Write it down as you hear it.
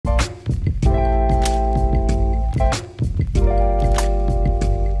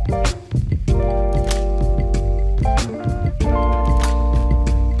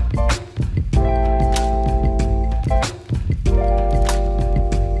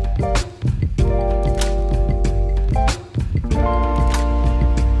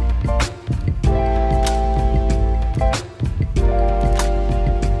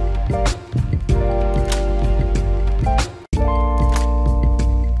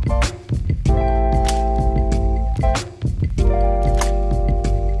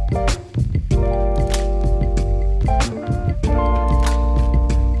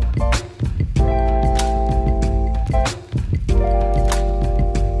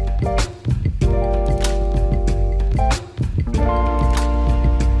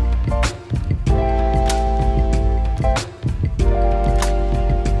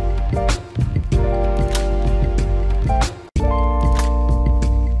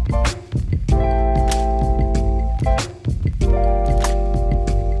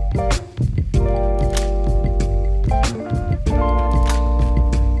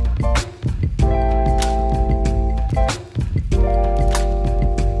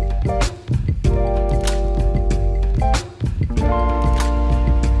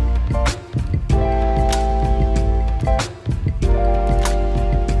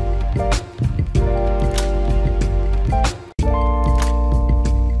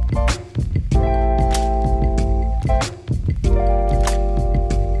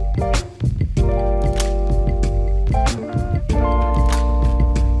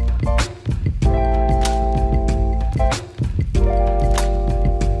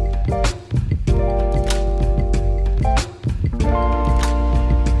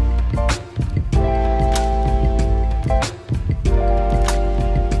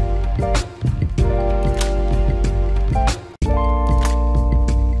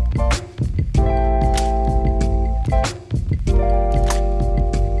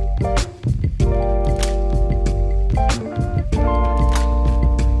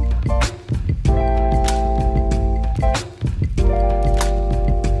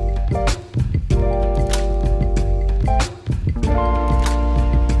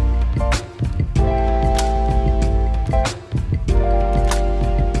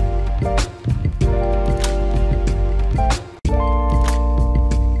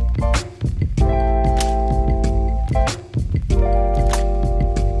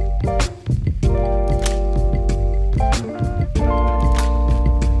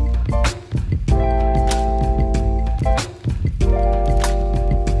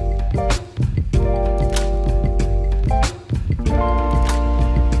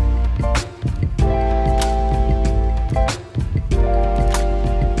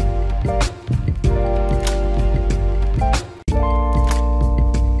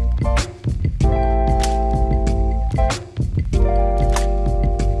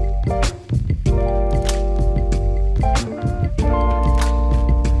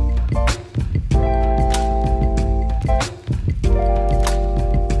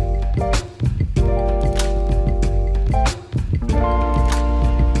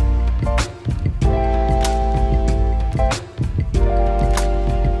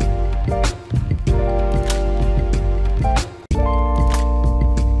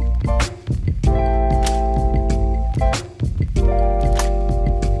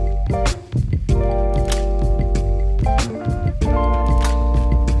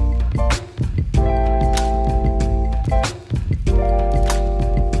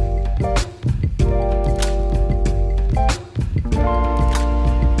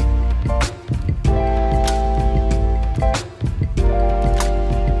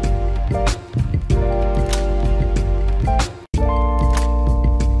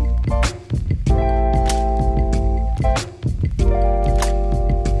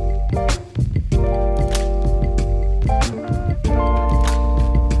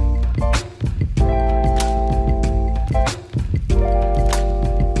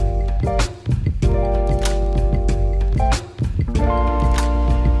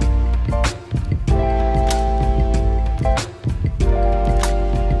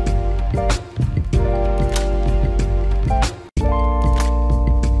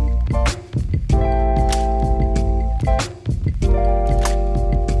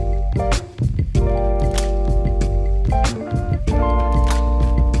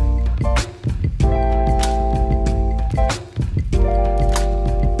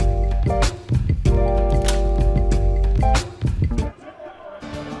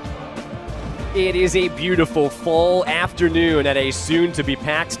It is a beautiful fall afternoon at a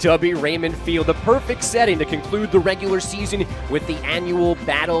soon-to-be-packed Tubby Raymond Field, the perfect setting to conclude the regular season with the annual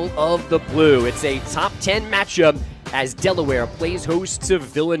Battle of the Blue. It's a top 10 matchup as Delaware plays host to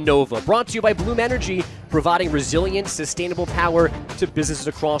Villanova. Brought to you by Bloom Energy, providing resilient, sustainable power to businesses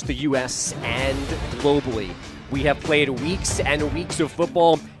across the U.S. and globally. We have played weeks and weeks of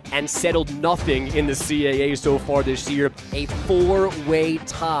football and settled nothing in the CAA so far this year. A four-way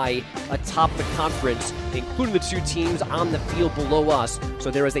tie atop the conference, including the two teams on the field below us.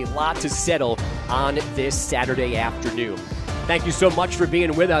 So there is a lot to settle on this Saturday afternoon. Thank you so much for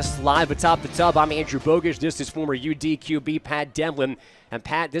being with us live atop the Tub. I'm Andrew Bogish. This is former UD QB Pat Devlin. And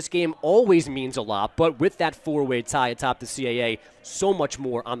Pat, this game always means a lot, but with that four-way tie atop the CAA, so much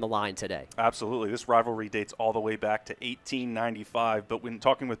more on the line today. Absolutely. This rivalry dates all the way back to 1895, but when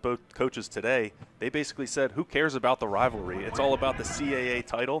talking with both coaches today, they basically said, who cares about the rivalry? It's all about the CAA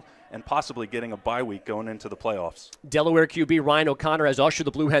title and possibly getting a bye week going into the playoffs. Delaware QB Ryan O'Connor has ushered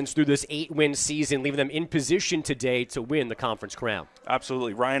the Blue Hens through this 8-win season, leaving them in position today to win the conference crown.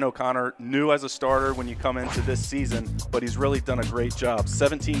 Absolutely. Ryan O'Connor, new as a starter when you come into this season, but he's really done a great job.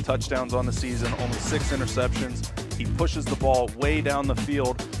 17 touchdowns on the season, only 6 interceptions. He pushes the ball way down the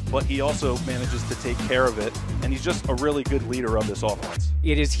field, but he also manages to take care of it, and he's just a really good leader of this offense.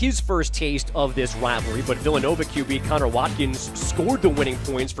 It is his first taste of this rivalry, but Villanova QB Connor Watkins scored the winning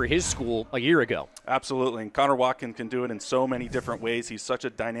points for his school a year ago. Absolutely, and Connor Watkins can do it in so many different ways. He's such a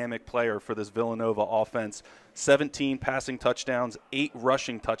dynamic player for this Villanova offense. 17 passing touchdowns, 8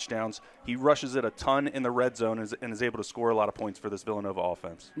 rushing touchdowns. He rushes it a ton in the red zone and is able to score a lot of points for this Villanova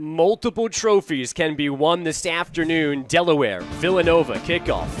offense. Multiple trophies can be won this afternoon. Delaware, Villanova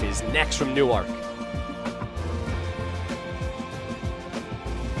kickoff is next from Newark.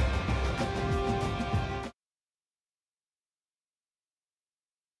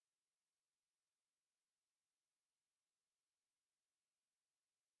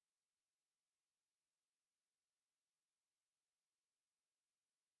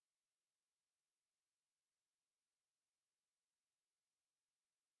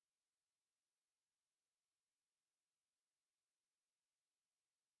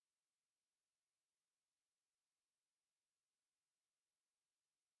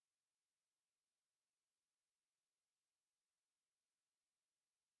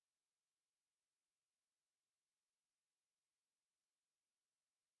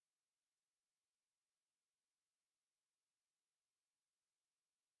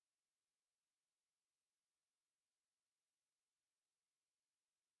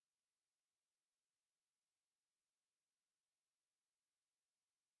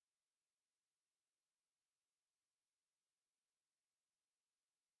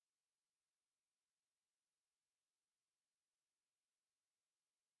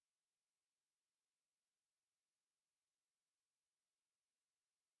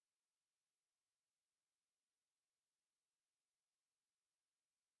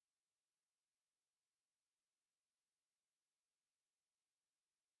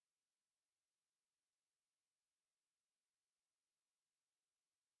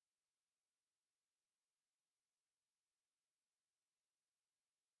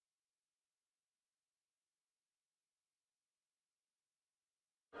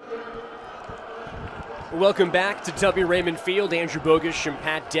 Welcome back to Tubby Raymond Field. Andrew Bogish and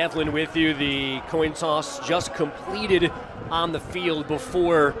Pat Devlin with you. The coin toss just completed on the field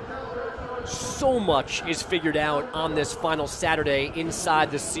before so much is figured out on this final Saturday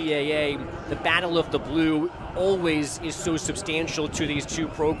inside the CAA. The Battle of the Blue always is so substantial to these two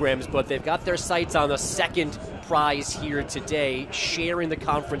programs, but they've got their sights on the second prize here today, sharing the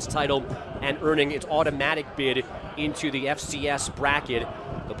conference title and earning its automatic bid into the FCS bracket.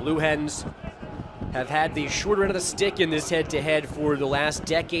 The Blue Hens have had the shorter end of the stick in this head-to-head for the last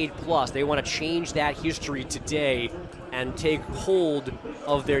decade plus. They want to change that history today and take hold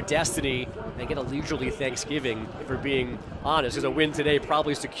of their destiny and get a leisurely Thanksgiving, if we're being honest, because a win today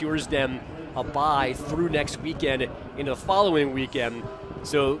probably secures them a bye through next weekend into the following weekend.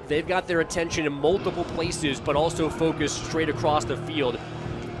 So they've got their attention in multiple places, but also focused straight across the field.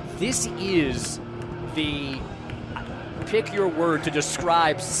 This is the pick your word to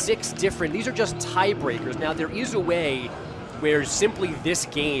describe 6 different, these are just tiebreakers. Now, there is a way where simply this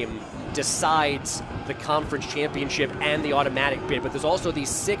game decides the conference championship and the automatic bid, but there's also these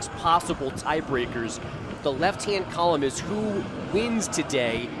 6 possible tiebreakers. The left-hand column is who wins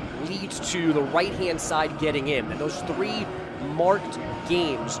today leads to the right-hand side getting in. And those 3 marked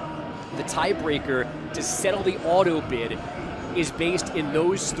games, the tiebreaker to settle the auto bid is based in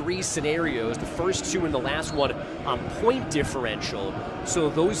those 3 scenarios, the first 2 and the last one, on point differential. So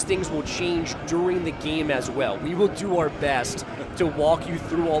those things will change during the game as well. We will do our best to walk you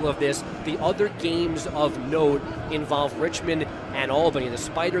through all of this. The other games of note involve Richmond and Albany. The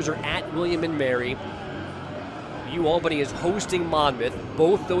Spiders are at William and Mary. Albany is hosting Monmouth.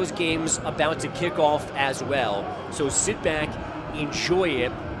 Both those games about to kick off as well. So sit back, enjoy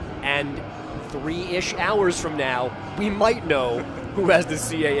it, and 3-ish hours from now, we might know who has the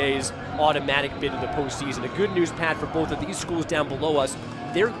CAA's automatic bid in the postseason. The good news, Pat, for both of these schools down below us,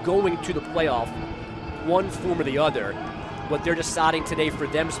 they're going to the playoff, one form or the other. What they're deciding today for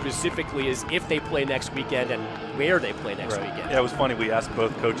them specifically is if they play next weekend and where they play next weekend. Yeah, it was funny. We asked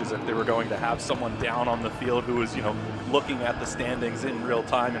both coaches if they were going to have someone down on the field who was, looking at the standings in real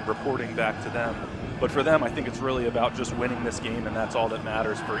time and reporting back to them. But for them, I think it's really about just winning this game, and that's all that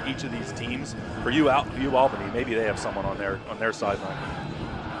matters for each of these teams. For Albany, maybe they have someone on their sideline.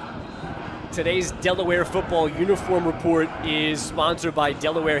 Today's Delaware football uniform report is sponsored by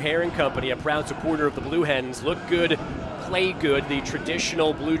Delaware Hair & Company, a proud supporter of the Blue Hens. Look good, play good, the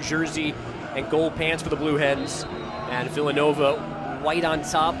traditional blue jersey and gold pants for the Blue Hens. And Villanova, white on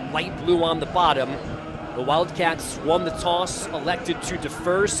top, light blue on the bottom. The Wildcats won the toss, elected to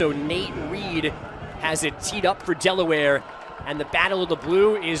defer, so Nate Reed has it teed up for Delaware, and the Battle of the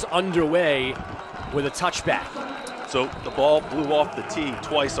Blue is underway with a touchback. So the ball blew off the tee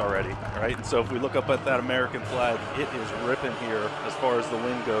twice already, right? And so if we look up at that American flag, it is ripping here as far as the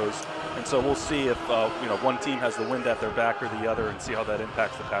wind goes. And so we'll see if one team has the wind at their back or the other, and see how that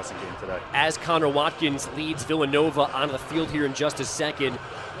impacts the passing game today. As Connor Watkins leads Villanova onto the field here in just a second,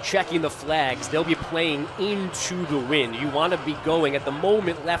 checking the flags, they'll be playing into the wind. You want to be going at the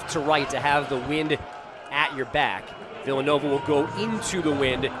moment left to right to have the wind at your back. Villanova will go into the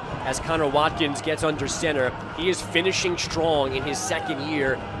wind as Connor Watkins gets under center. He is finishing strong in his second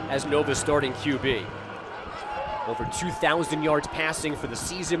year as Nova's starting QB. Over 2,000 yards passing for the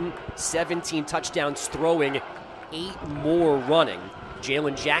season, 17 touchdowns throwing, 8 more running.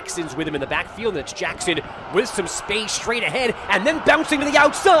 Jalen Jackson's with him in the backfield, and it's Jackson with some space straight ahead, and then bouncing to the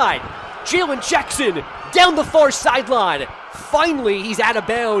outside. Jalen Jackson down the far sideline. Finally, he's out of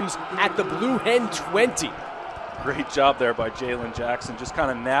bounds at the Blue Hen 20. Great job there by Jalen Jackson, just kind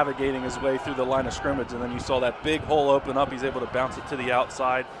of navigating his way through the line of scrimmage, and then you saw that big hole open up. He's able to bounce it to the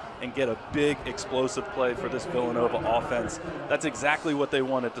outside and get a big explosive play for this Villanova offense. That's exactly what they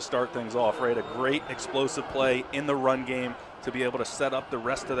wanted to start things off, right? A great explosive play in the run game to be able to set up the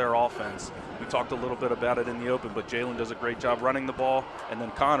rest of their offense. We talked a little bit about it in the open, but Jalen does a great job running the ball, and then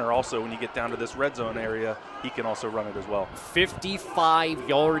Connor also, when you get down to this red zone area, he can also run it as well. 55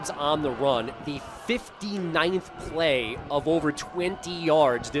 yards on the run, the 59th play of over 20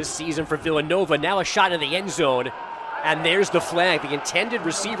 yards this season for Villanova. Now a shot in the end zone, and there's the flag. The intended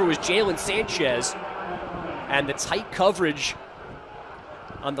receiver was Jalen Sanchez, and the tight coverage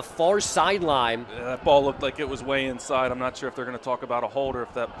on the far sideline. Yeah, that ball looked like it was way inside. I'm not sure if they're going to talk about a hold or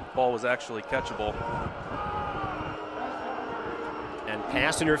if that ball was actually catchable. And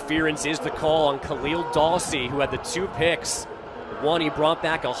pass interference is the call on Khalil Dawsey, who had the 2 picks. One, he brought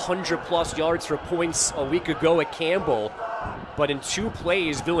back 100-plus yards for points a week ago at Campbell. But in 2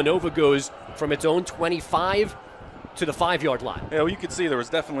 plays, Villanova goes from its own 25 to the 5-yard line. Yeah, well, you could see there was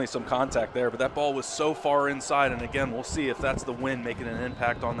definitely some contact there, but that ball was so far inside, and again, we'll see if that's the wind making an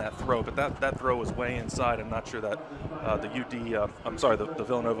impact on that throw. But that throw was way inside. I'm not sure that the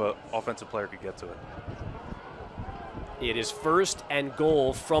Villanova offensive player could get to it. It is 1st and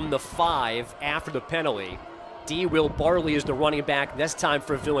goal from the 5 after the penalty. D. Will Barley is the running back this time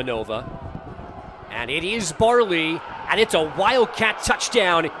for Villanova. And it is Barley, and it's a Wildcat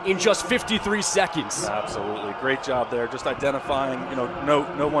touchdown in just 53 seconds. Absolutely. Great job there. Just identifying,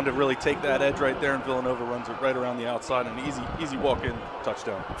 no one to really take that edge right there, and Villanova runs it right around the outside, and easy walk-in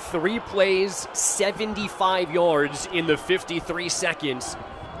touchdown. 3 plays, 75 yards in the 53 seconds.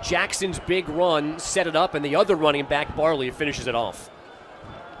 Jackson's big run set it up, and the other running back, Barley, finishes it off.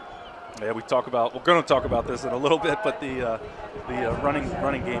 Yeah, we're going to talk about this in a little bit, but the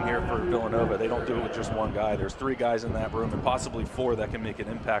running game here for Villanova, they don't do it with just one guy. There's 3 guys in that room, and possibly 4 that can make an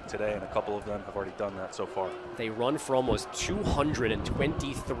impact today, and a couple of them have already done that so far. They run for almost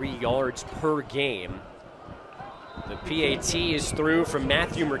 223 yards per game. The PAT is through from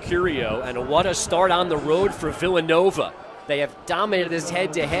Matthew Mercurio, and what a start on the road for Villanova. They have dominated this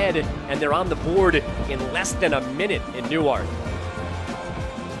head-to-head, and they're on the board in less than a minute in Newark.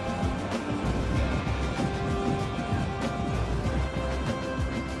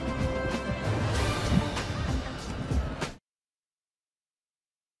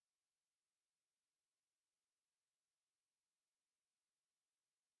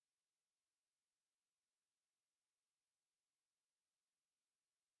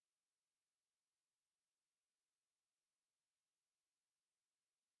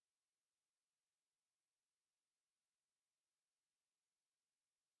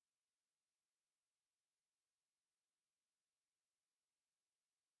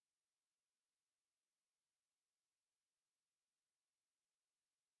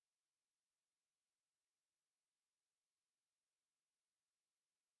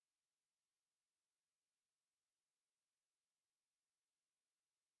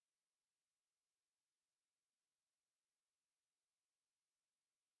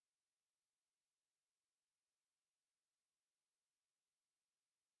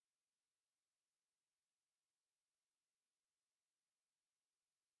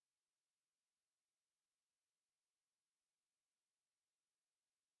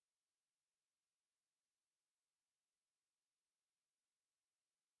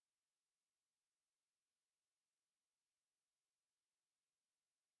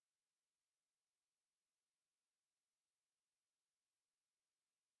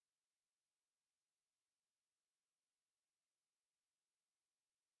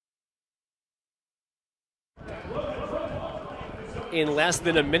 in less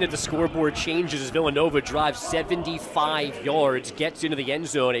than a minute, the scoreboard changes as Villanova drives 75 yards, gets into the end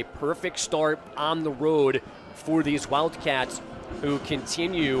zone. A perfect start on the road for these Wildcats, who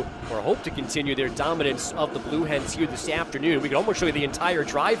continue, or hope to continue, their dominance of the Blue Hens here this afternoon. We can almost show you the entire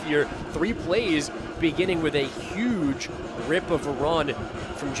drive here. 3 plays, beginning with a huge rip of a run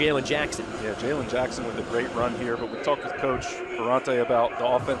from Jalen Jackson. Yeah, Jalen Jackson with a great run here, but we talked with Coach Ferrante about the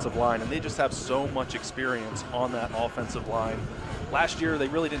offensive line, and they just have so much experience on that offensive line. Last year, they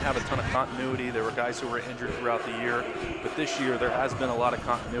really didn't have a ton of continuity. There were guys who were injured throughout the year, but this year there has been a lot of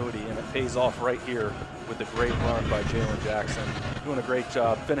continuity, and it pays off right here with the great run by Jalen Jackson. Doing a great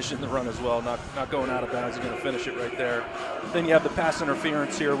job finishing the run as well, not going out of bounds. He's going to finish it right there. Then you have the pass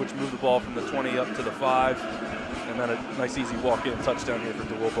interference here, which moved the ball from the 20 up to the 5, and then a nice easy walk-in touchdown here for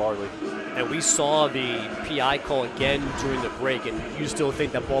DeWitt Barley. And we saw the PI call again during the break, and you still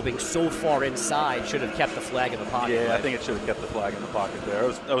think that ball being so far inside should have kept the flag in the pocket? Yeah, right? I think it should have kept the flag in the pocket there.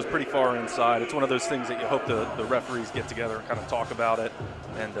 That was pretty far inside. It's one of those things that you hope the referees get together and kind of talk about it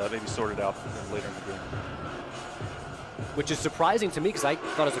and maybe sort it out later in the game. Which is surprising to me, because I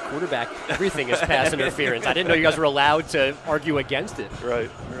thought as a quarterback, everything is pass interference. I didn't know you guys were allowed to argue against it. Right.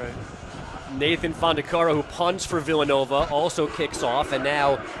 Nathan Fondacaro, who punts for Villanova, also kicks off, and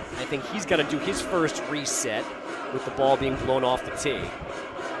now I think he's going to do his first reset with the ball being blown off the tee.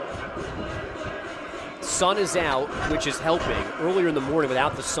 Sun is out, which is helping. Earlier in the morning,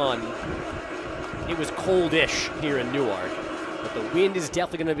 without the sun, it was coldish here in Newark, but the wind is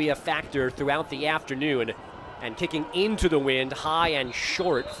definitely going to be a factor throughout the afternoon, and kicking into the wind, high and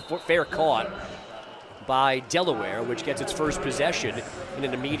short, fair caught by Delaware, which gets its first possession in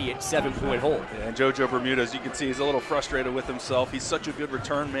an immediate 7-point hold. Yeah, and JoJo Bermuda, as you can see, he's a little frustrated with himself. He's such a good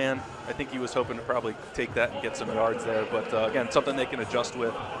return man. I think he was hoping to probably take that and get some yards there. But again, something they can adjust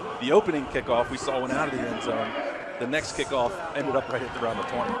with. The opening kickoff, we saw one out of the end zone. The next kickoff ended up right at around the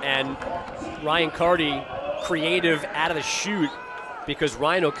 20. And Ryan Carty, creative out of the chute, because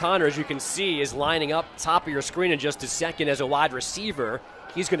Ryan O'Connor, as you can see, is lining up top of your screen in just a second as a wide receiver.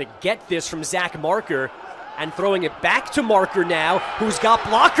 He's going to get this from Zach Marker and throwing it back to Marker now, who's got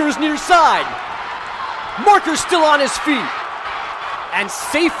blockers near side. Marker's still on his feet and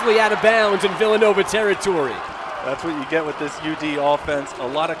safely out of bounds in Villanova territory. That's what you get with this UD offense. A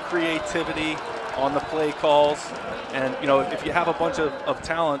lot of creativity on the play calls. And, you know, if you have a bunch of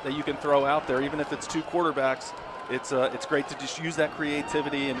talent that you can throw out there, even if it's 2 quarterbacks, it's great to just use that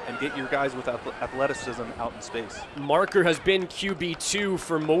creativity and get your guys with athleticism out in space. Marker has been QB2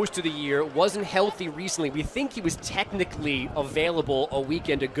 for most of the year. Wasn't healthy recently. We think he was technically available a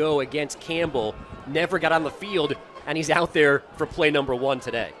weekend ago against Campbell. Never got on the field, and he's out there for play number 1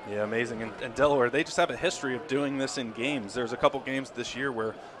 today. Yeah, amazing. And Delaware, they just have a history of doing this in games. There's a couple games this year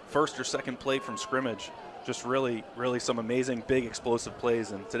where first or second play from scrimmage, just really some amazing, big, explosive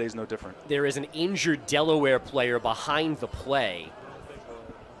plays, and today's no different. There is an injured Delaware player behind the play.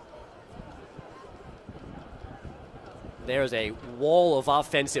 There's a wall of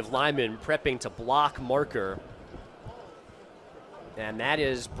offensive linemen prepping to block Marker. And that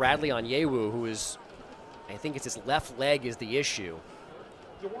is Bradley Onyewu, who is, I think it's his left leg is the issue.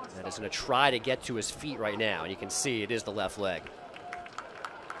 And is going to try to get to his feet right now. And you can see it is the left leg.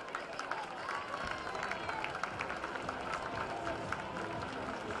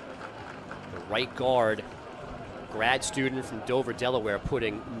 Right guard, grad student from Dover, Delaware,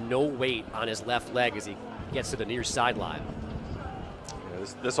 putting no weight on his left leg as he gets to the near sideline. Yeah,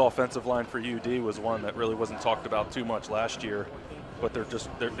 this offensive line for UD was one that really wasn't talked about too much last year, but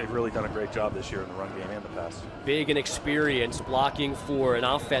they've really done a great job this year in the run game and the pass. Big and experienced, blocking for an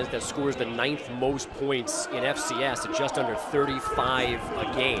offense that scores the 9th most points in FCS at just under 35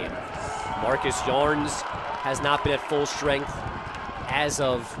 a game. Marcus Yarns has not been at full strength as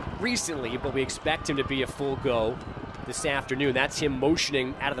of recently, but we expect him to be a full go this afternoon. That's him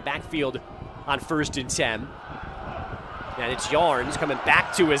motioning out of the backfield on 1st and 10. And it's Yarns coming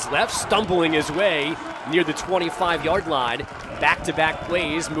back to his left, stumbling his way near the 25-yard line. Back-to-back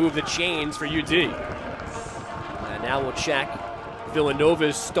plays move the chains for UD. And now we'll check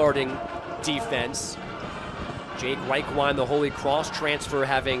Villanova's starting defense. Jake Reichwein, the Holy Cross transfer,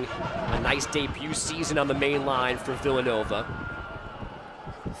 having a nice debut season on the main line for Villanova.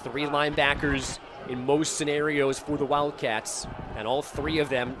 3 linebackers in most scenarios for the Wildcats, and all 3 of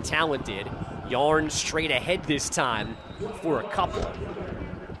them talented. Yarn straight ahead this time for a couple.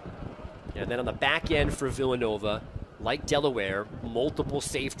 And then on the back end for Villanova, like Delaware, multiple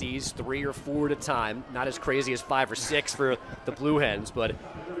safeties, 3 or 4 at a time. Not as crazy as 5 or 6 for the Blue Hens, but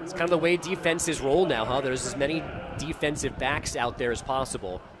it's kind of the way defenses roll now, huh? There's as many defensive backs out there as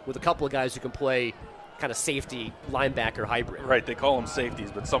possible, with a couple of guys who can play kind of safety linebacker hybrid. Right, they call them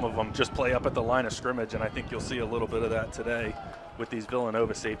safeties, but some of them just play up at the line of scrimmage, and I think you'll see a little bit of that today with these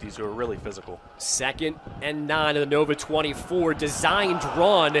Villanova safeties who are really physical. 2nd and 9 of the Nova 24, designed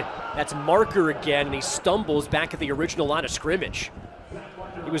run. That's Marker again, and he stumbles back at the original line of scrimmage.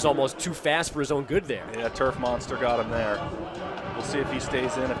 He was almost too fast for his own good there. Yeah, Turf Monster got him there. We'll see if he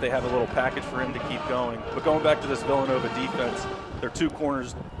stays in, if they have a little package for him to keep going. But going back to this Villanova defense, their 2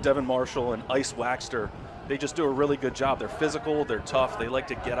 corners, Devin Marshall and Ice Waxter, they just do a really good job. They're physical, they're tough, they like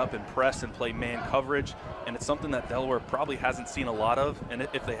to get up and press and play man coverage, and it's something that Delaware probably hasn't seen a lot of, and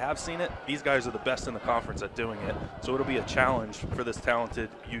if they have seen it, these guys are the best in the conference at doing it. So it'll be a challenge for this talented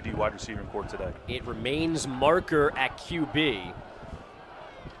UD wide receiving corps today. It remains Marker at QB.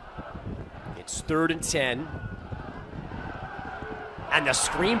 It's 3rd and 10. And the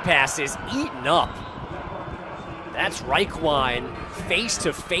screen pass is eaten up. That's Reichwein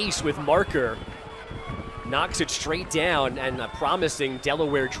face-to-face with Marker. Knocks it straight down, and a promising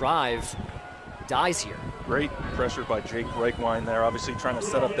Delaware drive dies here. Great pressure by Jake Reichwein there, obviously trying to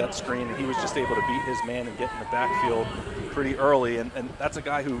set up that screen, and he was just able to beat his man and get in the backfield pretty early, and that's a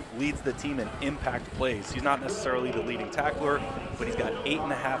guy who leads the team in impact plays. He's not necessarily the leading tackler, but he's got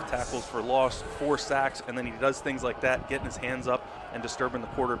 8.5 tackles for loss, 4 sacks, and then he does things like that, getting his hands up and disturbing the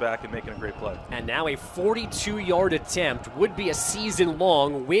quarterback and making a great play. And now a 42-yard attempt, would be a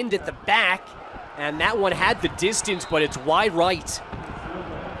season-long, wind at the back, and that one had the distance, but it's wide right.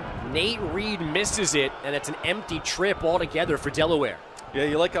 Nate Reed misses it, and it's an empty trip altogether for Delaware. Yeah,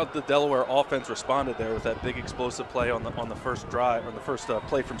 you like how the Delaware offense responded there with that big explosive play on the first drive, or the first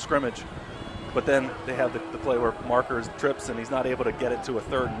play from scrimmage. But then they have the play where Marker trips and he's not able to get it to a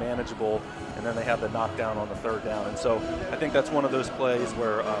third manageable, and then they have the knockdown on the 3rd down. And so I think that's one of those plays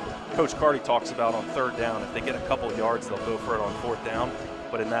where Coach Carty talks about on 3rd down, if they get a couple yards, they'll go for it on 4th down.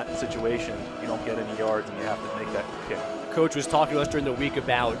 But in that situation, you don't get any yards and you have to make that kick. Coach was talking to us during the week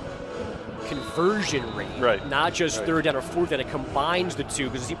about conversion rate, right, not just right. 3rd down or 4th down. It combines the two,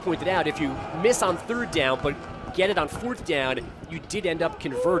 because as he pointed out, if you miss on 3rd down but get it on 4th down, you did end up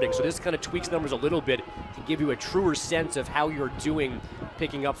converting. So this kind of tweaks numbers a little bit to give you a truer sense of how you're doing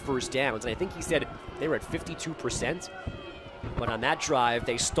picking up 1st downs. And I think he said they were at 52%. But on that drive,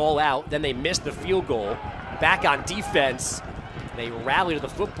 they stall out, then they miss the field goal. Back on defense, they rally to the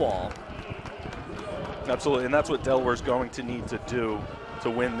football. Absolutely, and that's what Delaware's going to need to do to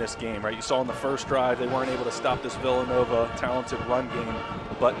win this game, right? You saw in the first drive, they weren't able to stop this Villanova talented run game,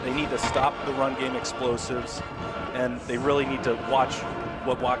 but they need to stop the run game explosives, and they really need to watch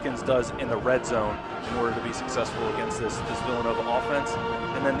what Watkins does in the red zone in order to be successful against this Villanova offense.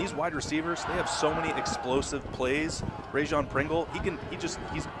 And then these wide receivers, they have so many explosive plays. Rajon Pringle,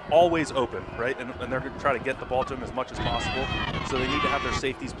 he's always open, right? And they're going to try to get the ball to him as much as possible. So they need to have their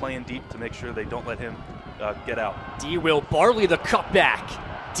safeties playing deep to make sure they don't let him get out. D. Will Barley the cutback.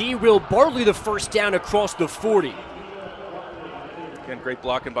 D. Will Barley the 1st down across the 40. Again, great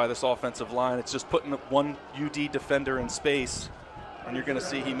blocking by this offensive line. It's just putting one UD defender in space, and you're going to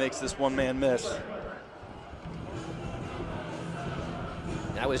see he makes this one-man miss.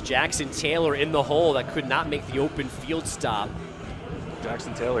 That was Jackson Taylor in the hole that could not make the open field stop.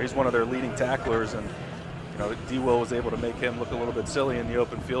 Jackson Taylor, he's one of their leading tacklers, and D-Will was able to make him look a little bit silly in the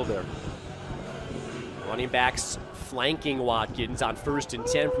open field there. Running backs flanking Watkins on 1st and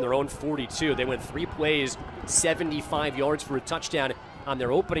 10 from their own 42. They went 3 plays, 75 yards for a touchdown on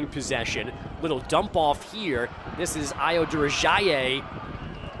their opening possession. Little dump off here. This is Ayo Durajaye,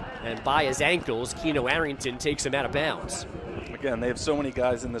 and by his ankles, Keno Arrington takes him out of bounds. Again, they have so many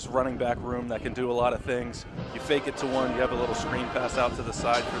guys in this running back room that can do a lot of things. You fake it to one, you have a little screen pass out to the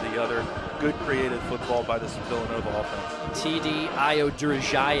side for the other. Good creative football by this Villanova offense. TD, Ayo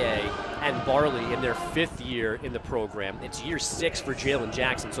Durajaye, and Barley in their 5th year in the program. It's year 6 for Jalen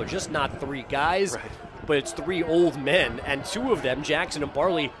Jackson, so just not 3 guys, right, but it's 3 old men, and 2 of them, Jackson and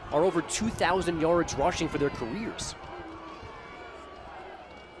Barley, are over 2,000 yards rushing for their careers.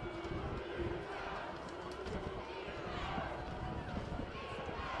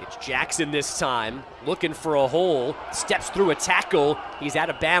 Jackson this time, looking for a hole, steps through a tackle. He's out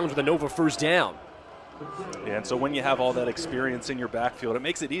of bounds with a Nova 1st down. Yeah, and so when you have all that experience in your backfield, it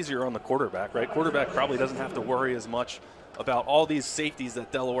makes it easier on the quarterback, right? Quarterback probably doesn't have to worry as much about all these safeties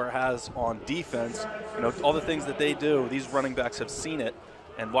that Delaware has on defense. All the things that they do, these running backs have seen it,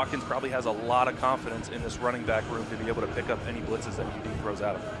 and Watkins probably has a lot of confidence in this running back room to be able to pick up any blitzes that UD throws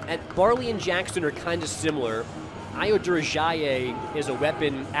at him. And Barley and Jackson are kind of similar. Ayo Durajaye is a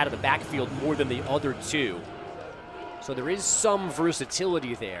weapon out of the backfield more than the other 2. So there is some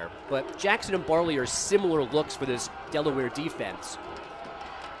versatility there. But Jackson and Barley are similar looks for this Delaware defense.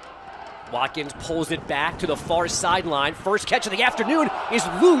 Watkins pulls it back to the far sideline. First catch of the afternoon is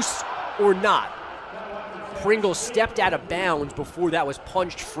loose or not. Pringle stepped out of bounds before that was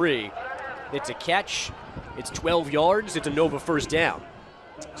punched free. It's a catch. It's 12 yards. It's a Nova first down.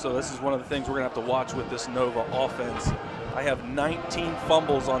 So this is one of the things we're going to have to watch with this Nova offense. I have 19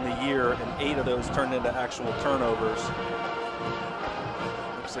 fumbles on the year, and 8 of those turned into actual turnovers.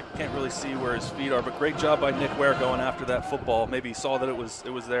 Looks like you can't really see where his feet are, but great job by Nick Ware going after that football. Maybe he saw that it was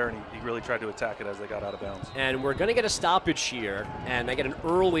there, and he really tried to attack it as they got out of bounds. And we're going to get a stoppage here, and I get an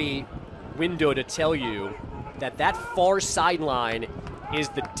early window to tell you that that far sideline is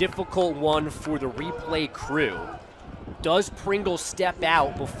the difficult one for the replay crew. Does Pringle step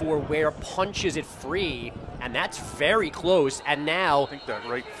out before Ware punches it free? And that's very close. And now I think that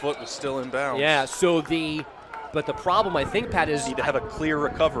right foot was still in bounds. Yeah, but the problem I think, Pat, is you need to have a clear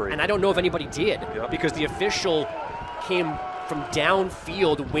recovery. And I don't know if anybody did, because the official came from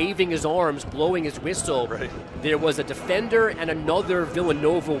downfield waving his arms, blowing his whistle. Right. There was a defender and another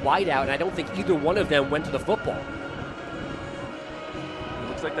Villanova wideout, and I don't think either one of them went to the football. It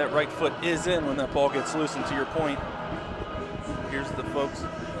looks like that right foot is in when that ball gets loose, and to your point, here's the folks.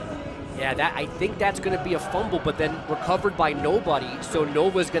 Yeah, I think that's going to be a fumble, but then recovered by nobody, so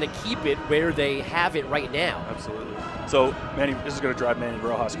Nova's going to keep it where they have it right now. Absolutely. So, Manny, this is going to drive Manny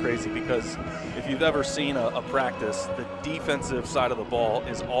Rojas crazy, because if you've ever seen a practice, the defensive side of the ball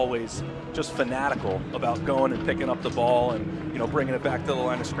is always just fanatical about going and picking up the ball and, you know, bringing it back to the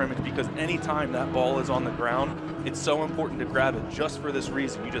line of scrimmage, because anytime that ball is on the ground, it's so important to grab it just for this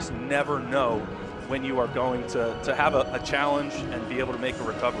reason. You just never know when you are going to have a challenge and be able to make a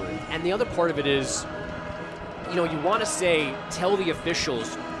recovery. And the other part of it is, you know, you want to say, tell the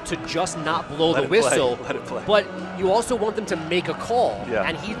officials to just not blow the whistle, let it play. But you also want them to make a call. Yeah.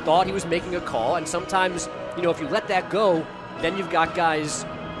 And he thought he was making a call, and sometimes, you know, if you let that go, then you've got guys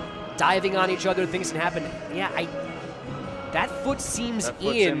diving on each other, things can happen. Yeah, that foot seems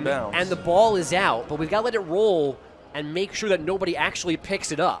in and the ball is out, but we've got to let it roll and make sure that nobody actually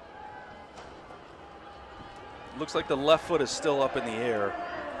picks it up. Looks like the left foot is still up in the air.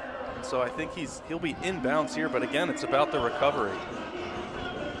 And so I think he'll be inbounds here, but again, it's about the recovery.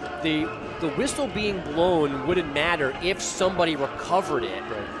 The whistle being blown wouldn't matter if somebody recovered it.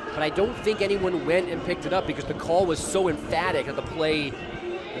 Right. But I don't think anyone went and picked it up because the call was so emphatic that the play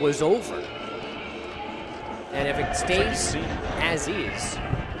was over. And if it stays as is,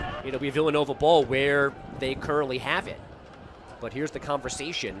 it'll be Villanova ball where they currently have it. But here's the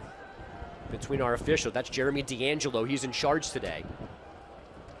conversation between our official. That's Jeremy D'Angelo. He's in charge today.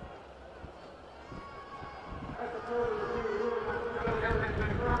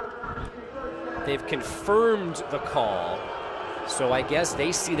 They've confirmed the call, so I guess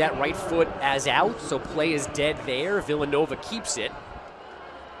they see that right foot as out, so play is dead there. Villanova keeps it.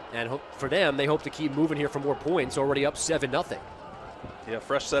 And for them, they hope to keep moving here for more points, already up 7-0. Yeah,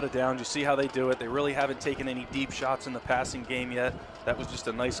 fresh set of downs. You see how they do it. They really haven't taken any deep shots in the passing game yet. That was just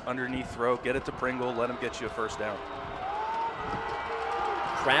a nice underneath throw. Get it to Pringle, let him get you a first down.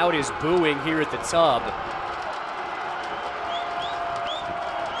 Crowd is booing here at the Tub.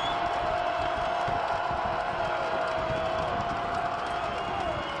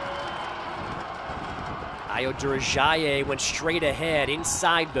 Durajaye went straight ahead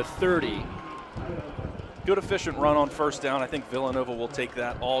inside the 30. Good efficient run on first down. I think Villanova will take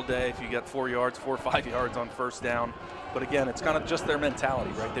that all day if you get 4 or 5 yards on first down. But again, it's kind of just their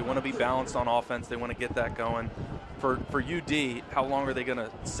mentality, right? They want to be balanced on offense. They want to get that going. For UD, how long are they going to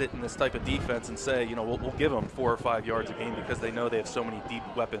sit in this type of defense and say, you know, we'll give them 4 or 5 yards a game because they know they have so many deep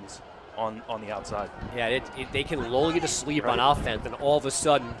weapons on the outside. Yeah, they can lull you to sleep on offense, and all of a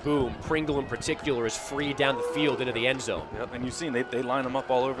sudden, boom, Pringle in particular is free down the field into the end zone. Yep, and you've seen they line him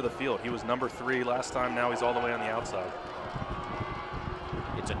up all over the field. He was number 3 last time. Now he's all the way on the outside.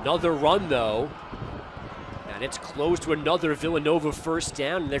 It's another run, though, and it's close to another Villanova first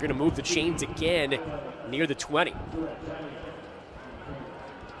down, and they're going to move the chains again near the 20.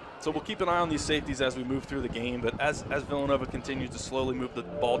 So we'll keep an eye on these safeties as we move through the game, but as Villanova continues to slowly move the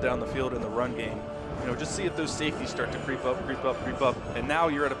ball down the field in the run game, you know, just see if those safeties start to creep up, and now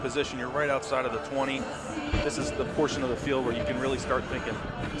you're at a position, you're right outside of the 20. This is the portion of the field where you can really start thinking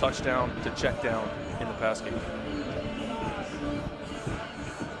touchdown to check down in the pass game.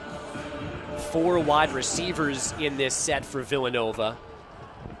 4 wide receivers in this set for Villanova,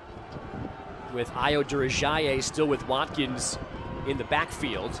 with Durajaye still with Watkins in the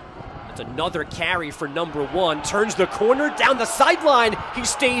backfield. It's another carry for number 1. Turns the corner, down the sideline. He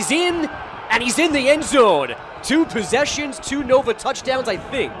stays in, and he's in the end zone. 2 possessions, 2 Nova touchdowns, I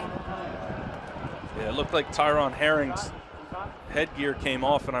think. Yeah, it looked like Tyron Herring headgear came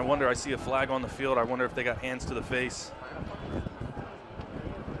off, and I see a flag on the field. I wonder if they got hands to the face.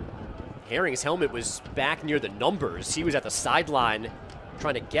 Herring's helmet was back near the numbers. He was at the sideline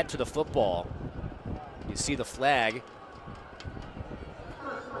trying to get to the football. You see the flag.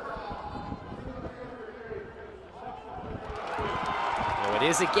 So it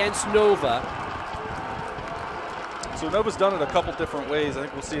is against Nova. So Nova's done it a couple different ways. I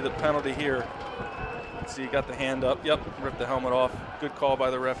think we'll see the penalty here. See, you got the hand up. Yep, ripped the helmet off. Good call by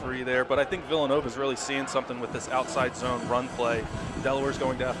the referee there. But I think Villanova's really seeing something with this outside zone run play. Delaware's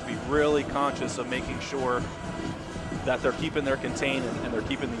going to have to be really conscious of making sure that they're keeping their contain and they're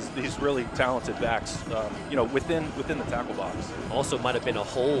keeping these really talented backs, within the tackle box. Also might have been a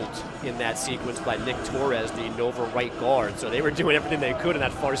hold in that sequence by Nick Torres, the Nova right guard. So they were doing everything they could in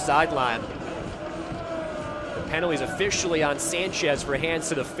that far sideline. The penalty's officially on Sanchez for hands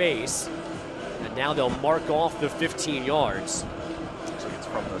to the face. And now they'll mark off the 15 yards. Looks like it's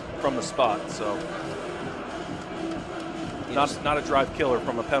from the spot, so not a drive killer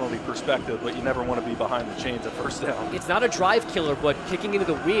from a penalty perspective, but you never want to be behind the chains at first down. It's not a drive killer, but kicking into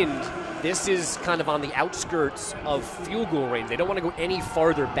the wind, this is kind of on the outskirts of field goal range. They don't want to go any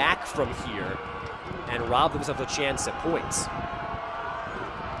farther back from here and rob themselves a chance at points.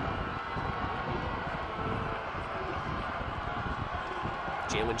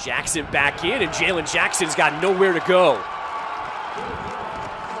 Jalen Jackson back in, and Jalen Jackson's got nowhere to go.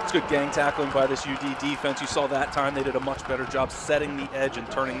 It's good gang tackling by this UD defense. You saw that time they did a much better job setting the edge and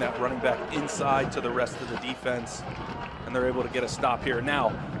turning that running back inside to the rest of the defense, and they're able to get a stop here.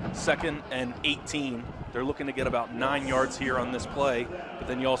 Now, 2nd and 18. They're looking to get about 9 yards here on this play, but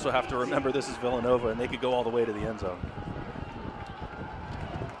then you also have to remember this is Villanova, and they could go all the way to the end zone.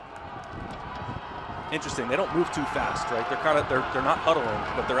 Interesting. They don't move too fast, right? They're not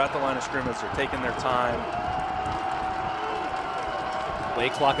huddling, but they're at the line of scrimmage. They're taking their time. Play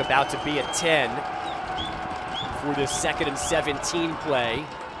clock about to be at 10 for this 2nd and 17 play.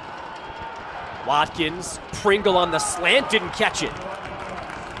 Watkins, Pringle on the slant, didn't catch it.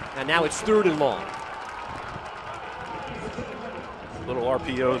 And now it's 3rd and long. Little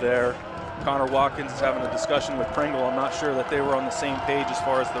RPO there. Connor Watkins is having a discussion with Pringle. I'm not sure that they were on the same page as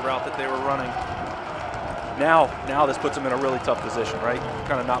far as the route that they were running. Now this puts them in a really tough position, right? You're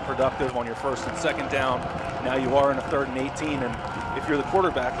kind of not productive on your 1st and 2nd down. Now you are in a 3rd and 18, and if you're the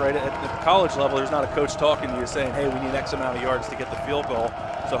quarterback, right, at the college level, there's not a coach talking to you saying, hey, we need X amount of yards to get the field goal.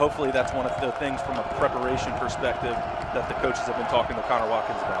 So hopefully that's one of the things from a preparation perspective that the coaches have been talking to Connor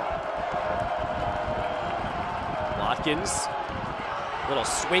Watkins about. Watkins, little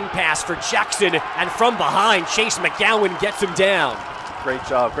swing pass for Jackson, and from behind, Chase McGowan gets him down. Great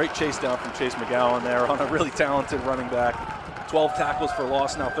job. Great chase down from Chase McGowan there on a really talented running back. 12 tackles for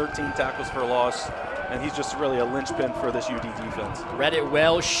loss, now 13 tackles for loss, and he's just really a linchpin for this UD defense. Read it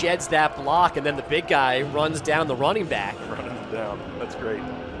well, sheds that block, and then the big guy runs down the running back. Running him down. That's great.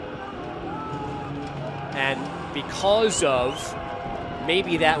 And because of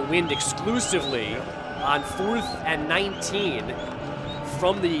maybe that wind exclusively on 4th and 19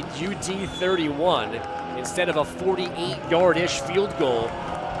 from the UD 31, instead of a 48-yard-ish field goal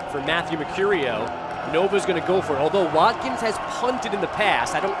for Matthew Mercurio, Nova's going to go for it. Although Watkins has punted in the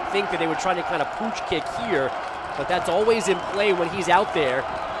past, I don't think that they would try to kind of pooch kick here, but that's always in play when he's out there.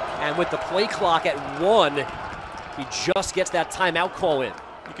 And with the play clock at 1, he just gets that timeout call in.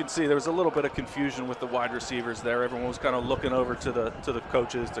 You can see there was a little bit of confusion with the wide receivers there. Everyone was kind of looking over to the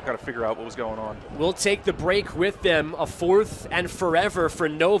coaches to kind of figure out what was going on. We'll take the break with them. A 4th and forever for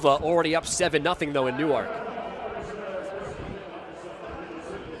Nova, already up 7-0 though in Newark.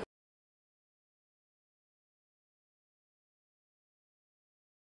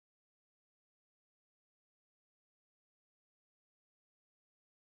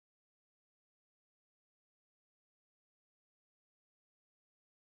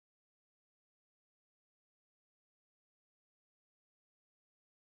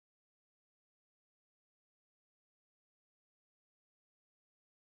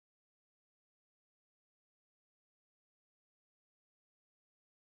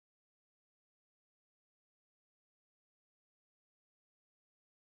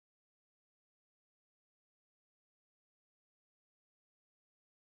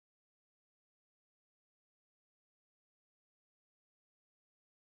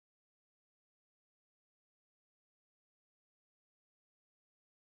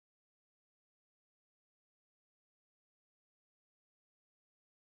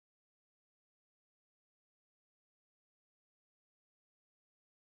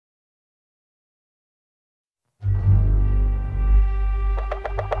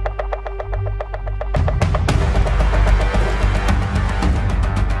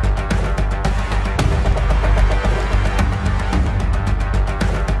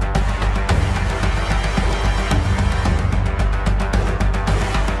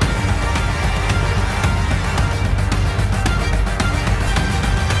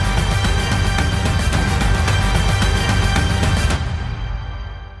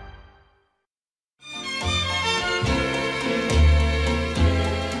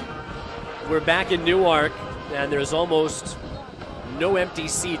 back in Newark, and there's almost no empty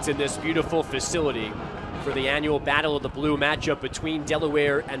seats in this beautiful facility for the annual Battle of the Blue matchup between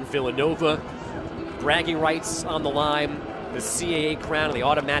Delaware and Villanova. Bragging rights on the line, the CAA crown and the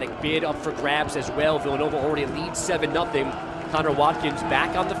automatic bid up for grabs as well. Villanova already leads 7-0. Connor Watkins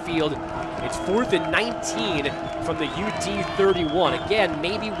back on the field. It's 4th and 19 from the UD 31. Again,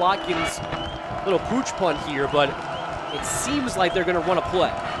 maybe Watkins, little pooch punt here, but it seems like they're going to run a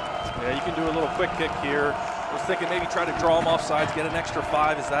play. Yeah, you can do a little quick kick here. I was thinking maybe try to draw them off sides, get an extra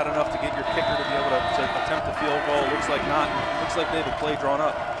 5. Is that enough to get your kicker to be able to attempt a field goal? Looks like not. Looks like they have a play drawn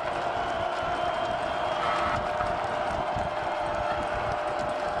up.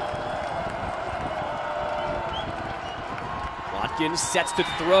 Watkins sets to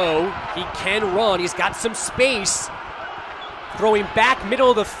throw. He can run. He's got some space. Throwing back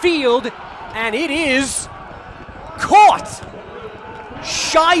middle of the field, and it is caught.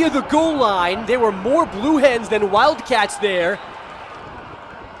 Shy of the goal line. There were more Blue Hens than Wildcats there.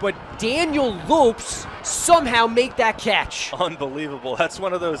 But Daniel Lopes somehow make that catch. Unbelievable. That's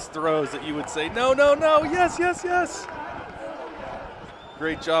one of those throws that you would say, no, no, no, yes, yes, yes.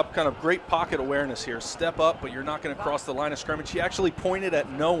 Great job, kind of great pocket awareness here. Step up, but you're not going to cross the line of scrimmage. He actually pointed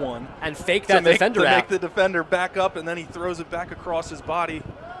at no one. And faked that defender out. To make the defender back up, and then he throws it back across his body.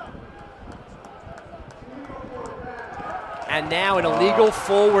 And now an illegal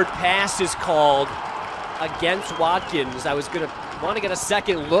forward pass is called against Watkins. I was going to want to get a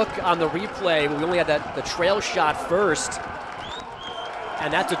second look on the replay, but we only had the trail shot first.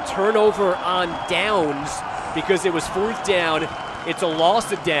 And that's a turnover on downs because it was 4th down. It's a loss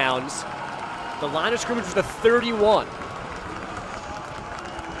of downs. The line of scrimmage was the 31.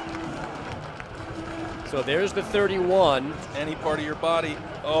 So there's the 31. Any part of your body.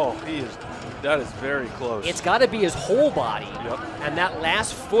 Oh, that is very close. It's got to be his whole body. Yep. And that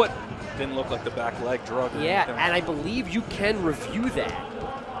last foot didn't look like the back leg drug. Yeah, and I believe you can review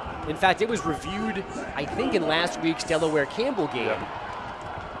that. In fact, it was reviewed, I think, in last week's Delaware-Campbell game. Yep.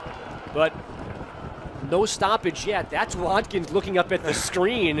 But no stoppage yet. That's Watkins looking up at the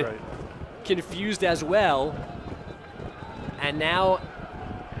screen, right. Confused as well. And now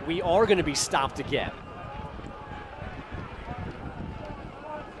we are going to be stopped again.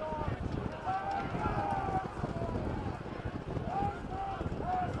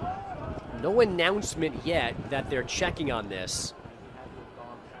 No announcement yet that they're checking on this.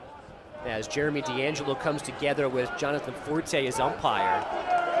 As Jeremy D'Angelo comes together with Jonathan Forte as umpire.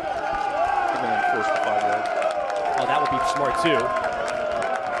 He's going to enforce the 5 yard. Oh, that would be smart too.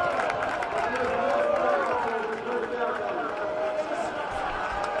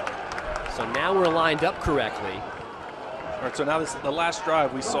 So now we're lined up correctly. All right, so now the last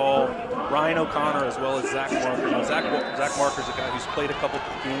drive, we saw Ryan O'Connor as well as Zach Marker. Now, Zach Marker's a guy who's played a couple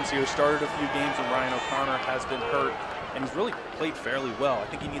games here, started a few games when Ryan O'Connor has been hurt, and he's really played fairly well. I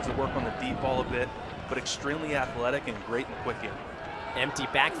think he needs to work on the deep ball a bit, but extremely athletic and great in quick game. Empty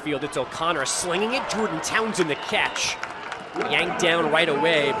backfield, it's O'Connor slinging it. Jordan Townsend the catch. Yanked down right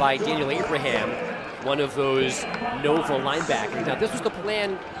away by Daniel Abraham, one of those Nova linebackers. Now, this was the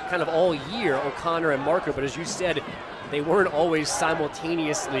plan kind of all year, O'Connor and Marker, but as you said, they weren't always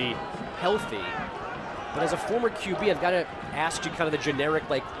simultaneously healthy. But as a former QB, I've got to ask you kind of the generic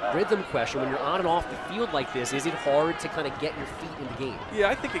rhythm question. When you're on and off the field like this, is it hard to kind of get your feet in the game?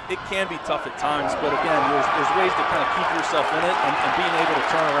 Yeah, I think it can be tough at times, but again, there's ways to kind of keep yourself in it, and being able to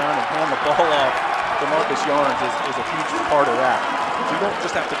turn around and hand the ball off to Marcus Yarns is a huge part of that. You don't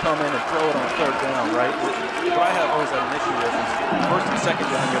just have to come in and throw it on 3rd down, right? What I have always had an issue with is 1st and 2nd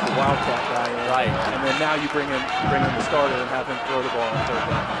down, you have the Wildcat guy in, right, and then now you bring in the starter and have him throw the ball on 3rd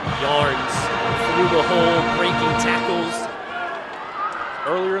down. Yarns through the hole, breaking tackles.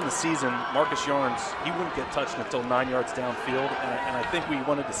 Earlier in the season, Marcus Yarns, he wouldn't get touched until 9 yards downfield, and I think we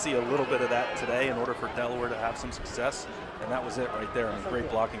wanted to see a little bit of that today in order for Delaware to have some success, and that was it right there. I mean, great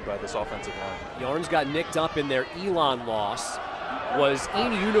blocking by this offensive line. Yarns got nicked up in their Elon loss, was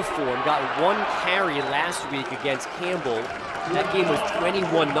in uniform, got 1 carry last week against Campbell. That game was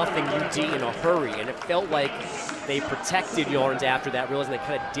 21-0 UD in a hurry, and it felt like they protected Yarns after that, realizing they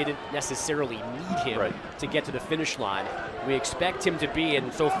kind of didn't necessarily need him to get to the finish line. We expect him to be,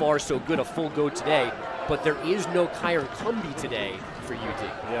 and so far so good, a full go today, but there is no Kyron Cumby today for UD.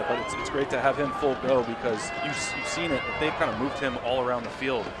 Yeah, but it's great to have him full go because you've seen it. They've kind of moved him all around the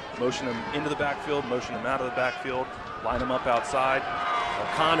field, motion him into the backfield, motion him out of the backfield, line him up outside.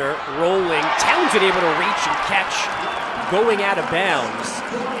 O'Connor rolling, Townsend able to reach and catch, going out of bounds.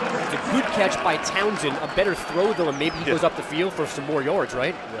 It's a good catch by Townsend, a better throw though, and maybe he goes up the field for some more yards,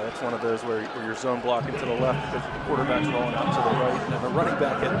 right? Yeah, that's one of those where you're zone blocking to the left because the quarterback's rolling out to the right, and the running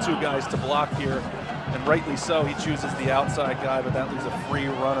back had 2 guys to block here, and rightly so. He chooses the outside guy, but that leaves a free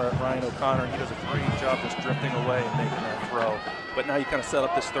runner at Ryan O'Connor. He does a great job just drifting away and making that throw. But now you kind of set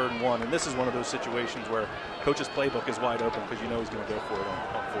up this 3rd and 1, and this is one of those situations where coach's playbook is wide open because you know he's going to go for it on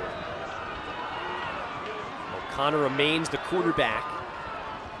 4th. O'Connor remains the quarterback.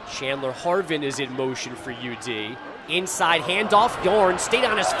 Chandler Harvin is in motion for UD. Inside handoff, Yarn stayed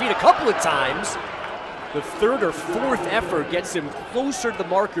on his feet a couple of times. The 3rd or 4th effort gets him closer to the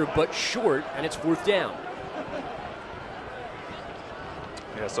marker, but short, and it's 4th down.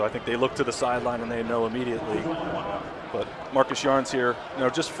 Yeah, so I think they look to the sideline and they know immediately. But Marcus Yarn's here,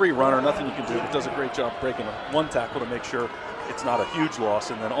 just free runner, nothing you can do. But does a great job breaking one tackle to make sure it's not a huge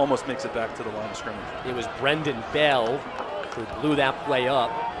loss, and then almost makes it back to the line of scrimmage. It was Brendan Bell who blew that play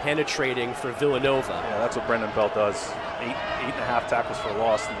up, penetrating for Villanova. Yeah, that's what Brendan Bell does. 8.5 tackles for a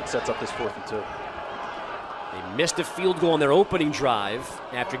loss, and it sets up this 4th and 2. They missed a field goal on their opening drive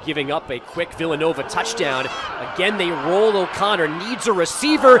after giving up a quick Villanova touchdown. Again, they roll. O'Connor needs a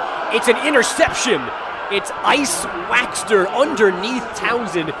receiver. It's an interception. It's Ice Waxter underneath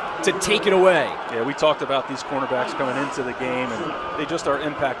Townsend to take it away. Yeah, we talked about these cornerbacks coming into the game, and they just are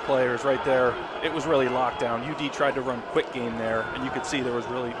impact players right there. It was really locked down. UD tried to run quick game there, and you could see there was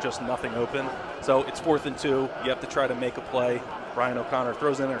really just nothing open. So it's 4th and 2. You have to try to make a play. Ryan O'Connor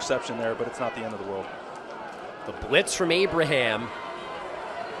throws an interception there, but it's not the end of the world. The blitz from Abraham,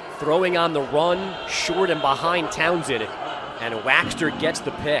 throwing on the run, short and behind Townsend, and Waxter gets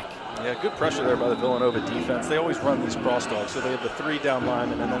the pick. Yeah, good pressure there by the Villanova defense. They always run these cross dogs, so they have the 3 down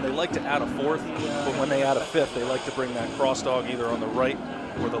linemen, and then they like to add a 4th, but when they add a 5th, they like to bring that cross dog either on the right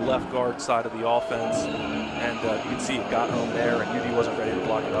or the left guard side of the offense, and you can see it got home there, and UD wasn't ready to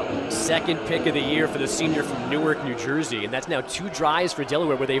block it up. 2nd pick of the year for the senior from Newark, New Jersey, and that's now 2 drives for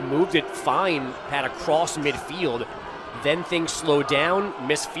Delaware where they've moved it fine, had across midfield. Then things slow down,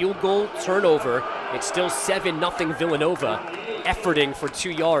 missed field goal, turnover. It's still 7-0 Villanova. Efforting for 2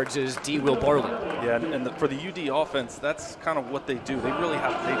 yards is D. Will Barley. Yeah, and for the UD offense, that's kind of what they do. They really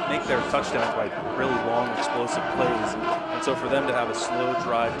they make their touchdowns by really long, explosive plays. And so for them to have a slow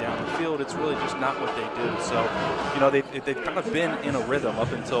drive down the field, it's really just not what they do. So, they've kind of been in a rhythm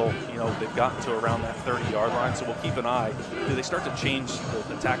up until, they've gotten to around that 30-yard line. So we'll keep an eye. Do they start to change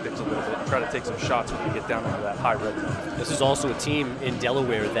the tactics a little bit and try to take some shots when they get down into that high red zone? This is also a team in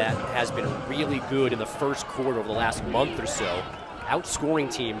Delaware that has been really good in the first quarter over the last month or so, outscoring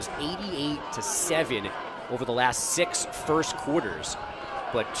teams 88-7 over the last 6 first quarters.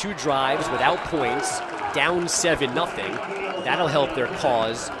 But 2 drives without points, down 7-0. That'll help their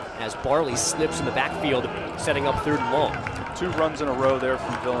cause as Barley slips in the backfield, setting up 3rd and long. 2 runs in a row there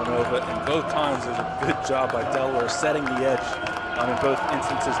from Villanova, and both times there's a good job by Delaware setting the edge. In both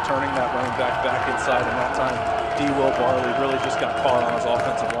instances, turning that running back inside, and that time D. Will Barley really just got caught on his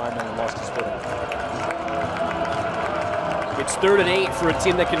offensive lineman and lost his footing. It's 3rd and 8 for a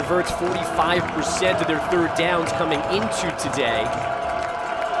team that converts 45% of their 3rd downs coming into today.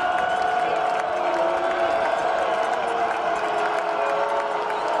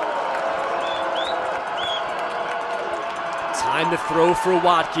 Time to throw for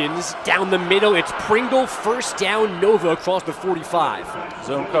Watkins. Down the middle, it's Pringle, 1st down, Nova across the 45.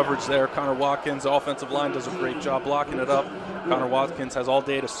 Zone coverage there. Connor Watkins, offensive line, does a great job blocking it up. Connor Watkins has all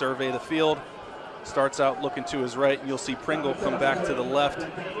day to survey the field. Starts out looking to his right, and you'll see Pringle come back to the left.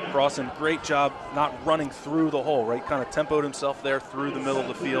 Crossing, great job not running through the hole, right? Kind of tempoed himself there through the middle of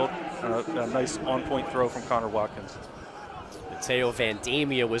the field. A nice on-point throw from Connor Watkins. Mateo Van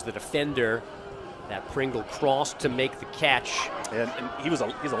Damia was the defender that Pringle crossed to make the catch. And he's a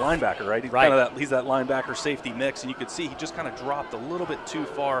linebacker, right? He's that linebacker safety mix, and you could see he just kind of dropped a little bit too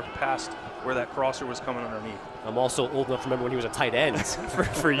far past where that crosser was coming underneath. I'm also old enough to remember when he was a tight end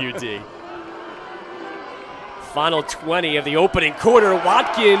for UD. Final 20 of the opening quarter.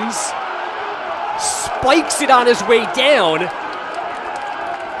 Watkins spikes it on his way down.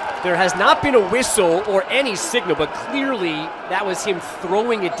 There has not been a whistle or any signal, but clearly that was him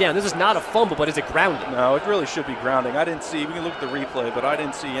throwing it down. This is not a fumble, but is it grounding? No, it really should be grounding. I didn't see, we can look at the replay, but I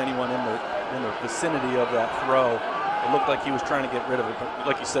didn't see anyone in the vicinity of that throw. It looked like he was trying to get rid of it, but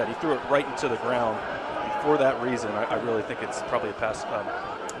like you said, he threw it right into the ground. And for that reason, I really think it's probably a pass,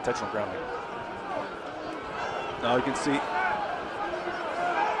 intentional grounding. Now you can see,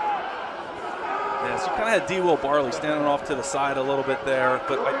 yeah, so you kind of had D. Will Barley standing off to the side a little bit there,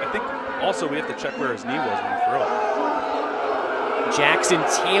 but I think also we have to check where his knee was when he threw it. Jackson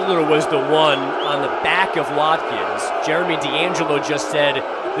Taylor was the one on the back of Watkins. Jeremy D'Angelo just said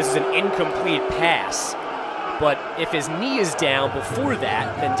this is an incomplete pass. But if his knee is down before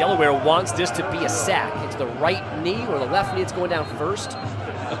that, then Delaware wants this to be a sack. It's the right knee or the left knee that's going down first.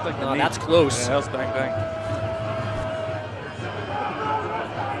 Like that's close. Yeah, that was bang, bang.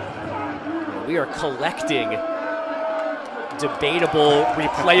 We are collecting debatable,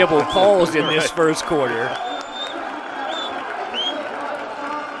 replayable calls in this first quarter.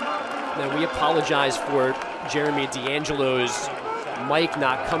 And we apologize for Jeremy D'Angelo's mic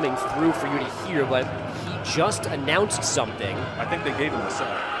not coming through for you to hear, but he just announced something. I think they gave him a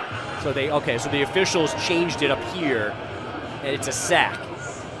sack. So so the officials changed it up here, and it's a sack.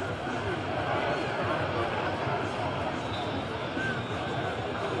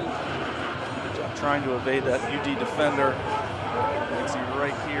 Trying to evade that UD defender. Makes you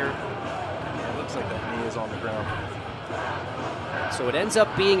right here. Yeah, it looks like that knee is on the ground. So it ends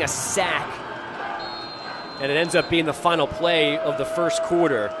up being a sack, and it ends up being the final play of the first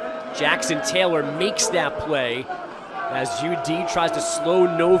quarter. Jackson Taylor makes that play as UD tries to slow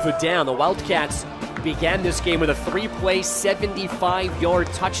Nova down. The Wildcats began this game with a 3-play, 75-yard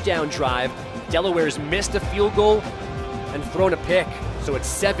touchdown drive. Delaware's missed a field goal and thrown a pick, so it's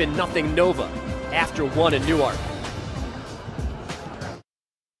 7-0 Nova after 1 in Newark.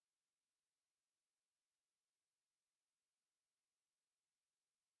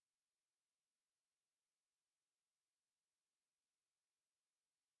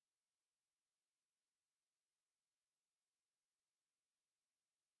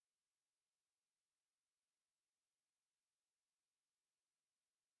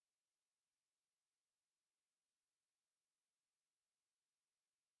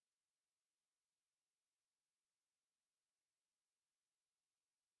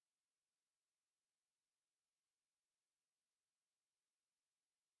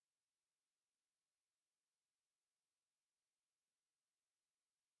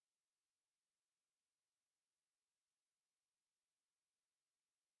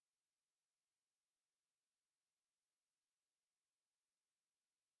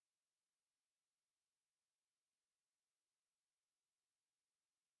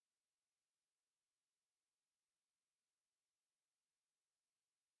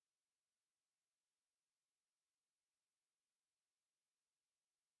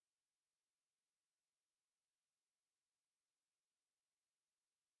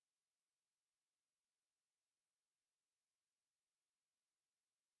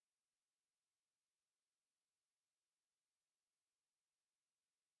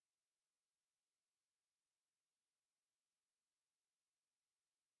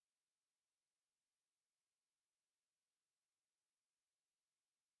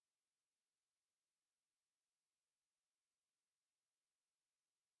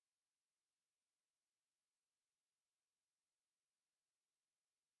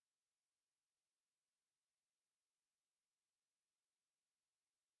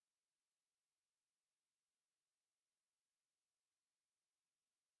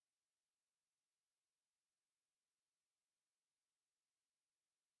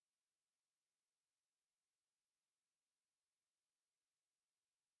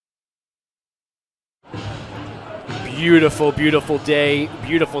 Beautiful, beautiful day,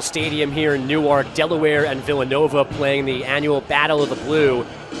 beautiful stadium here in Newark. Delaware and Villanova playing the annual Battle of the Blue.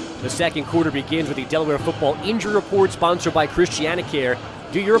 The second quarter begins with the Delaware Football Injury Report, sponsored by Christianacare.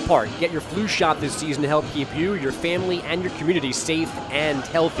 Do your part. Get your flu shot this season to help keep you, your family, and your community safe and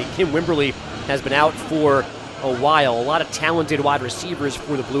healthy. Kim Wimberly has been out for a while. A lot of talented wide receivers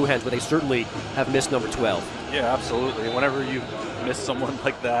for the Blue Hens, but they certainly have missed number 12. Yeah, absolutely. Whenever you miss someone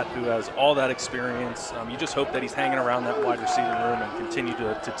like that who has all that experience, you just hope that he's hanging around that wide receiving room and continue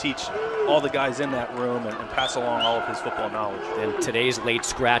to teach all the guys in that room and pass along all of his football knowledge. And today's late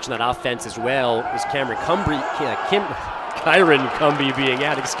scratch in that offense as well is Kyron Cumby being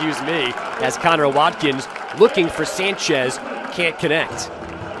out, as Connor Watkins looking for Sanchez, can't connect.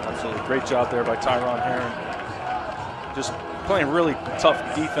 Absolutely. Great job there by Tyron Heron. Just playing really tough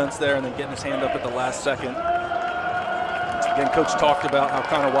defense there and then getting his hand up at the last second. Again, Coach talked about how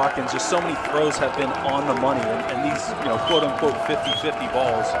Connor Watkins, just so many throws have been on the money, and these, quote-unquote 50-50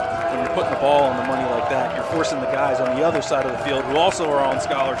 balls, when you're putting the ball on the money like that, you're forcing the guys on the other side of the field who also are on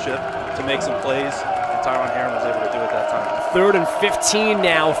scholarship to make some plays, and Tyron Heron was able to do it that time. 3rd and 15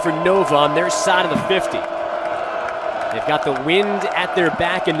 now for Nova on their side of the 50. They've got the wind at their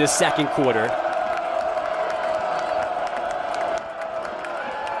back in this second quarter.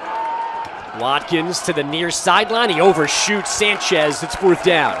 Watkins to the near sideline. He overshoots Sanchez. It's 4th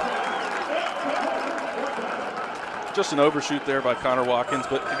down. Just an overshoot there by Connor Watkins,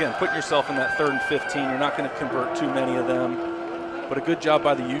 but again, putting yourself in that 3rd and 15, you're not going to convert too many of them. But a good job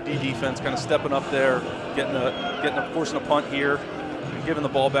by the UD defense, kind of stepping up there, forcing a punt here, and giving the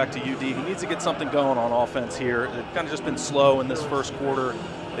ball back to UD. He needs to get something going on offense here. They've kind of just been slow in this first quarter.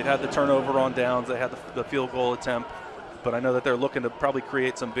 They've had the turnover on downs. They had the field goal attempt. But I know that they're looking to probably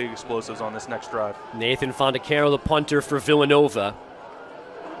create some big explosives on this next drive. Nathan Fondacaro, the punter for Villanova.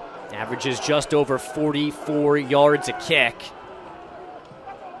 Averages just over 44 yards a kick.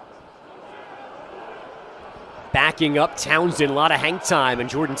 Backing up Townsend, a lot of hang time, and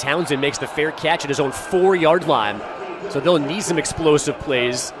Jordan Townsend makes the fair catch at his own 4-yard line. So they'll need some explosive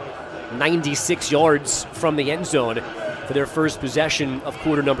plays. 96 yards from the end zone for their first possession of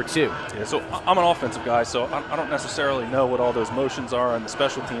quarter number 2. Yeah, so I'm an offensive guy, so I don't necessarily know what all those motions are on the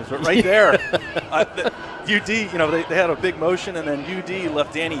special teams, but right there, UD, you know, they had a big motion, and then UD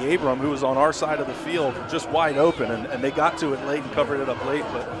left Danny Abram, who was on our side of the field, just wide open, and they got to it late and covered it up late,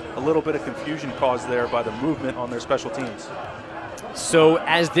 but a little bit of confusion caused there by the movement on their special teams. So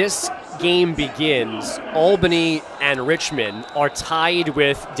as this game begins, Albany and Richmond are tied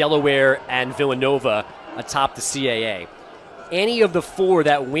with Delaware and Villanova atop the CAA. Any of the 4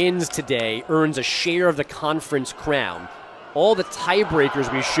 that wins today earns a share of the conference crown. All the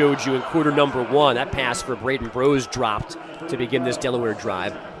tiebreakers we showed you in quarter number 1, that pass for Braden Brose dropped to begin this Delaware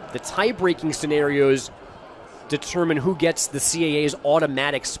drive. The tie-breaking scenarios determine who gets the CAA's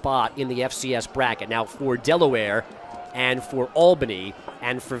automatic spot in the FCS bracket. Now, for Delaware and for Albany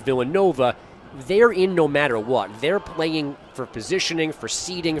and for Villanova, they're in no matter what. They're playing for positioning, for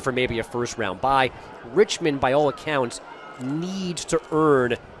seeding, for maybe a first-round bye. Richmond, by all accounts, needs to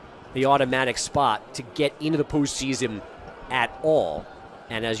earn the automatic spot to get into the postseason at all.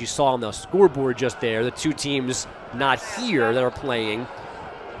 And as you saw on the scoreboard just there, the 2 teams not here that are playing,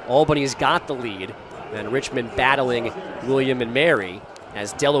 Albany's got the lead, and Richmond battling William and Mary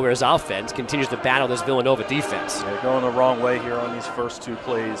as Delaware's offense continues to battle this Villanova defense. They're going the wrong way here on these first 2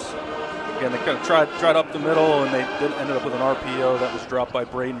 plays. Again, they kind of tried up the middle, and they ended up with an RPO that was dropped by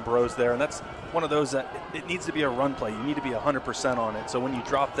Braden Brose there. And that's one of those that it needs to be a run play. You need to be 100% on it. So when you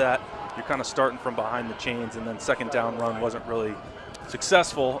drop that, you're kind of starting from behind the chains, and then second down run wasn't really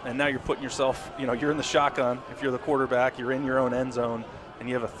successful. And now you're putting yourself, you know, you're in the shotgun. If you're the quarterback, you're in your own end zone, and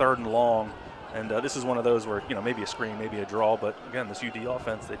you have a 3rd and long. And this is one of those where, you know, maybe a screen, maybe a draw. But, again, this UD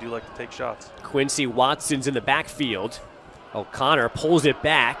offense, they do like to take shots. Quincy Watson's in the backfield. O'Connor pulls it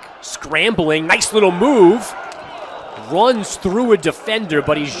back, scrambling, nice little move. Runs through a defender,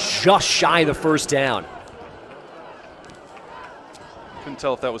 but he's just shy of the first down. Couldn't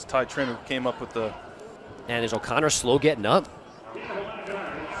tell if that was Ty Trim who came up with the... And is O'Connor slow getting up?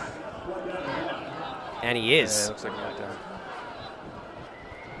 And he is. Yeah, it looks like he went down.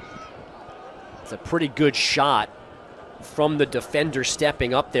 It's a pretty good shot from the defender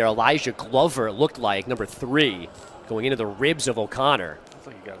stepping up there. Elijah Glover, it looked like, number 3. Going into the ribs of O'Connor. Looks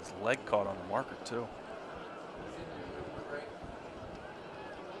like he got his leg caught on the marker, too.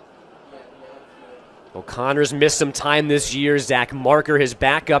 O'Connor's missed some time this year. Zach Marker, his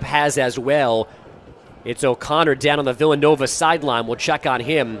backup, has as well. It's O'Connor down on the Villanova sideline. We'll check on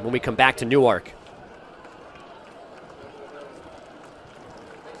him when we come back to Newark.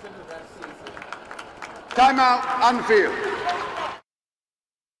 Timeout on the field.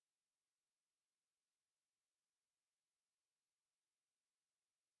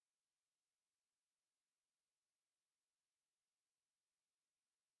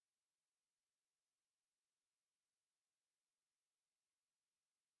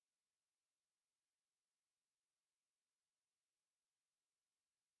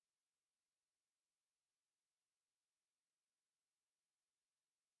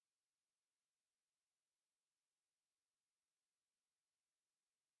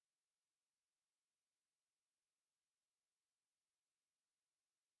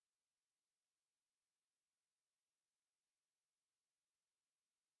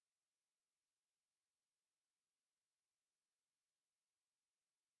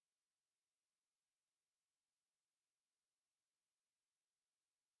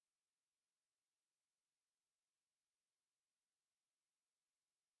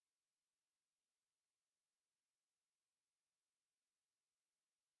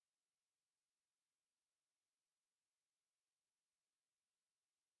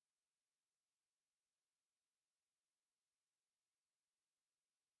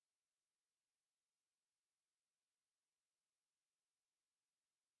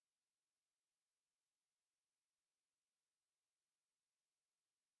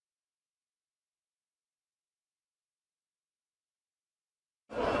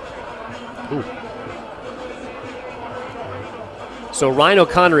 Ooh. So Ryan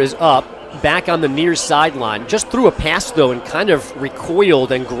O'Connor is up, back on the near sideline. Just threw a pass, though, and kind of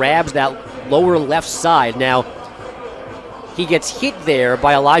recoiled and grabs that lower left side. Now, he gets hit there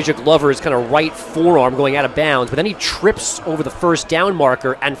by Elijah Glover's kind of right forearm going out of bounds, but then he trips over the first down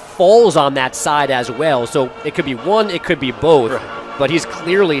marker and falls on that side as well. So it could be one, it could be both, but he's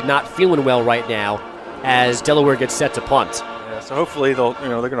clearly not feeling well right now as Delaware gets set to punt. So hopefully they're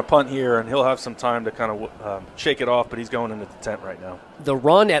going to punt here, and he'll have some time to kind of shake it off. But he's going into the tent right now. The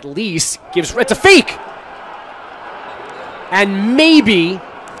run at least gives. It's a fake, and maybe.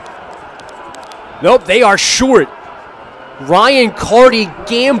 Nope, they are short. Ryan Carty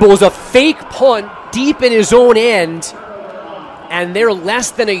gambles a fake punt deep in his own end, and they're less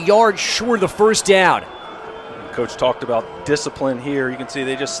than a yard short of the first down. Coach talked about discipline here. You can see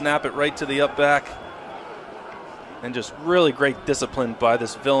they just snap it right to the up back. And just really great discipline by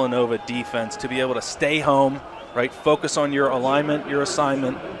this Villanova defense to be able to stay home, right? Focus on your alignment, your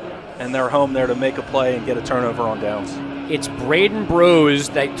assignment, and they're home there to make a play and get a turnover on downs. It's Braden Brose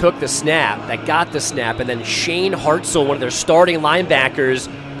that took the snap, that got the snap, and then Shane Hartzell, one of their starting linebackers,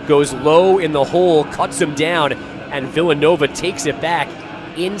 goes low in the hole, cuts him down, and Villanova takes it back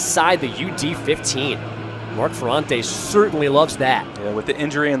inside the UD 15. Mark Ferrante certainly loves that. Yeah, with the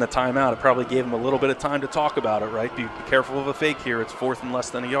injury and the timeout, it probably gave him a little bit of time to talk about it, right? Be careful of a fake here. It's 4th and less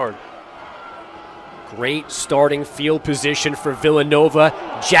than a yard. Great starting field position for Villanova.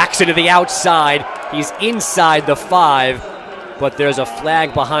 Jackson to the outside. He's inside the 5, but there's a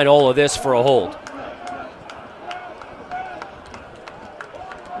flag behind all of this for a hold.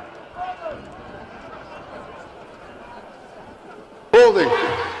 Holding.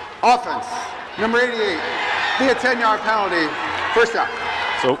 Offense. Number 88. Be a 10-yard penalty. First down.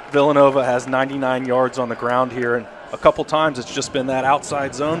 So Villanova has 99 yards on the ground here, and a couple times it's just been that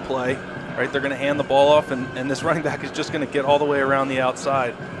outside zone play, right? They're going to hand the ball off, and this running back is just going to get all the way around the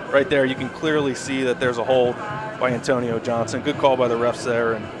outside. Right there, you can clearly see that there's a hold by Antonio Johnson. Good call by the refs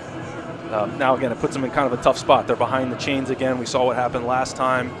there, and now again, it puts them in kind of a tough spot. They're behind the chains again. We saw what happened last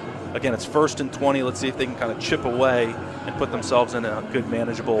time. Again, it's 1st and 20. Let's see if they can kind of chip away and put themselves in a good,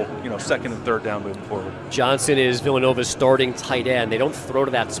 manageable, 2nd and 3rd down moving forward. Johnson is Villanova's starting tight end. They don't throw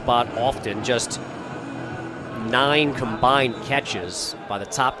to that spot often, just 9 combined catches by the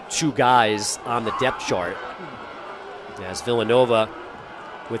top 2 guys on the depth chart. As Villanova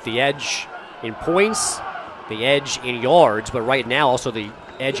with the edge in points, the edge in yards, but right now also the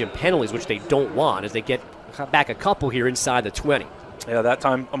edge in penalties, which they don't want as they get back a couple here inside the 20. Yeah, that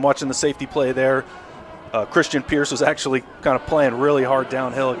time I'm watching the safety play there. Christian Pierce was actually kind of playing really hard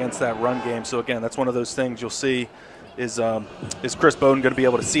downhill against that run game. So, again, that's one of those things you'll see is Chris Bowden going to be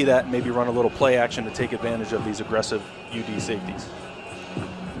able to see that and maybe run a little play action to take advantage of these aggressive UD safeties.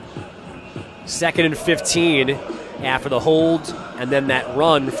 2nd and 15 after the hold and then that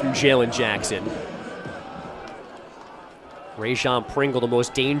run from Jalen Jackson. Rajon Pringle, the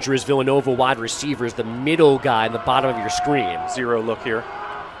most dangerous Villanova wide receiver, is the middle guy in the bottom of your screen. 0 look here.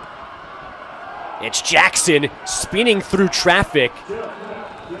 It's Jackson spinning through traffic.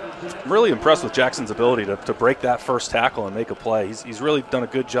 I'm really impressed with Jackson's ability to break that first tackle and make a play. He's really done a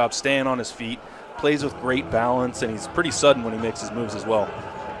good job staying on his feet, plays with great balance, and he's pretty sudden when he makes his moves as well.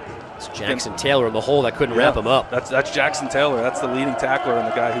 It's Jackson Taylor in the hole that couldn't wrap him up. That's Jackson Taylor. That's the leading tackler and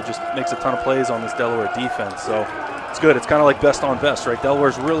the guy who just makes a ton of plays on this Delaware defense. So it's good. It's kind of like best on best, right?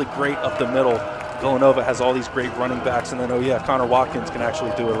 Delaware's really great up the middle. Villanova has all these great running backs, and then, Connor Watkins can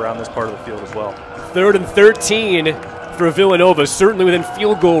actually do it around this part of the field as well. 3rd and 13 for Villanova, certainly within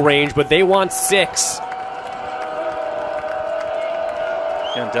field goal range, but they want 6.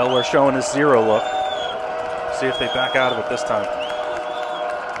 And Delaware showing his 0 look. See if they back out of it this time.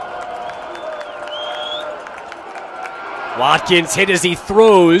 Watkins hit as he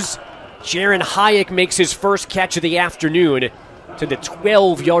throws. Jaron Hayek makes his first catch of the afternoon to the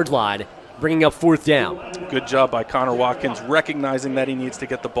 12-yard line, bringing up 4th down. Good job by Connor Watkins, recognizing that he needs to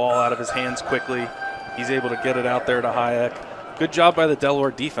get the ball out of his hands quickly. He's able to get it out there to Hayek. Good job by the Delaware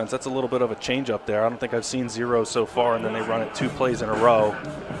defense. That's a little bit of a change up there. I don't think I've seen 0 so far, and then they run it 2 plays in a row.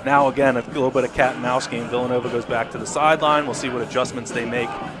 Now, again, a little bit of cat and mouse game. Villanova goes back to the sideline. We'll see what adjustments they make.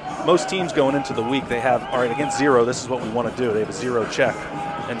 Most teams going into the week, they have, all right, against 0, this is what we want to do. They have a 0 check.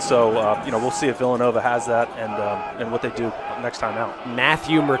 And so, we'll see if Villanova has that and what they do next time out.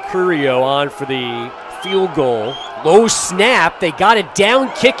 Matthew Mercurio on for the field goal. Low snap. They got it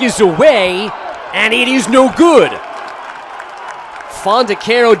down. Kick is away, and it is no good.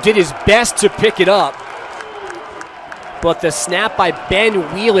 Fondacaro did his best to pick it up, but the snap by Ben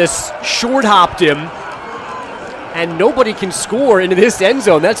Wheelis short-hopped him, and nobody can score into this end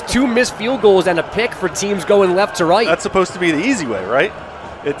zone. That's 2 missed field goals and a pick for teams going left to right. That's supposed to be the easy way, right?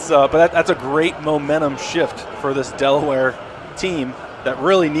 But that's a great momentum shift for this Delaware team that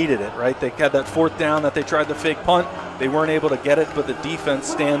really needed it, right? They had that 4th down that they tried to fake punt. They weren't able to get it, but the defense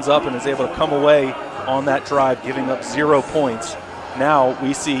stands up and is able to come away on that drive, giving up 0 points. Now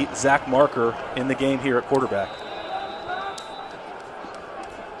we see Zach Marker in the game here at quarterback.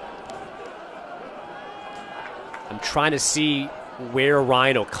 I'm trying to see where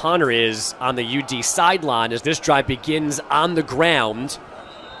Ryan O'Connor is on the UD sideline as this drive begins on the ground.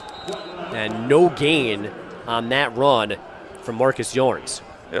 And no gain on that run from Marcus Yarns.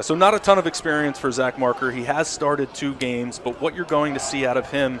 Yeah, so not a ton of experience for Zach Marker. He has started 2 games, but what you're going to see out of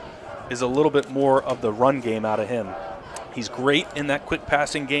him is a little bit more of the run game out of him. He's great in that quick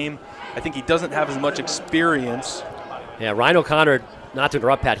passing game. I think he doesn't have as much experience. Yeah, Ryan O'Connor, not to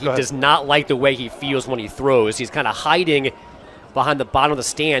interrupt, Pat, he does not like the way he feels when he throws. He's kind of hiding behind the bottom of the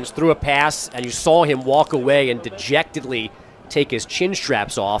stands, threw a pass, and you saw him walk away and dejectedly take his chin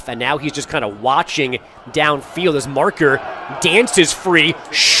straps off, and now he's just kind of watching downfield as Marker dances free,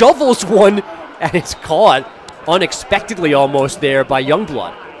 shovels one, and it's caught unexpectedly almost there by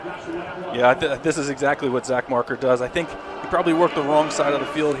Youngblood. Yeah, this is exactly what Zach Marker does. I think he probably worked the wrong side of the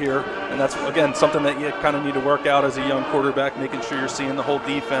field here, and that's, again, something that you kind of need to work out as a young quarterback, making sure you're seeing the whole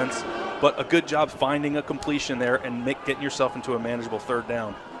defense. But a good job finding a completion there and getting yourself into a manageable 3rd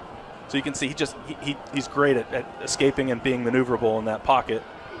down. So you can see he's great at escaping and being maneuverable in that pocket.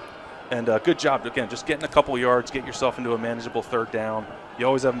 And good job, again, just getting a couple yards, get yourself into a manageable 3rd down. You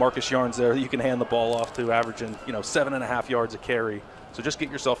always have Marcus Yarns there that you can hand the ball off to, averaging 7.5 yards a carry. So just get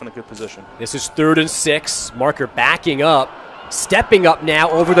yourself in a good position. This is 3rd and 6. Marker backing up, stepping up now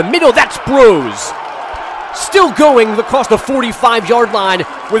over the middle. That's Bros. Still going across the 45-yard line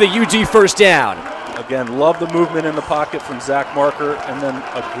with a UD 1st down. Again, love the movement in the pocket from Zach Marker, and then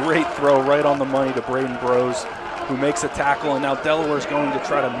a great throw right on the money to Braden Bros, who makes a tackle, and now Delaware's going to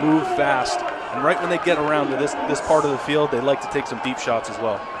try to move fast. And right when they get around to this part of the field, they like to take some deep shots as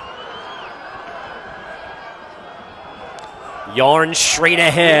well. Yarn straight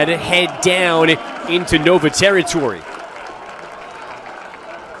ahead, head down into Nova territory.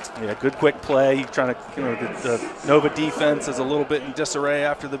 Yeah, good quick play. Trying to, the Nova defense is a little bit in disarray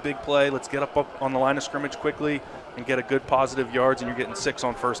after the big play. Let's get up on the line of scrimmage quickly and get a good positive yards, and you're getting 6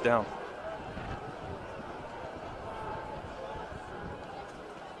 on 1st down.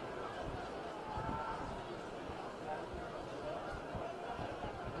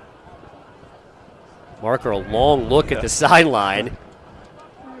 Marker, a long look at the sideline.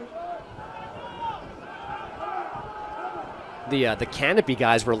 The canopy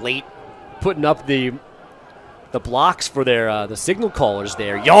guys were late putting up the blocks for their the signal callers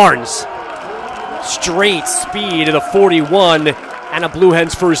there. Yarns, straight speed to the 41, and a Blue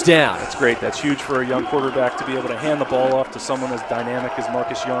Hens 1st down. That's great. That's huge for a young quarterback to be able to hand the ball off to someone as dynamic as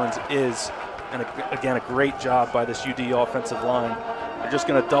Marcus Yarns is. And again, a great job by this UD offensive line. They're just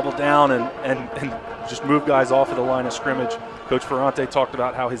going to double down and just move guys off of the line of scrimmage. Coach Ferrante talked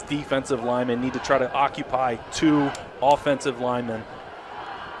about how his defensive linemen need to try to occupy 2 offensive linemen.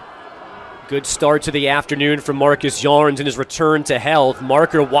 Good start to the afternoon from Marcus Yarns in his return to health.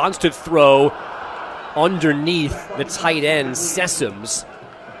 Marker wants to throw underneath the tight end, Sessoms.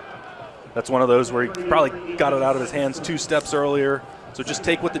 That's one of those where he probably got it out of his hands 2 steps earlier. So just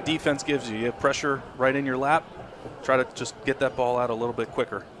take what the defense gives you. You have pressure right in your lap. Try to just get that ball out a little bit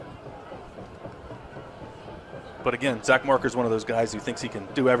quicker. But again, Zach Marker's one of those guys who thinks he can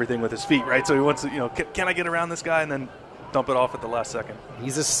do everything with his feet, right? So he wants to, can I get around this guy, and then dump it off at the last second.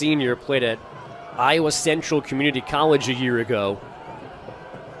 He's a senior, played at Iowa Central Community College a year ago.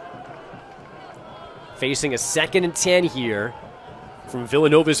 Facing a 2nd and 10 here from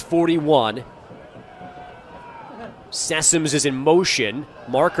Villanova's 41. Sessoms is in motion.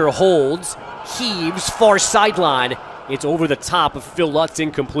 Marker holds, heaves, far sideline. It's over the top of Phil Lutz,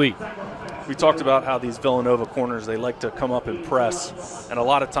 incomplete. We talked about how these Villanova corners, they like to come up and press. And a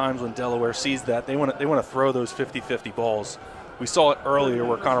lot of times when Delaware sees that, they want to throw those 50-50 balls. We saw it earlier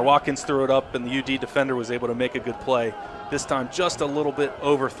where Connor Watkins threw it up and the UD defender was able to make a good play. This time just a little bit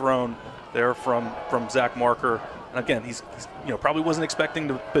overthrown there from Zach Marker. And again, he's probably wasn't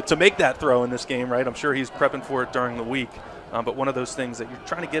expecting to make that throw in this game, right? I'm sure he's prepping for it during the week. But one of those things that you're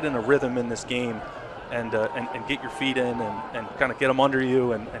trying to get in a rhythm in this game and get your feet in and kind of get them under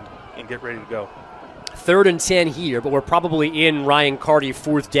you and get ready to go. 3rd and 10 here, but we're probably in Ryan Carty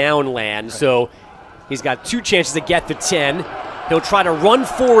 4th down land. Right. So he's got 2 chances to get the 10. He'll try to run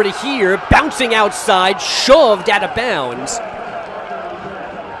forward here, bouncing outside, shoved out of bounds.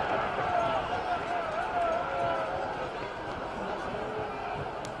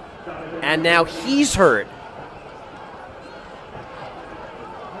 and now he's hurt.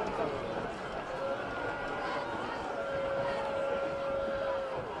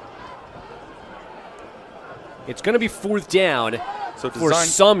 It's going to be 4th down for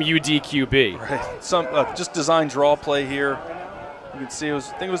some UDQB. Right. Some just design draw play here. You can see I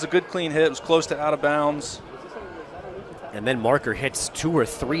think it was a good clean hit. It was close to out of bounds. And then Marker hits 2 or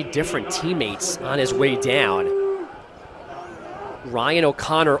 3 different teammates on his way down. Ryan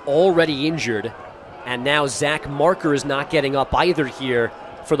O'Connor already injured, and now Zach Marker is not getting up either here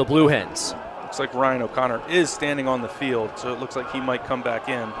for the Blue Hens. Looks like Ryan O'Connor is standing on the field, so it looks like he might come back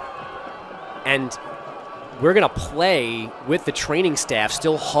in. And we're going to play with the training staff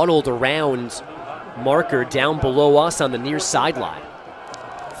still huddled around Marker down below us on the near sideline.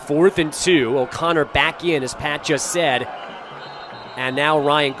 4th and 2, O'Connor back in, as Pat just said. And now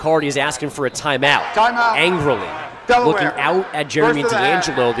Ryan Carty is asking for a timeout. Timeout. Angrily. Delaware. Looking out at Jeremy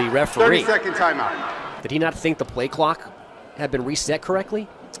D'Angelo, the referee. 30-second timeout. Did he not think the play clock had been reset correctly?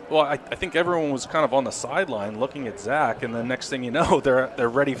 Well, I think everyone was kind of on the sideline looking at Zach, and the next thing you know, they're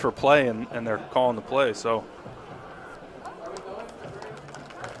ready for play, and they're calling the play. So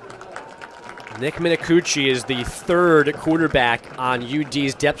Nick Minicucci is the 3rd quarterback on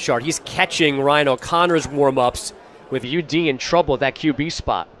UD's depth chart. He's catching Ryan O'Connor's warm-ups with UD in trouble at that QB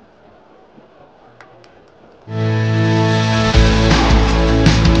spot.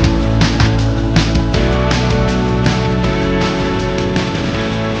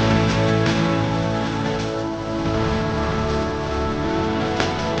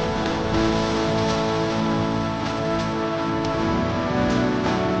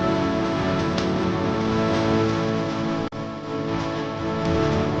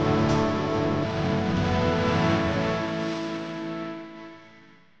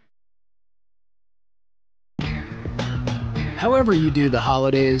 However you do the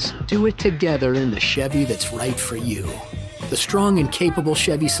holidays, do it together in the Chevy that's right for you. The strong and capable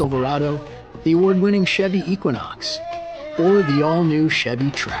Chevy Silverado, the award-winning Chevy Equinox, or the all-new Chevy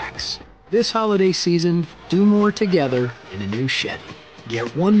Trax. This holiday season, do more together in a new Chevy. Get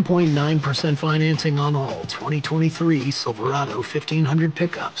 1.9% financing on all 2023 Silverado 1500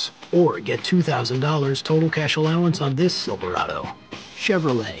 pickups, or get $2,000 total cash allowance on this Silverado.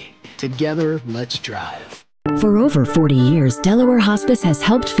 Chevrolet. Together, let's drive. For over 40 years, Delaware Hospice has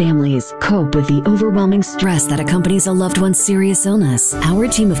helped families cope with the overwhelming stress that accompanies a loved one's serious illness. Our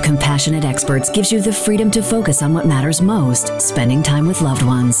team of compassionate experts gives you the freedom to focus on what matters most, spending time with loved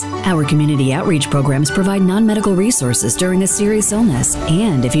ones. Our community outreach programs provide non-medical resources during a serious illness.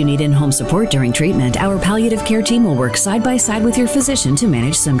 And if you need in-home support during treatment, our palliative care team will work side by side with your physician to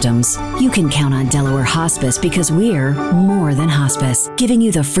manage symptoms. You can count on Delaware Hospice because we're more than hospice, giving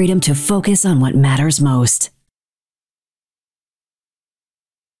you the freedom to focus on what matters most.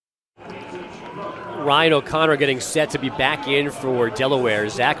 Ryan O'Connor getting set to be back in for Delaware.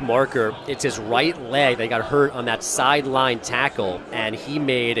 Zach Marker, it's his right leg that got hurt on that sideline tackle, and he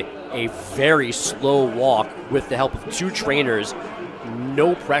made a very slow walk with the help of 2 trainers.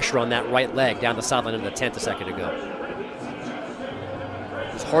 No pressure on that right leg down the sideline in the 10th a second ago.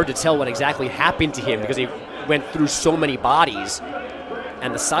 It's hard to tell what exactly happened to him because he went through so many bodies,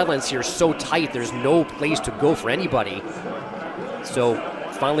 and the sidelines here are so tight, there's no place to go for anybody. So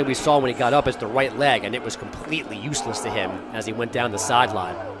finally we saw when he got up as the right leg, and it was completely useless to him as he went down the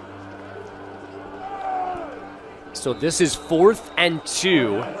sideline. So this is 4th and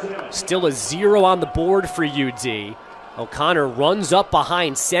 2. Still a 0 on the board for UD. O'Connor runs up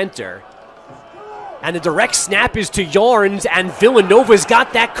behind center. And the direct snap is to Yarns, and Villanova's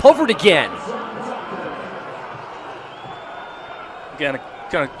got that covered again. Again,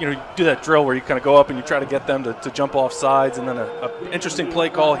 kind of do that drill where you kind of go up and you try to get them to jump off sides, and then a interesting play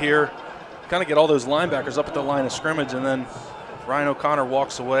call here. Kind of get all those linebackers up at the line of scrimmage, and then Ryan O'Connor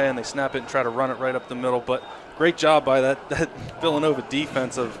walks away and they snap it and try to run it right up the middle. But great job by that Villanova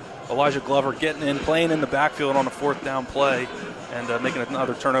defense of Elijah Glover getting in, playing in the backfield on a 4th down play, and making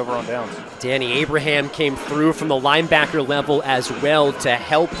another turnover on downs. Danny Abraham came through from the linebacker level as well to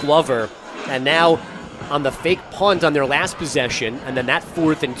help Glover, and now on the fake punt on their last possession, and then that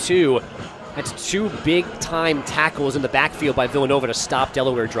 4th and 2, that's 2 big-time tackles in the backfield by Villanova to stop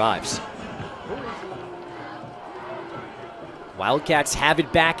Delaware drives. Wildcats have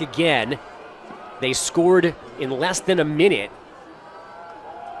it back again. They scored in less than a minute.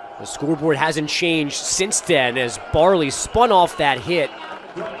 The scoreboard hasn't changed since then as Barley spun off that hit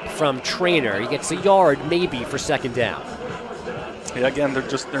from Traynor. He gets a yard maybe for 2nd down. Yeah, again,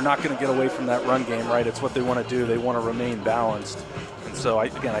 they're not going to get away from that run game, right? It's what they want to do. They want to remain balanced. And So, I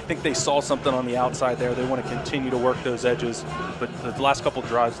think they saw something on the outside there. They want to continue to work those edges. But the last couple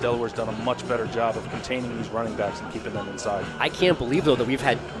drives, Delaware's done a much better job of containing these running backs and keeping them inside. I can't believe, though, that we've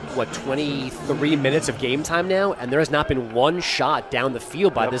had, 23 minutes of game time now, and there has not been one shot down the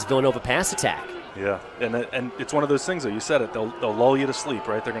field by this Villanova pass attack. Yeah, and it's one of those things, though. You said it. They'll lull you to sleep,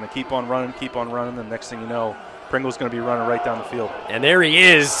 right? They're going to keep on running. The next thing you know, Pringle's going to be running right down the field. And there he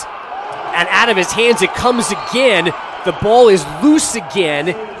is. And out of his hands it comes again. The ball is loose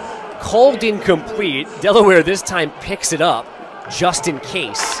again. Called incomplete. Delaware this time picks it up just in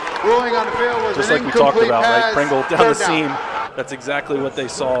case. Ruling on the field was just like we talked about, right? Pringle down the seam. That's exactly what they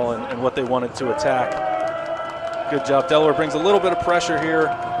saw and what they wanted to attack. Good job. Delaware brings a little bit of pressure here.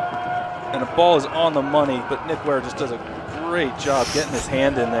 And the ball is on the money, but Nick Ware just does a great job getting his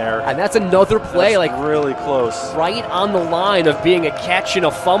hand in there. And that's another play, that's really close. Right on the line of being a catch and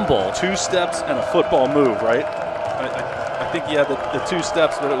a fumble. 2 steps and a football move, right? I think he had the 2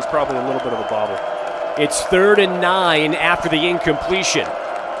 steps, but it was probably a little bit of a bobble. It's 3rd and 9 after the incompletion.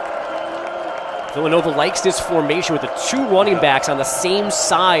 Villanova likes this formation with the 2 running backs on the same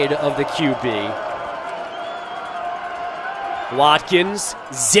side of the QB. Watkins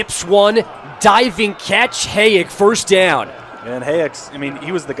zips one, diving catch, Hayek first down. And Hayek, I mean,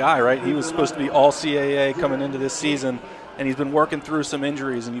 he was the guy, right? He was supposed to be all CAA coming into this season, and he's been working through some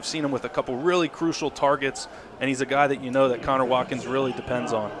injuries, and you've seen him with a couple really crucial targets, and he's a guy that you know that Connor Watkins really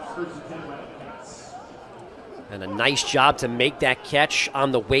depends on. And a nice job to make that catch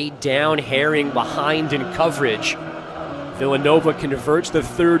on the way down, Herring behind in coverage. Villanova converts the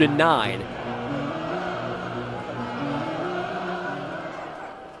 3rd and 9.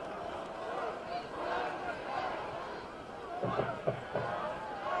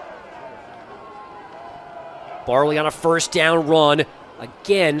 Barley on a first down run,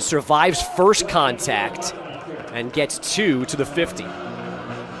 again survives first contact and gets 2 to the 50. You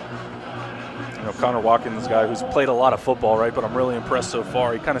know, Connor Watkins is a guy who's played a lot of football, right? But I'm really impressed so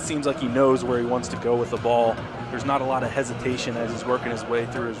far. He kind of seems like he knows where he wants to go with the ball. There's not a lot of hesitation as he's working his way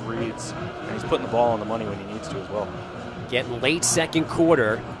through his reads, and he's putting the ball on the money when he needs to as well. Getting late second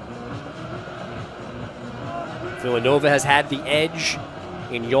quarter. Villanova has had the edge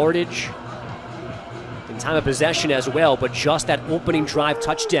in yardage, in time of possession as well, but just that opening drive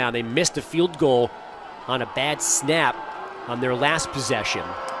touchdown. They missed a field goal on a bad snap on their last possession.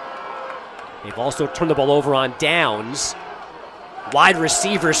 They've also turned the ball over on downs. Wide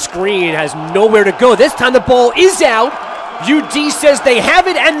receiver screen has nowhere to go. This time the ball is out. UD says they have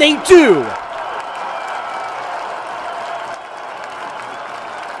it, and they do.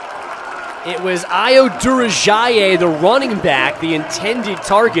 It was Ayo Durajaye, the running back, the intended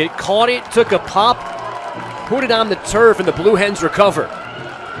target, caught it, took a pop, put it on the turf, and the Blue Hens recover.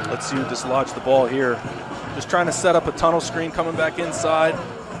 Let's see who dislodged the ball here. Just trying to set up a tunnel screen coming back inside.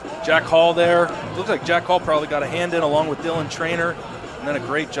 Jack Hall there. Looks like Jack Hall probably got a hand in along with Dylan Traynor. And then a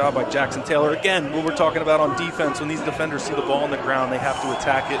great job by Jackson Taylor. Again, what we're talking about on defense, when these defenders see the ball on the ground, they have to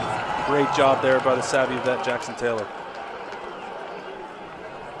attack it. Great job there by the savvy vet, Jackson Taylor.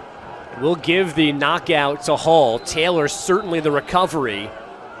 We'll give the knockout to Hall. Taylor certainly the recovery.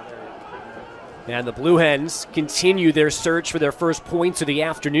 And the Blue Hens continue their search for their first points of the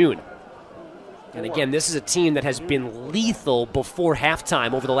afternoon. And again, this is a team that has been lethal before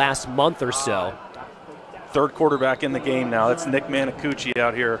halftime over the last month or so. 3rd quarterback in the game now. That's Nick Manicucci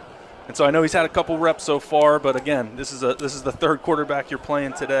out here. And so I know he's had a couple reps so far, but again, this is the 3rd quarterback you're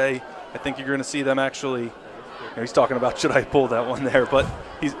playing today. I think you're going to see them actually. You know, he's talking about should I pull that one there, but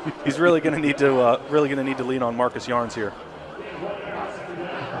he's really going to need to lean on Marcus Yarns here.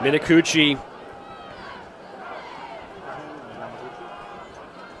 Manicucci,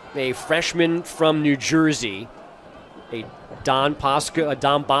 a freshman from New Jersey, a Don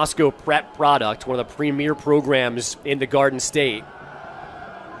Bosco prep product, one of the premier programs in the Garden State.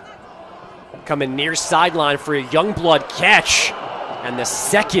 Coming near sideline for a Youngblood catch. And the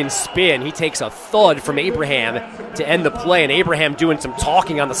second spin, he takes a thud from Abraham to end the play, and Abraham doing some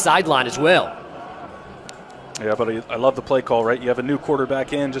talking on the sideline as well. Yeah, but I love the play call, right? You have a new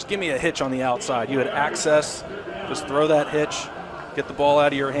quarterback in. Just give me a hitch on the outside. You had access. Just throw that hitch. Get the ball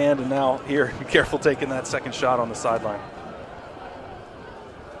out of your hand, and now here, be careful taking that second shot on the sideline.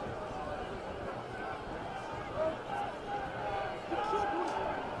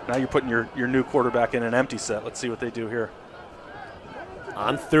 Now you're putting your new quarterback in an empty set. Let's see what they do here.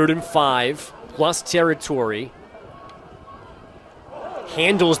 On 3rd and 5, plus territory.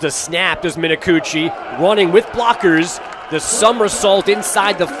 Handles the snap, does Manicucci, running with blockers. The somersault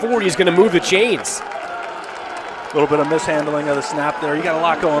inside the 40 is going to move the chains. A little bit of mishandling of the snap there. You got a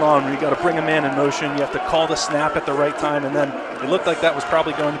lot going on. You got to bring him in motion. You have to call the snap at the right time, and then it looked like that was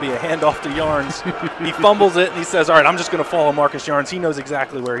probably going to be a handoff to Yarns. He fumbles it, and he says, all right, I'm just going to follow Marcus Yarns. He knows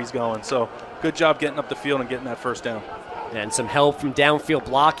exactly where he's going. So good job getting up the field and getting that first down. And some help from downfield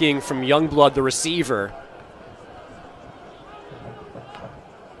blocking from Youngblood, the receiver.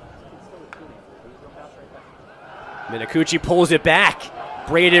 Minakuchi pulls it back.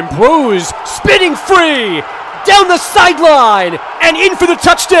 Braden Bruce spinning free down the sideline and in for the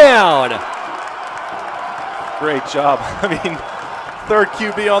touchdown. Great job. I mean, third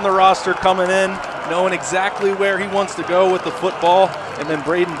QB on the roster coming in, knowing exactly where he wants to go with the football, and then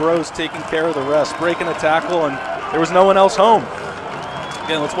Braden Bruce taking care of the rest, breaking a tackle, and there was no one else home.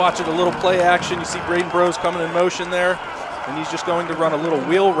 Again, let's watch it, a little play action. You see Braden Bruce coming in motion there, and he's just going to run a little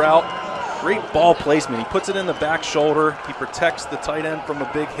wheel route. Great ball placement. He puts it in the back shoulder. He protects the tight end from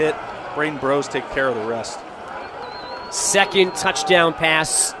a big hit. Braden Bruce take care of the rest. Second touchdown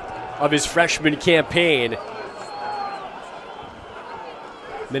pass of his freshman campaign.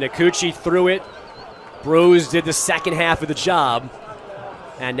 Minakuchi threw it. Bruce did the second half of the job.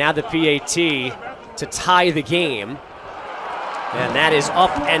 And now the PAT to tie the game. And that is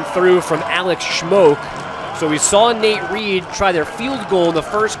up and through from Alex Schmoke. So we saw Nate Reed try their field goal in the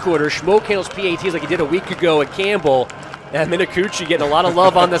first quarter. Schmoke handles PATs like he did a week ago at Campbell. And Minakuchi getting a lot of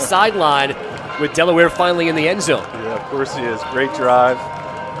love on the sideline with Delaware finally in the end zone. Yeah, of course he is. Great drive.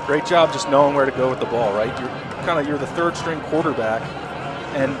 Great job just knowing where to go with the ball, right? You're the third string quarterback,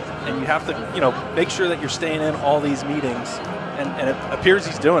 and you have to, make sure that you're staying in all these meetings. And it appears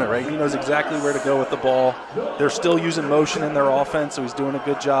he's doing it, right? He knows exactly where to go with the ball. They're still using motion in their offense, so he's doing a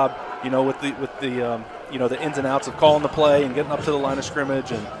good job, with the ins and outs of calling the play and getting up to the line of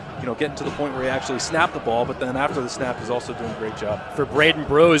scrimmage and, getting to the point where he actually snapped the ball. But then after the snap, he's also doing a great job. For Braden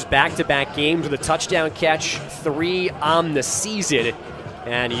Bruce, back-to-back games with a touchdown catch, 3 on the season.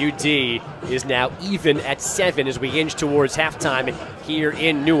 And UD is now even at 7 as we inch towards halftime here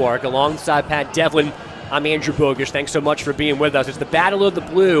in Newark. Alongside Pat Devlin, I'm Andrew Bogish. Thanks so much for being with us. It's the Battle of the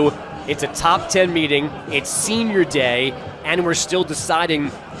Blue. It's a top 10 meeting. It's senior day, and we're still deciding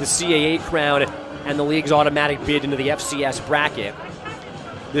the CAA crown and the league's automatic bid into the FCS bracket.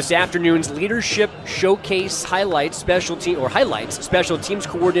 This afternoon's leadership showcase highlights special teams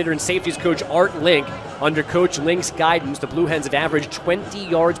coordinator and safeties coach Art Link. Under Coach Link's guidance, the Blue Hens have averaged 20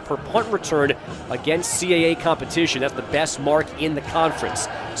 yards per punt return against CAA competition. That's the best mark in the conference.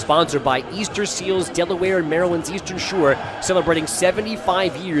 Sponsored by Easter Seals, Delaware, and Maryland's Eastern Shore, celebrating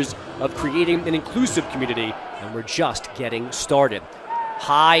 75 years of creating an inclusive community, and we're just getting started.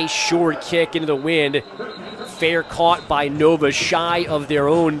 High, short kick into the wind. Fair caught by Nova, shy of their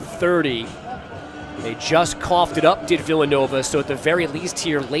own 30. They just coughed it up, did Villanova, so at the very least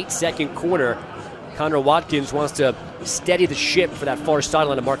here, late second quarter, Connor Watkins wants to steady the ship for that far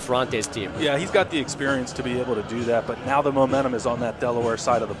sideline of Mark Ferrante's team. Yeah, he's got the experience to be able to do that, but now the momentum is on that Delaware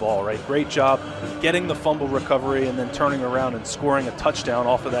side of the ball, right? Great job getting the fumble recovery and then turning around and scoring a touchdown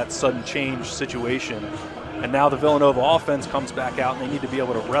off of that sudden change situation. And now the Villanova offense comes back out, and they need to be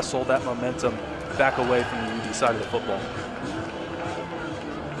able to wrestle that momentum back away from the UD side of the football.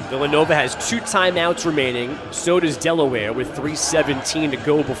 Villanova has 2 timeouts remaining. So does Delaware with 3:17 to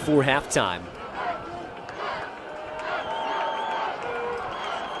go before halftime.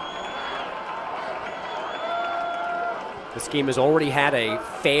 This game has already had a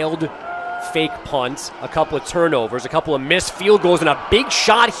failed fake punt, a couple of turnovers, a couple of missed field goals, and a big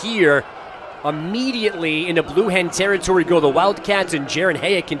shot here. Immediately into Blue Hen territory go the Wildcats, and Jaron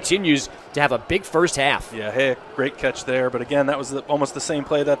Hayek continues to have a big first half. Yeah, Hayek, great catch there. But again, that was almost the same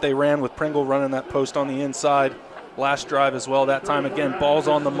play that they ran with Pringle running that post on the inside. Last drive as well. That time, again, balls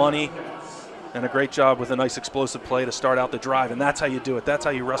on the money. And a great job with a nice explosive play to start out the drive. And that's how you do it. That's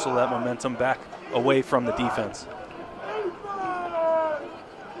how you wrestle that momentum back away from the defense.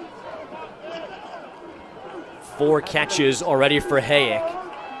 Four catches already for Hayek.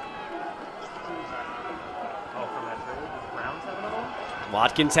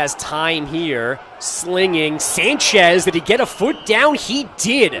 Watkins has time here, slinging. Sanchez, did he get a foot down? He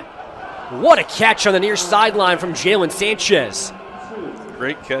did. What a catch on the near sideline from Jalen Sanchez.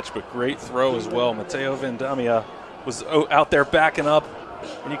 Great catch, but great throw as well. Mateo Vendamia was out there backing up,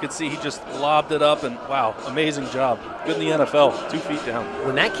 and you could see he just lobbed it up, and wow, amazing job. Good in the NFL, 2 feet down.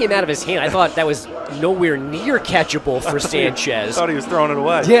 When that came out of his hand, I thought that was nowhere near catchable for Sanchez. I thought he was throwing it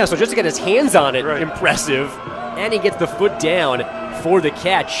away. Yeah, so just to get his hands on it, right. Impressive. And he gets the foot down for the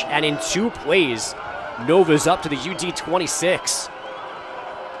catch, and in 2 plays, Nova's up to the UD 26.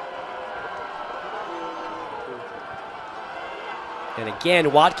 And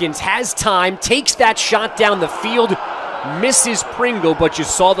again, Watkins has time, takes that shot down the field, misses Pringle, but you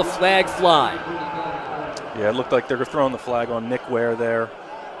saw the flag fly. Yeah, it looked like they were throwing the flag on Nick Ware there.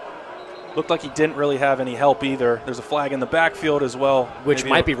 Looked like he didn't really have any help either. There's a flag in the backfield as well. Which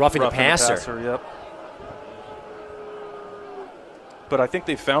might be roughing the passer. Yep. But I think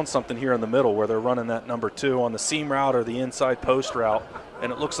they found something here in the middle where they're running that number 2 on the seam route or the inside post route,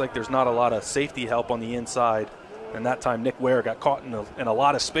 and it looks like there's not a lot of safety help on the inside. And that time Nick Ware got caught in a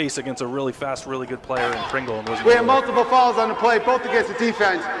lot of space against a really fast, really good player in Pringle. And we have multiple fouls on the play, both against the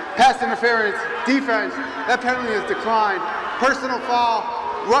defense. Pass interference, defense, that penalty is declined. Personal foul,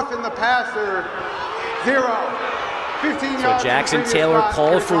 roughing the passer, 0. 15 yards. So Jackson Taylor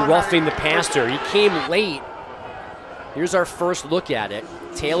called for roughing the passer. He came late. Here's our first look at it.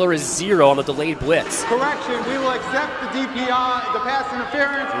 Taylor is 0 on the delayed blitz. Correction, we will accept the DPI, the pass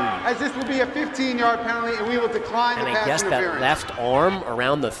interference, as this will be a 15-yard penalty, and we will decline the pass interference. And I guess that left arm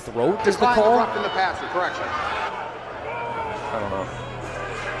around the throat is the Decline call? the roughing the passer, correction. I don't know.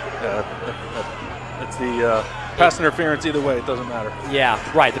 It's the pass interference either way, it doesn't matter. Yeah,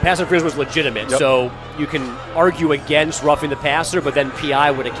 right. The pass interference was legitimate, so you can argue against roughing the passer, but then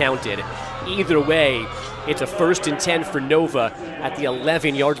PI would have counted. Either way, it's a 1st and 10 for Nova at the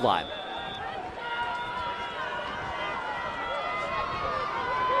 11-yard line.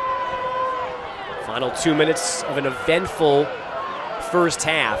 Final 2 minutes of an eventful first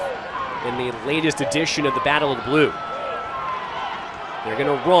half in the latest edition of the Battle of the Blue. They're going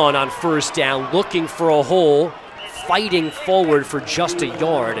to run on 1st down, looking for a hole, fighting forward for just a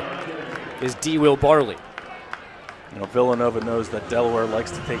yard is D. Will Barley. You know, Villanova knows that Delaware likes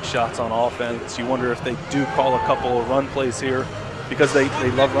to take shots on offense. You wonder if they do call a couple of run plays here because they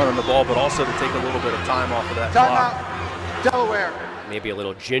love running the ball, but also to take a little bit of time off of that clock. Delaware. Maybe a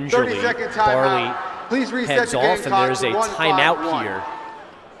little gingerly. Barley heads off, and there's a timeout here.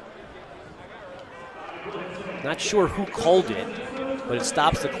 Not sure who called it, but it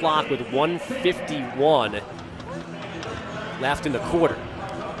stops the clock with 1:51 left in the quarter.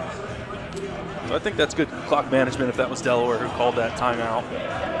 So I think that's good clock management if that was Delaware who called that timeout.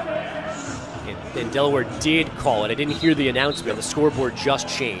 And Delaware did call it. I didn't hear the announcement. The scoreboard just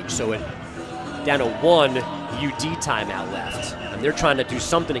changed. So it down to 1 UD timeout left. And they're trying to do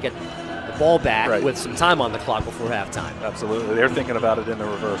something to get the ball back with some time on the clock before halftime. Absolutely. They're thinking about it in the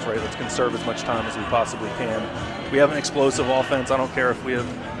reverse, right? Let's conserve as much time as we possibly can. We have an explosive offense. I don't care if we have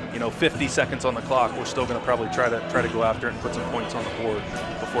 50 seconds on the clock, we're still going to probably try to go after it and put some points on the board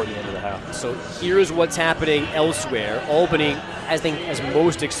before the end of the half. So here's what's happening elsewhere. Albany, as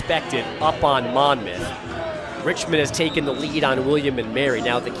most expected, up on Monmouth. Richmond has taken the lead on William and Mary.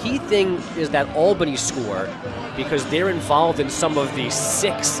 Now, the key thing is that Albany score, because they're involved in some of the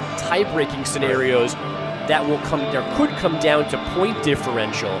 6 tie-breaking scenarios that could come down to point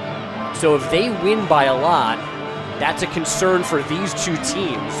differential. So if they win by a lot, that's a concern for these 2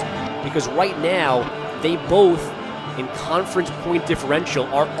 teams, because right now they both, in conference point differential,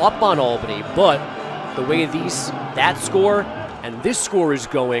 are up on Albany. But the way that score and this score is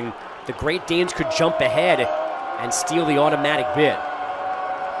going, the Great Danes could jump ahead and steal the automatic bid.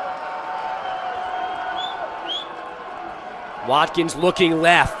 Watkins looking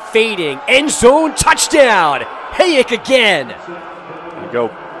left, fading, end zone, touchdown! Hayek again. There you go.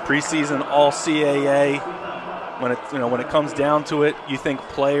 Preseason All-CAA. When it comes down to it, you think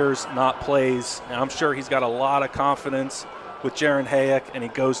players, not plays. And I'm sure he's got a lot of confidence with Jaron Hayek, and he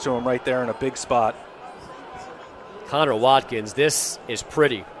goes to him right there in a big spot. Connor Watkins, this is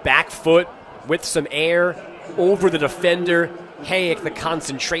pretty. Back foot with some air over the defender. Hayek, the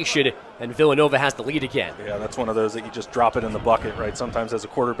concentration, and Villanova has the lead again. Yeah, that's one of those that you just drop it in the bucket, right? Sometimes as a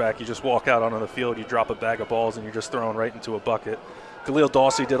quarterback, you just walk out onto the field, you drop a bag of balls, and you're just throwing right into a bucket. Khalil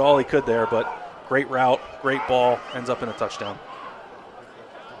Dawsey did all he could there, but great route, great ball, ends up in a touchdown.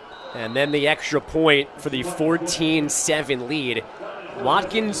 And then the extra point for the 14-7 lead.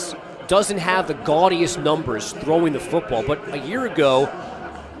 Watkins doesn't have the gaudiest numbers throwing the football, but a year ago,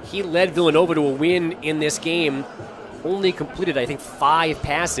 he led Villanova to a win in this game, only completed, I think, 5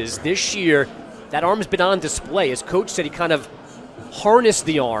 passes. This year, that arm's been on display. His coach said he kind of harnessed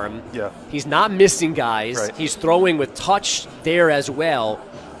the arm. Yeah. He's not missing guys. Right. He's throwing with touch there as well.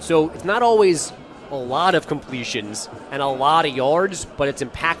 So it's not always a lot of completions and a lot of yards, but it's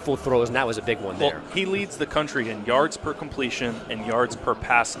impactful throws, and that was a big one there. Well, he leads the country in yards per completion and yards per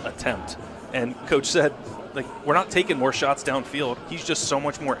pass attempt. And Coach said, we're not taking more shots downfield. He's just so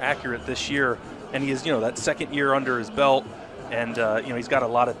much more accurate this year, and he is, that second year under his belt. And he's got a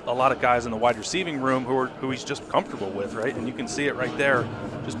lot of guys in the wide receiving room who he's just comfortable with, right? And you can see it right there,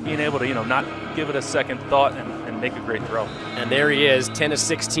 just being able to not give it a second thought and make a great throw. And there he is, 10 of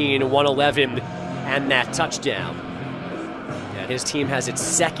 16, 111, and that touchdown. And his team has its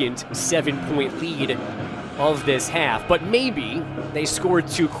second 7-point lead of this half, but maybe they scored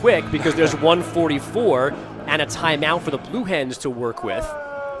too quick because there's 1:44 and a timeout for the Blue Hens to work with.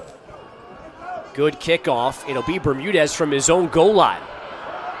 Good kickoff. It'll be Bermudez from his own goal line.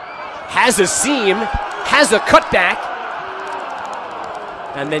 Has a seam, has a cutback,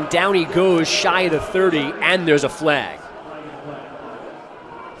 and then down he goes shy of the 30, and there's a flag.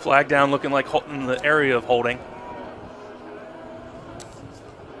 Flag down, looking like in the area of holding.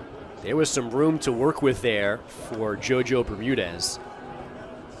 There was some room to work with there for JoJo Bermudez,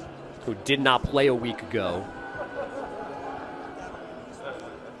 who did not play a week ago.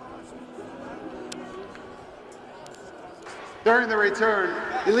 During the return,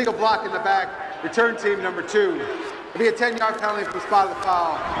 illegal block in the back, return team number 2. It'll be a 10-yard penalty from spot of the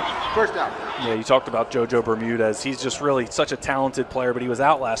foul. First down. Yeah, you talked about JoJo Bermudez. He's just really such a talented player, but he was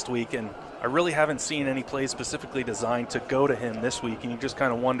out last week, and I really haven't seen any plays specifically designed to go to him this week, and you just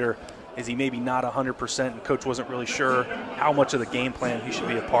kind of wonder, is he maybe not 100%, and coach wasn't really sure how much of the game plan he should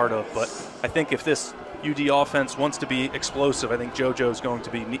be a part of. But I think if this UD offense wants to be explosive, I think JoJo is going to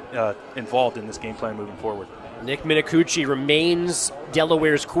be involved in this game plan moving forward. Nick Minicucci remains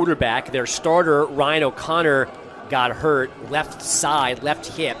Delaware's quarterback. Their starter, Ryan O'Connor, got hurt, left side, left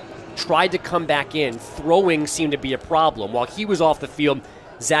hip, tried to come back in. Throwing seemed to be a problem. While he was off the field,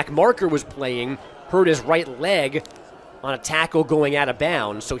 Zach Marker was playing, hurt his right leg on a tackle going out of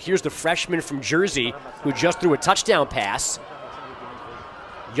bounds. So here's the freshman from Jersey who just threw a touchdown pass.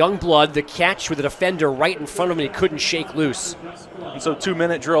 Youngblood, the catch with the defender right in front of him, he couldn't shake loose. And so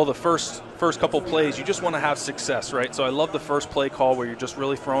 2-minute drill, the first couple plays, you just want to have success, right? So I love the first play call where you're just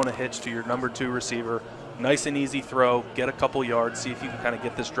really throwing a hitch to your number 2 receiver. Nice and easy throw, get a couple yards, see if you can kind of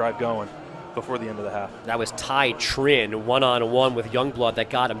get this drive going before the end of the half. That was Ty Trin, one-on-one with Youngblood that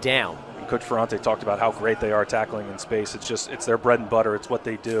got him down. And Coach Ferrante talked about how great they are tackling in space. It's their bread and butter. It's what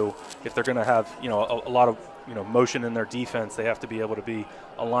they do. If they're going to have a lot of motion in their defense, they have to be able to be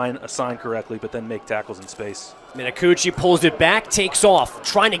assigned correctly, but then make tackles in space. Minicucci pulls it back, takes off,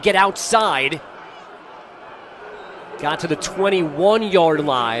 trying to get outside. Got to the 21-yard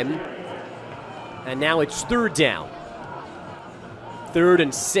line, and now it's third down. 3rd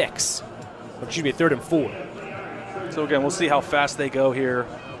and 6. Excuse me, 3rd and 4. So again, we'll see how fast they go here.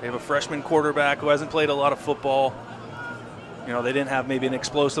 They have a freshman quarterback who hasn't played a lot of football. They didn't have maybe an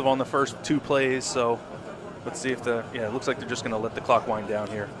explosive on the first 2 plays, so let's see if it looks like they're just going to let the clock wind down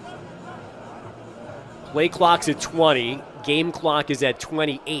here. Play clock's at 20. Game clock is at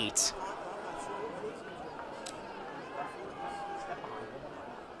 28.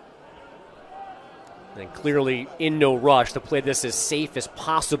 And clearly in no rush to play this as safe as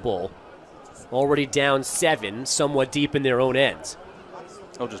possible. Already down 7, somewhat deep in their own end.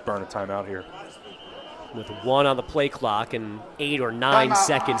 They'll just burn a timeout here. With 1 on the play clock and 8 or 9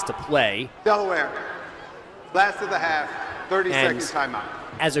 seconds to play. Delaware, last of the half, 30-second timeout.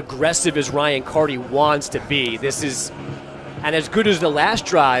 As aggressive as Ryan Carty wants to be, this is, and as good as the last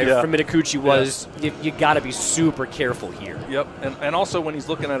drive from Minicucci was, you got to be super careful here. Yep, and also when he's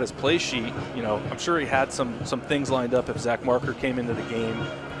looking at his play sheet, I'm sure he had some things lined up if Zach Marker came into the game,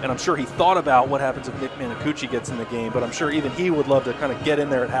 and I'm sure he thought about what happens if Nick Minicucci gets in the game, but I'm sure even he would love to kind of get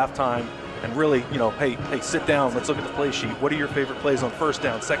in there at halftime and really, hey, sit down, let's look at the play sheet. What are your favorite plays on first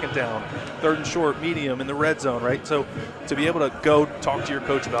down, second down, 3rd and short, medium, in the red zone, right? So to be able to go talk to your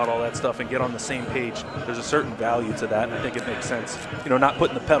coach about all that stuff and get on the same page, there's a certain value to that, and I think it makes sense. Not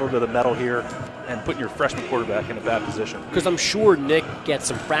putting the pedal to the metal here and putting your freshman quarterback in a bad position. Because I'm sure Nick gets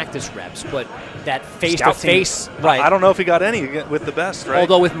some practice reps, but that face-to-face, right? I don't know if he got any with the best, right?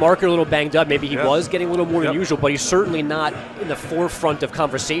 Although with Marker a little banged up, maybe he was getting a little more than usual, but he's certainly not in the forefront of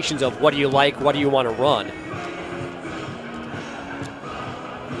conversations of what do you like, what do you want to run.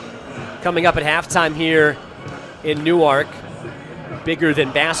 Coming up at halftime here in Newark, bigger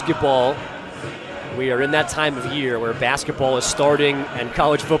than basketball. We are in that time of year where basketball is starting and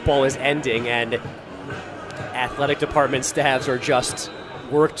college football is ending, and athletic department staffs are just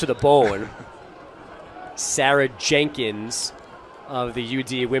worked to the bone. Sarah Jenkins of the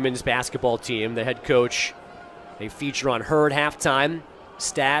UD women's basketball team, the head coach, they feature on her at halftime.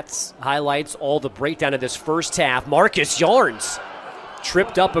 Stats, highlights, all the breakdown of this first half. Marcus Yarns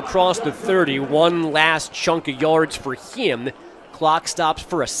tripped up across the 30. One last chunk of yards for him. Clock stops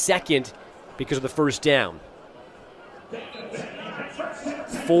for a second because of the first down.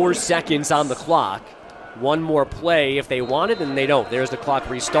 4 seconds on the clock. one more play if they want it, and they don't. There's the clock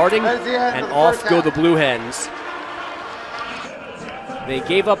restarting, and off go the Blue Hens. They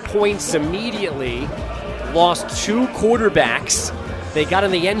gave up points immediately, lost 2 quarterbacks. They got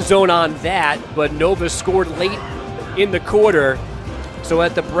in the end zone on that, but Nova scored late in the quarter. So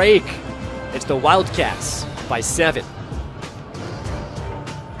at the break, it's the Wildcats by 7.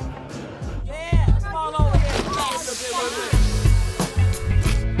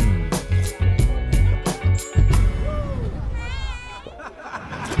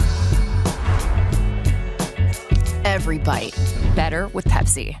 Every bite better with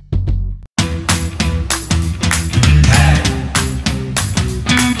Pepsi.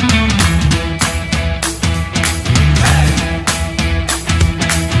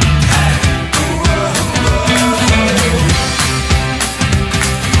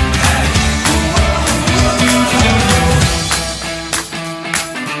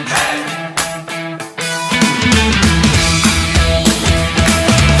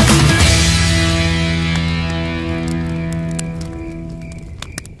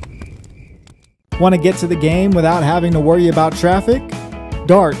 Want to get to the game without having to worry about traffic?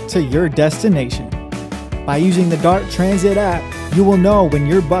 Dart to your destination. By using the Dart Transit app, you will know when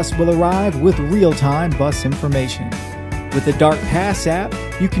your bus will arrive with real-time bus information. With the Dart Pass app,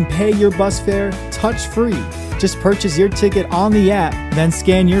 you can pay your bus fare touch-free. Just purchase your ticket on the app, then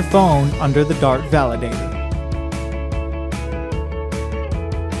scan your phone under the Dart Validator.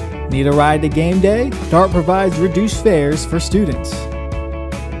 Need a ride to game day? Dart provides reduced fares for students.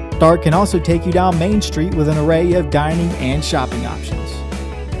 Dart can also take you down Main Street with an array of dining and shopping options.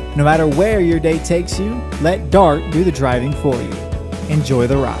 No matter where your day takes you, let Dart do the driving for you. Enjoy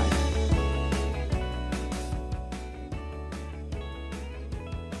the ride.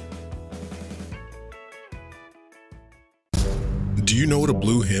 Do you know what a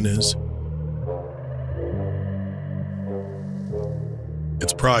blue hen is?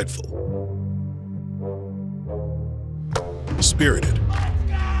 It's prideful, spirited,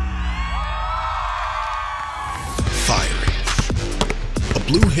 fiery. A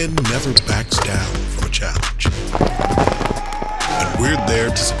blue hen never backs down from a challenge. And we're there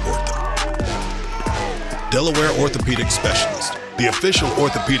to support them. Delaware Orthopedic Specialist, the official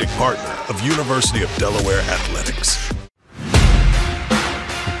orthopedic partner of University of Delaware Athletics.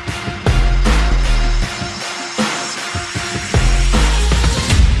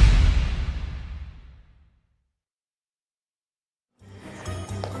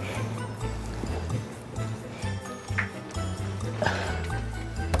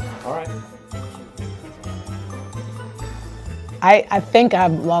 I think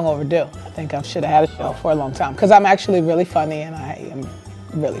I'm long overdue. I think I should have had a show for a long time because I'm actually really funny and I am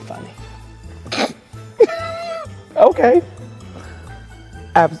really funny. Okay.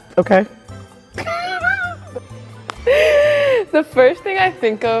 Okay. The first thing I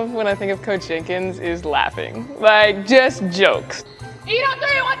think of when I think of Coach Jenkins is laughing. Like, just jokes. Eat on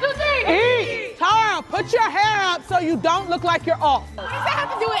 3, 1, 2, 3. Eat. Tara, put your hair up so you don't look like you're off. What does that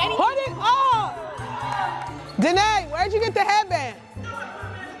have to do with anything? Put it off. Danae, where'd you get the headband?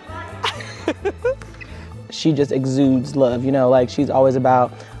 She just exudes love, you know, like she's always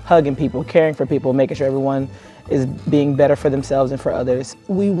about hugging people, caring for people, making sure everyone is being better for themselves and for others.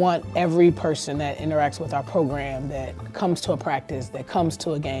 We want every person that interacts with our program, that comes to a practice, that comes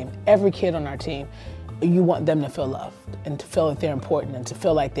to a game, every kid on our team, you want them to feel loved and to feel that they're important and to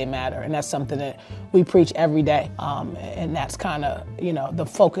feel like they matter. And that's something that we preach every day. And that's kind of, you know, the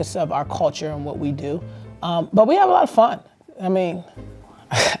focus of our culture and what we do. But we have a lot of fun. I mean,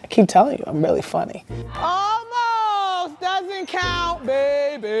 I keep telling you, I'm really funny. Almost doesn't count,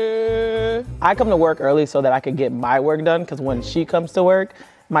 baby. I come to work early so that I could get my work done, because when she comes to work,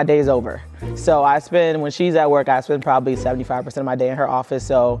 my day's over. So when she's at work, I spend probably 75% of my day in her office.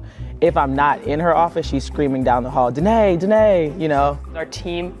 So if I'm not in her office, she's screaming down the hall, Danae, Danae, you know. Our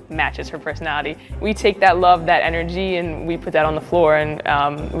team matches her personality. We take that love, that energy, and we put that on the floor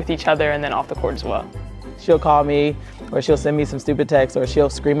and with each other and then off the court as well. She'll call me, or she'll send me some stupid text, or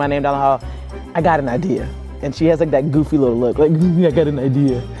she'll scream my name down the hall, I got an idea. And she has like that goofy little look, like, I got an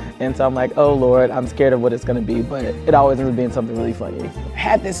idea. And so I'm like, oh Lord, I'm scared of what it's gonna be, but it always ends up being something really funny. I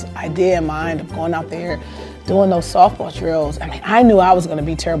had this idea in mind of going out there, doing those softball drills. I mean, I knew I was gonna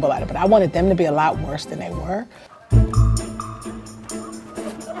be terrible at it, but I wanted them to be a lot worse than they were.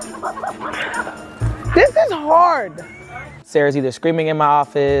 This is hard. Sarah's either screaming in my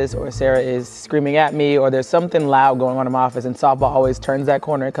office, or Sarah is screaming at me, or there's something loud going on in my office, and softball always turns that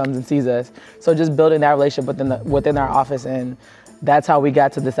corner and comes and sees us. So just building that relationship within our office, and that's how we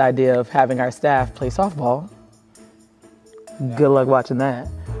got to this idea of having our staff play softball. Good luck watching that.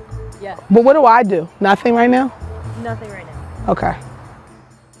 Yeah, Yeah. But what do I do? Nothing right now? Nothing right now. Okay.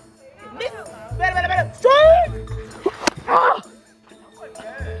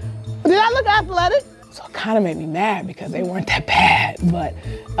 Did I look athletic? So it kind of made me mad because they weren't that bad, but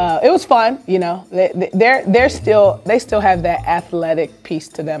it was fun. You know, they still have that athletic piece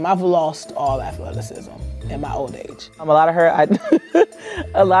to them. I've lost all athleticism in my old age. A lot of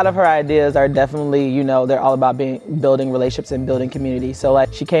her ideas are definitely, you know, they're all about building relationships and building community. So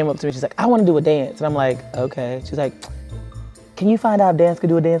like, she came up to me, she's like, I want to do a dance, and I'm like, okay. She's like, can you find out if dance could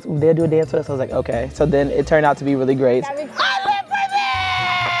do a dance? They'll do a dance with us. I was like, okay. So then it turned out to be really great.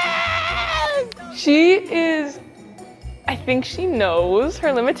 She is, I think she knows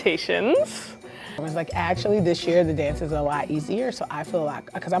her limitations. I was like, actually this year the dance is a lot easier, so I feel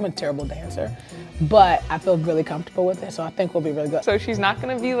like, because I'm a terrible dancer, but I feel really comfortable with it, so I think we'll be really good. So she's not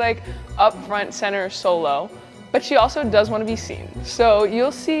gonna be like up front, center, solo, but she also does want to be seen. So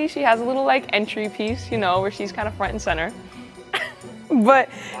you'll see she has a little like entry piece, you know, where she's kind of front and center. But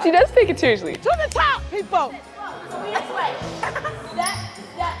she does take it seriously. To the top, people!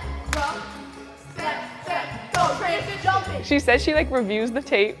 She says she like reviews the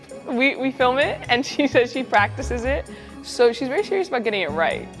tape. We film it, and she says she practices it. So she's very serious about getting it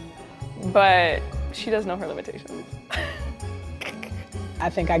right, but she does know her limitations. I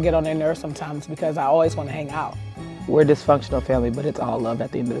think I get on their nerves sometimes because I always want to hang out. We're a dysfunctional family, but it's all love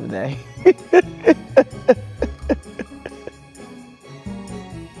at the end of the day.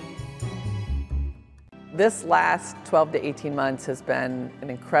 This last 12 to 18 months has been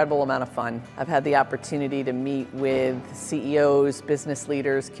an incredible amount of fun. I've had the opportunity to meet with CEOs, business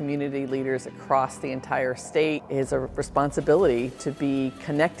leaders, community leaders across the entire state. It is a responsibility to be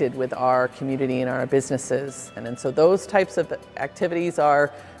connected with our community and our businesses. And so those types of activities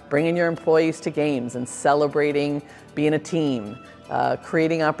are bringing your employees to games and celebrating being a team.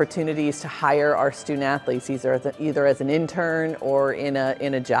 Creating opportunities to hire our student athletes, either as an intern or in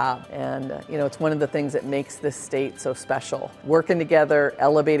a job. And you know, it's one of the things that makes this state so special. Working together,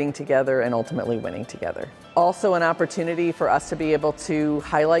 elevating together, and ultimately winning together. Also an opportunity for us to be able to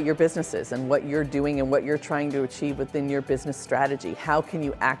highlight your businesses and what you're doing and what you're trying to achieve within your business strategy. How can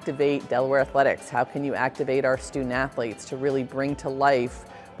you activate Delaware Athletics? How can you activate our student athletes to really bring to life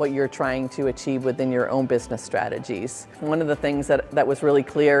what you're trying to achieve within your own business strategies? One of the things that was really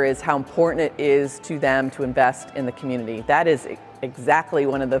clear is how important it is to them to invest in the community. That is exactly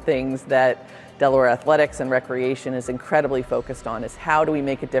one of the things that Delaware Athletics and Recreation is incredibly focused on, is how do we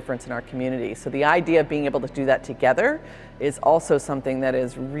make a difference in our community? So the idea of being able to do that together is also something that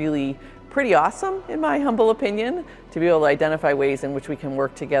is really pretty awesome, in my humble opinion, to be able to identify ways in which we can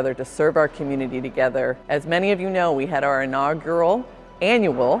work together to serve our community together. As many of you know, we had our inaugural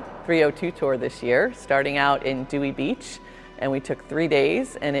annual 302 tour this year, starting out in Dewey Beach, and we took 3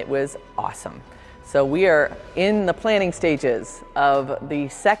 days, and it was awesome. So we are in the planning stages of the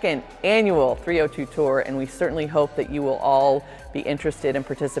second annual 302 tour, and we certainly hope that you will all be interested in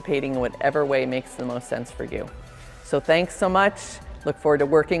participating in whatever way makes the most sense for you. So thanks so much. Look forward to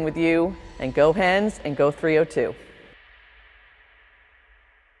working with you, and go Hens and go 302.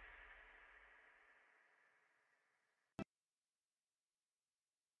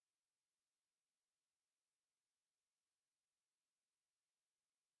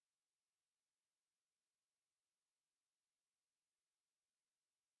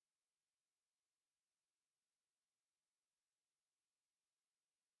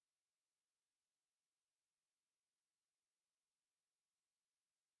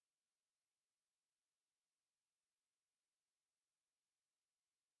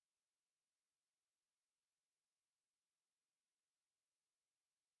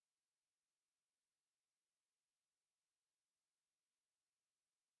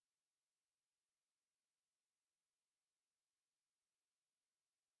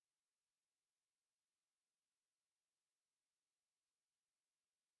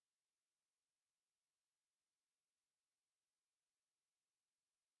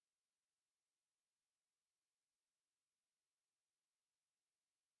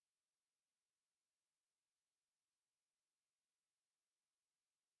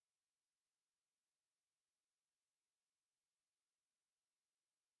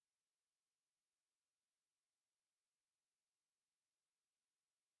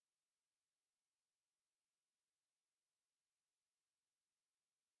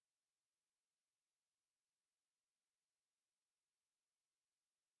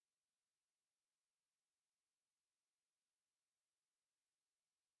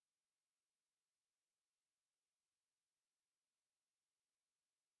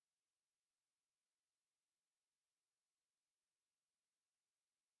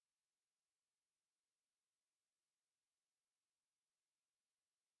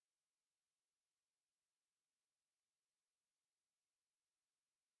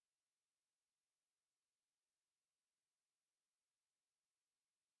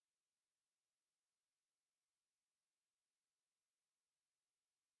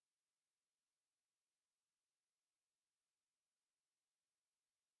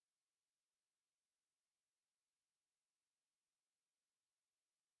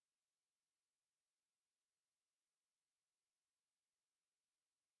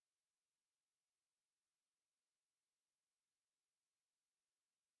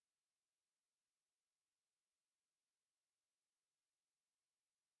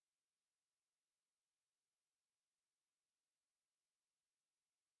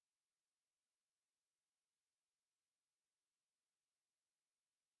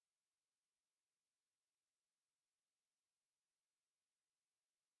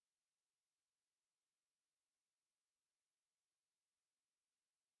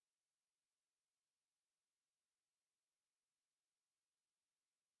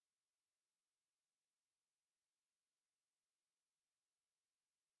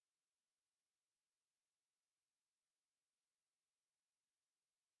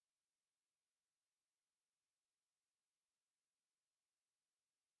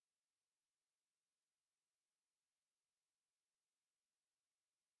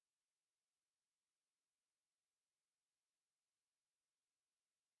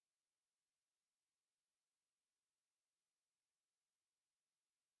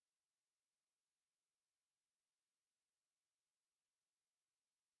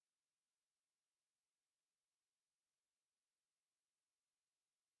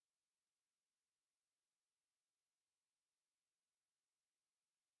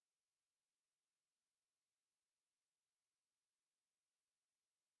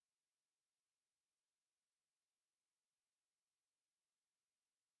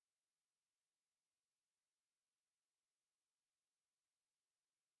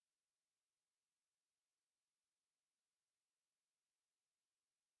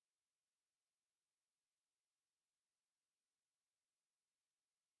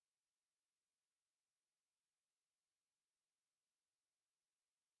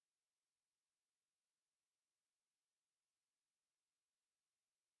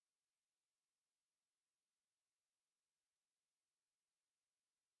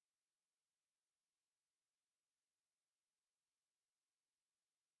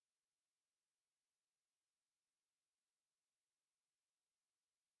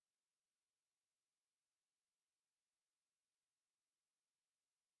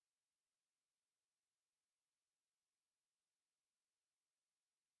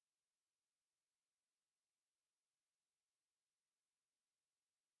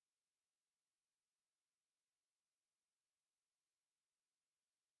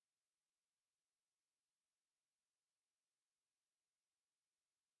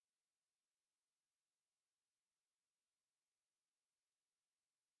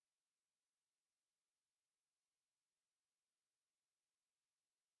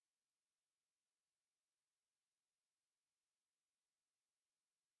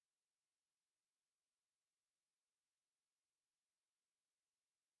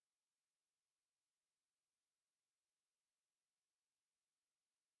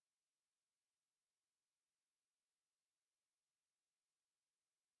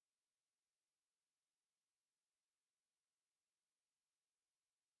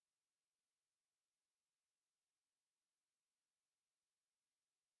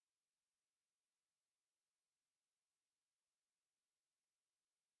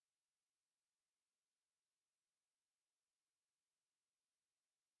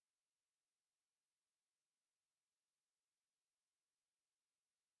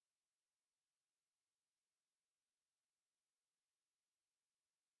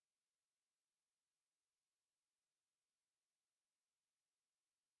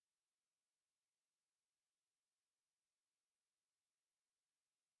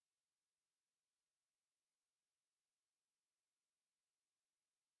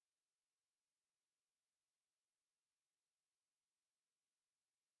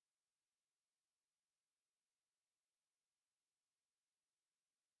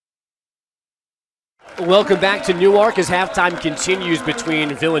 Welcome back to Newark as halftime continues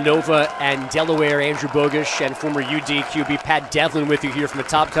between Villanova and Delaware. Andrew Bogusch and former UD QB Pat Devlin with you here from the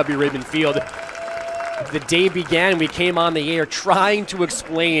top W Raymond Field. The day began, we came on the air trying to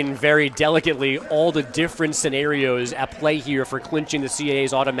explain very delicately all the different scenarios at play here for clinching the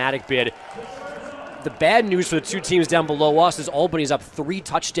CAA's automatic bid. The bad news for the two teams down below us is Albany's up 3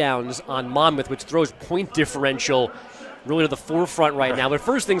 touchdowns on Monmouth, which throws point differential really to the forefront right now. But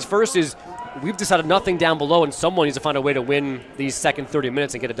first things first is we've decided nothing down below, and someone needs to find a way to win these second 30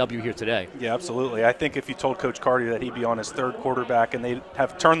 minutes and get a W here today. Yeah, absolutely. I think if you told Coach Carty that he'd be on his third quarterback and they'd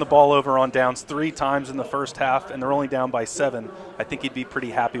have turned the ball over on downs 3 times in the first half and they're only down by 7, I think he'd be pretty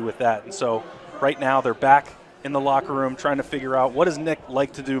happy with that. And so right now they're back in the locker room trying to figure out what does Nick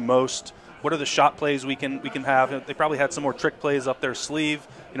like to do most. What are the shot plays we can have? They probably had some more trick plays up their sleeve.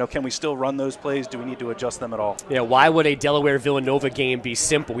 Can we still run those plays? Do we need to adjust them at all? Yeah, why would a Delaware-Villanova game be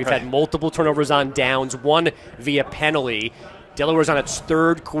simple? We've had multiple turnovers on downs, 1 via penalty. Delaware's on its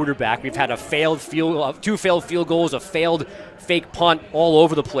 3rd quarterback. We've had 2 failed field goals, a failed fake punt all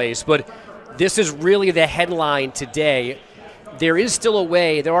over the place. But this is really the headline today. There is still a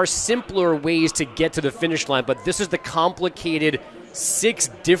way. There are simpler ways to get to the finish line, but this is the complicated 6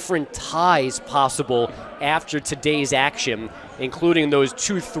 different ties possible after today's action, including those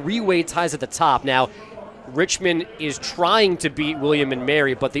 2 3-way ties at the top. Now, Richmond is trying to beat William and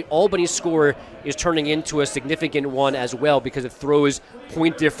Mary, but the Albany score is turning into a significant one as well because it throws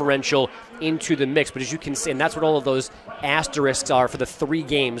point differential into the mix. But as you can see, and that's what all of those asterisks are for the 3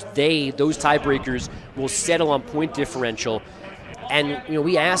 games, those tiebreakers will settle on point differential. And,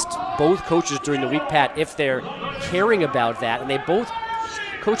 we asked both coaches during the week, Pat, if they're caring about that. And they both,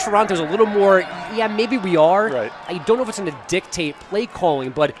 Coach Ferranto's a little more, yeah, maybe we are. Right. I don't know if it's going to dictate play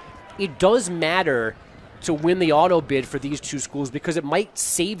calling, but it does matter to win the auto bid for these 2 schools because it might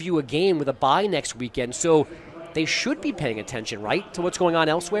save you a game with a bye next weekend. So they should be paying attention, right, to what's going on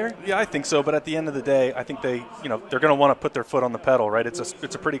elsewhere? Yeah, I think so. But at the end of the day, I think they're going to want to put their foot on the pedal, right? It's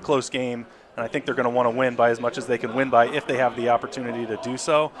a pretty close game. And I think they're going to want to win by as much as they can win by if they have the opportunity to do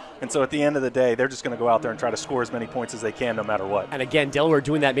so. And so at the end of the day, they're just going to go out there and try to score as many points as they can no matter what. And again, Delaware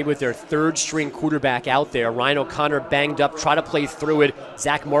doing that maybe with their 3rd-string quarterback out there. Ryan O'Connor banged up, try to play through it.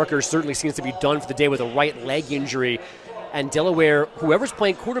 Zach Marker certainly seems to be done for the day with a right leg injury. And Delaware, whoever's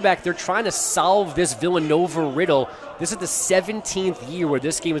playing quarterback, they're trying to solve this Villanova riddle. This is the 17th year where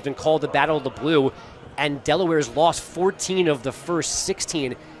this game has been called the Battle of the Blue, and Delaware's lost 14 of the first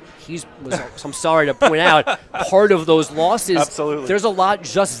 16. I'm sorry to point out, part of those losses. Absolutely. There's a lot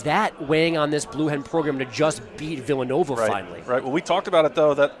just that weighing on this Blue Hen program to just beat Villanova finally. Right. Well, we talked about it,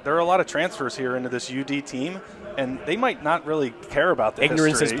 though, that there are a lot of transfers here into this UD team, and they might not really care about the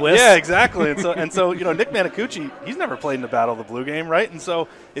ignorance history. is bliss. Yeah, exactly. And so Nick Manicucci, he's never played in the Battle of the Blue game, right? And so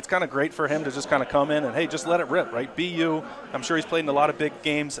it's kind of great for him to just kind of come in and, hey, just let it rip, right? Be you. I'm sure he's played in a lot of big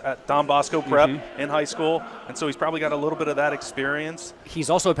games at Don Bosco Prep in high school, and so he's probably got a little bit of that experience. He's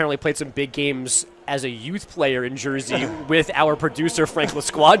also apparently played some big games as a youth player in Jersey with our producer, Frank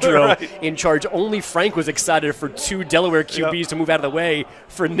LaSquadro, in charge. Only Frank was excited for 2 Delaware QBs to move out of the way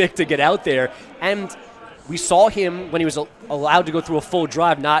for Nick to get out there. And we saw him when he was allowed to go through a full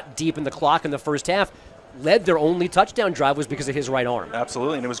drive, not deep in the clock in the first half. Led their only touchdown drive was because of his right arm.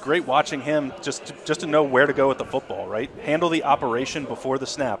 Absolutely, and it was great watching him just to know where to go with the football, right? Handle the operation before the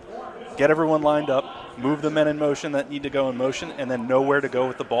snap. Get everyone lined up, move the men in motion that need to go in motion, and then know where to go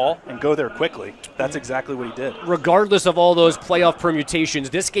with the ball and go there quickly. That's exactly what he did. Regardless of all those playoff permutations,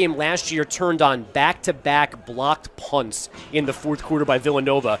 this game last year turned on back-to-back blocked punts in the 4th quarter by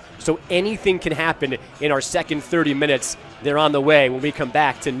Villanova. So anything can happen in our second 30 minutes. They're on the way when we come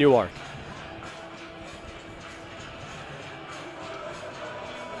back to Newark.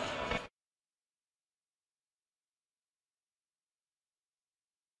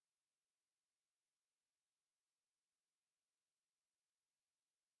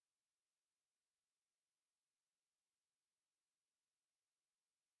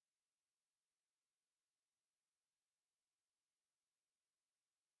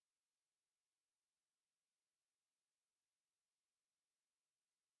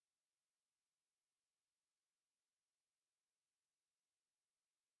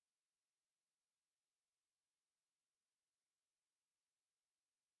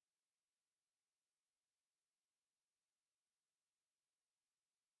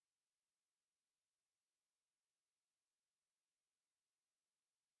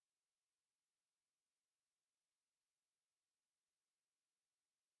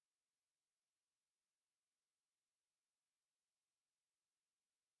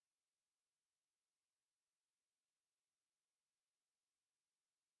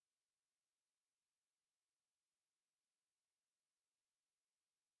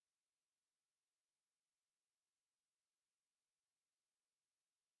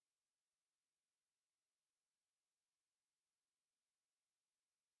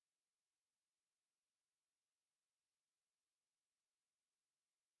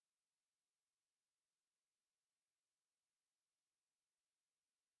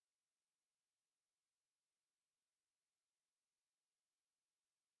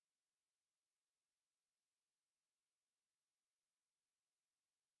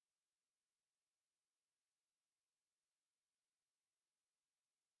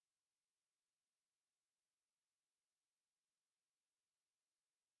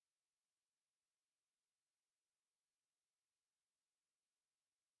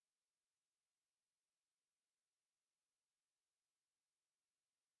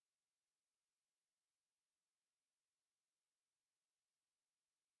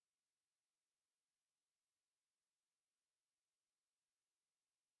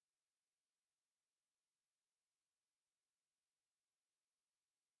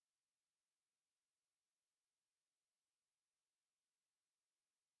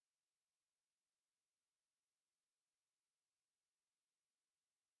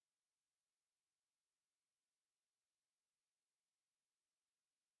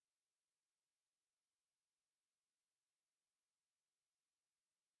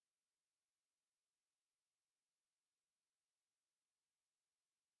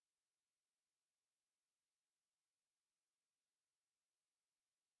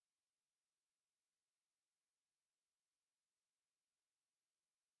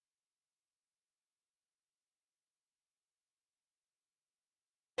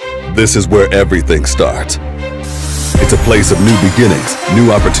 This is where everything starts. It's a place of new beginnings,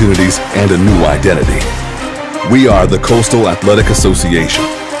 new opportunities, and a new identity. We are the Coastal Athletic Association,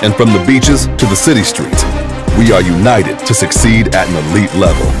 and from the beaches to the city streets, we are united to succeed at an elite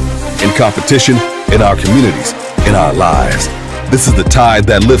level. In competition, in our communities, in our lives. This is the tide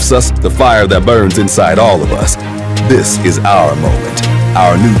that lifts us, the fire that burns inside all of us. This is our moment,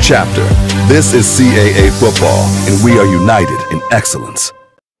 our new chapter. This is CAA football, and we are united in excellence.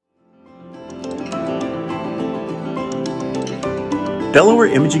 Delaware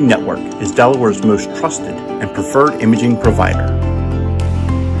Imaging Network is Delaware's most trusted and preferred imaging provider.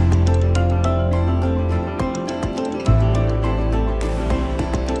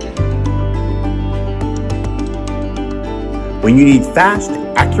 When you need fast,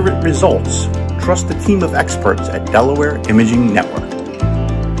 accurate results, trust the team of experts at Delaware Imaging Network.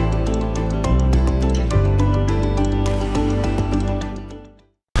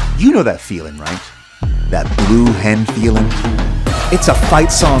 You know that feeling, right? That blue hen feeling? It's a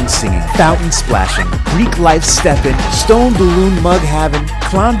fight song singing, fountain splashing, Greek life stepping, stone balloon mug having,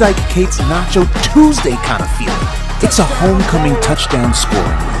 Klondike Kate's Nacho Tuesday kind of feeling. It's a homecoming touchdown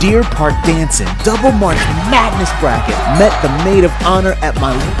scoring, Deer Park dancing, double march madness bracket, met the maid of honor at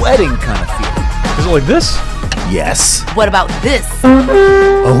my wedding kind of feeling. Is it like this? Yes. What about this?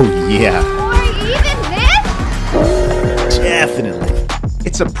 Oh yeah. Or even this? Definitely.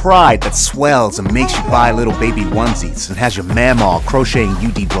 It's a pride that swells and makes you buy little baby onesies and has your mamaw crocheting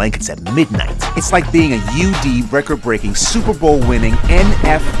UD blankets at midnight. It's like being a UD record-breaking Super Bowl winning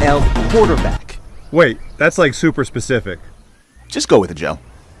NFL quarterback. Wait, that's like super specific. Just go with it, Joe.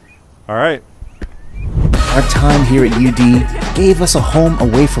 All right. Our time here at UD gave us a home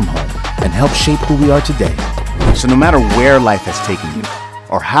away from home and helped shape who we are today. So no matter where life has taken you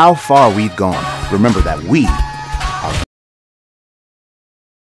or how far we've gone, remember that we are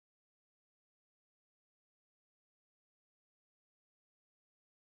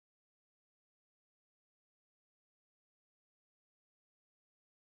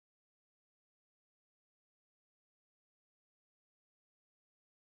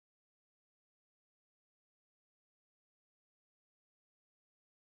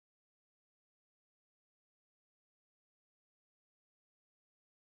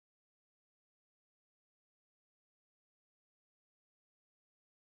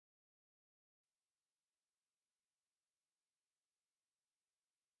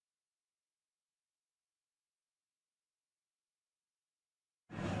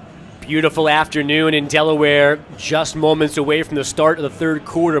Beautiful afternoon in Delaware, just moments away from the start of the third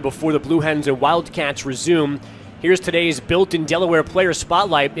quarter before the Blue Hens and Wildcats resume. Here's today's Built-in Delaware Player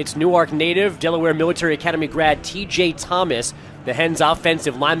Spotlight. It's Newark native, Delaware Military Academy grad TJ Thomas. The Hens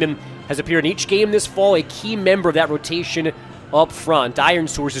offensive lineman has appeared in each game this fall, a key member of that rotation up front. Iron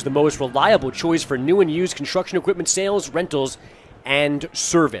Source is the most reliable choice for new and used construction equipment sales, rentals, and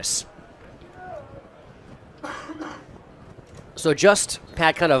service. So just,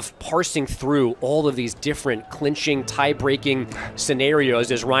 Pat, kind of parsing through all of these different clinching, tie-breaking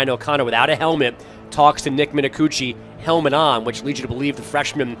scenarios as Ryan O'Connor, without a helmet, talks to Nick Minicucci, helmet on, which leads you to believe the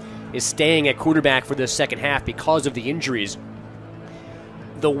freshman is staying at quarterback for the second half because of the injuries.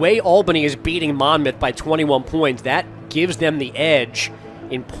 The way Albany is beating Monmouth by 21 points, that gives them the edge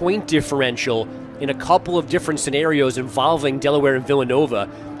in point differential in a couple of different scenarios involving Delaware and Villanova.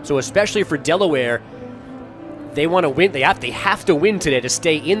 So especially for Delaware, they want to win. They have to win today to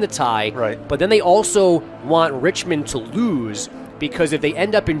stay in the tie. Right. But then they also want Richmond to lose, because if they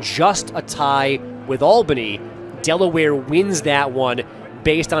end up in just a tie with Albany, Delaware wins that one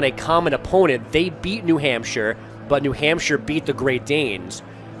based on a common opponent. They beat New Hampshire, but New Hampshire beat the Great Danes.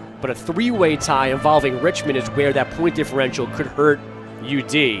 But a three-way tie involving Richmond is where that point differential could hurt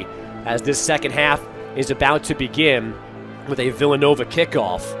UD, as this second half is about to begin with a Villanova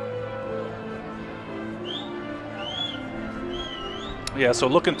kickoff. Yeah, so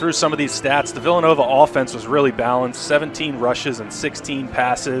looking through some of these stats, the Villanova offense was really balanced. 17 rushes and 16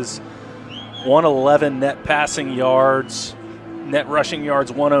 passes, 111 net passing yards, net rushing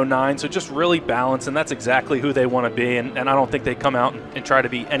yards 109, so just really balanced, and that's exactly who they want to be, and I don't think they come out and try to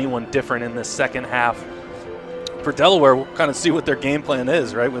be anyone different in this second half. For Delaware, we'll kind of see what their game plan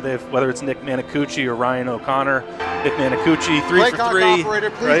is, right? Whether it's Nick Minicucci or Ryan O'Connor. Nick Minicucci, 3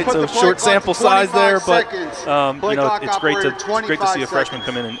 for 3, right? So short sample size there, but you know, it's great to see a freshman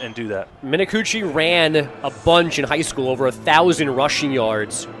come in and do that. Minicucci ran a bunch in high school, over 1,000 rushing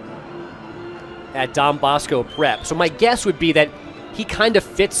yards at Don Bosco Prep. So my guess would be that he kind of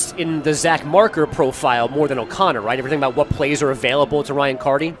fits in the Zach Marker profile more than O'Connor, right? Everything about what plays are available to Ryan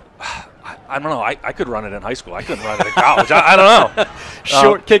Carty. I don't know. I could run it in high school. I couldn't run it in college. I don't know.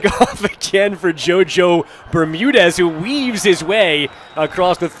 Short kickoff again for JoJo Bermudez, who weaves his way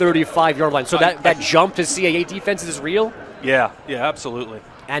across the 35-yard line. So that jump to CAA defense is real? Yeah, absolutely.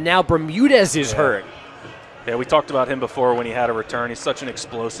 And now Bermudez is hurt. Yeah, we talked about him before when he had a return. He's such an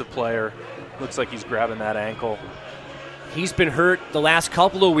explosive player. Looks like he's grabbing that ankle. He's been hurt the last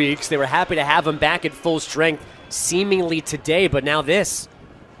couple of weeks. They were happy to have him back at full strength seemingly today, but now this.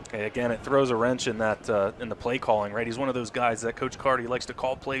 Okay, again, it throws a wrench in that in the play calling, right? He's one of those guys that Coach Carty likes to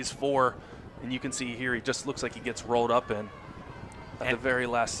call plays for, and you can see here he just looks like he gets rolled up in at the very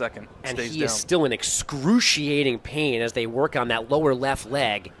last second. And stays he down. is still in excruciating pain as they work on that lower left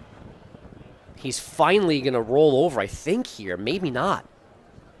leg. He's finally going to roll over, I think, here. Maybe not.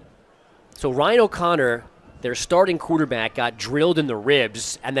 So Ryan O'Connor, their starting quarterback, got drilled in the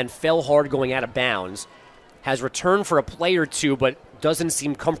ribs and then fell hard going out of bounds. Has returned for a play or two, but doesn't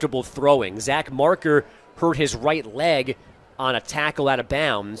seem comfortable throwing. Zach Marker hurt his right leg on a tackle out of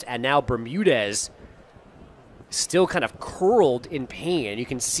bounds, and now Bermudez still kind of curled in pain. You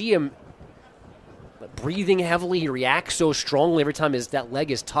can see him breathing heavily. He reacts so strongly every time that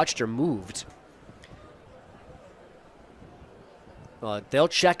leg is touched or moved. They'll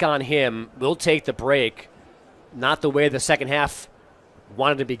check on him. We'll take the break. Not the way the second half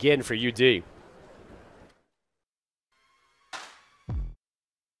wanted to begin for UD.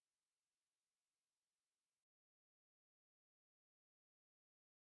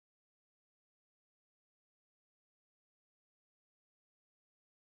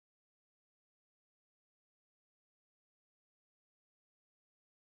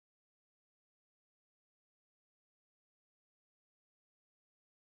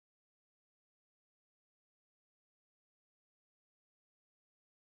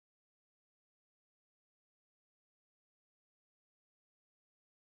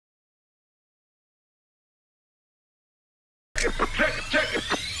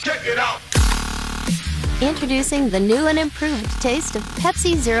 Check it out. Introducing the new and improved taste of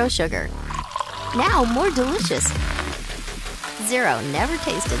Pepsi Zero Sugar. Now more delicious. Zero never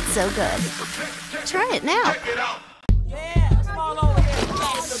tasted so good. Try it now.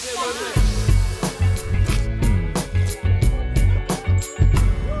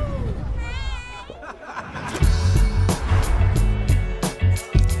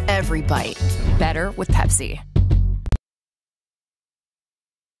 Every bite better with Pepsi.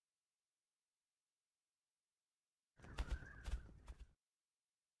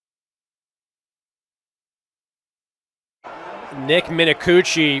 Nick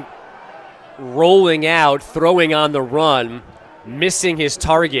Minicucci rolling out, throwing on the run, missing his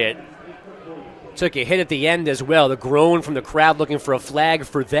target. Took a hit at the end as well. The groan from the crowd looking for a flag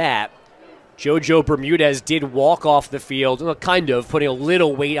for that. JoJo Bermudez did walk off the field, kind of, putting a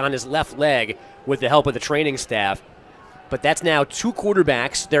little weight on his left leg with the help of the training staff. But that's now two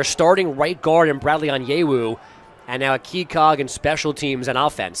quarterbacks. They're starting right guard and Bradley Onyewu, and now a key cog in special teams and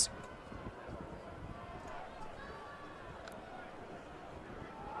offense.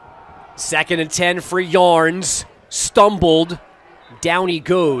 Second and 10 for Yarns. Stumbled. Down he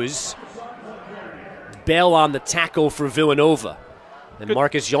goes. Bell on the tackle for Villanova. And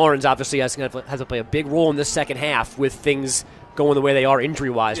Marcus Yarns obviously has to play a big role in this second half with things going the way they are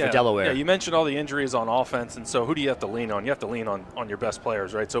injury-wise for Delaware. Yeah, you mentioned all the injuries on offense, and so who do you have to lean on? You have to lean on your best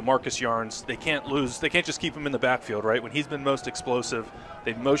players, right? So Marcus Yarns, they can't lose. They can't just keep him in the backfield, right? When he's been most explosive,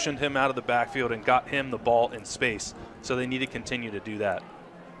 they've motioned him out of the backfield and got him the ball in space. So they need to continue to do that.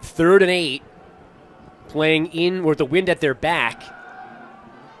 3rd and 8, playing in with the wind at their back.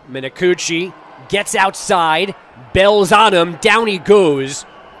 Minicucci gets outside, Bell's on him, down he goes,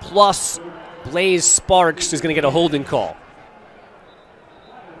 plus Blaze Sparks is going to get a holding call.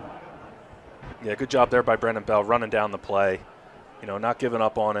 Yeah, good job there by Brendan Bell, running down the play, not giving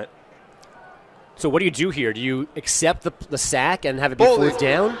up on it. So what do you do here? Do you accept the sack and have it be 4th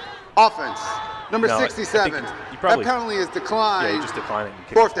down? Offense. Number No, 67. you probably, that penalty is declined. Yeah, you just decline it.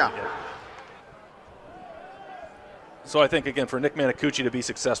 4th down. Yeah. So I think, again, for Nick Minicucci to be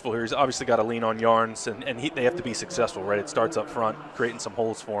successful here, he's obviously got to lean on Yarns, and they have to be successful, right? It starts up front, creating some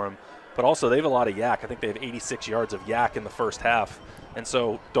holes for him. But also, they have a lot of yak. I think they have 86 yards of yak in the first half. And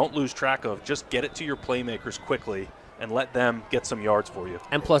so don't lose track of, just get it to your playmakers quickly and let them get some yards for you.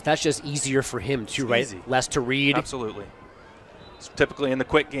 And plus, that's just easier for him, too, right? Easy. Less to read. Absolutely. It's typically in the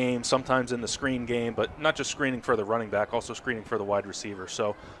quick game, sometimes in the screen game, but not just screening for the running back, also screening for the wide receiver.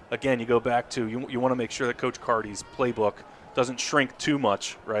 So, again, you go back to you want to make sure that Coach Carty's playbook doesn't shrink too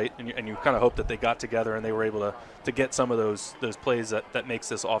much, right? And you kind of hope that they got together and they were able to get some of those plays that makes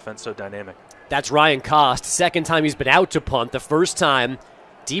this offense so dynamic. That's Ryan Kost. Second time he's been out to punt. The first time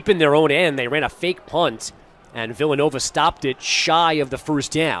deep in their own end. They ran a fake punt, and Villanova stopped it shy of the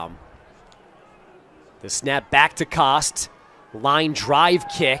first down. The snap back to Kost. Line drive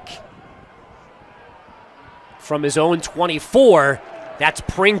kick from his own 24. That's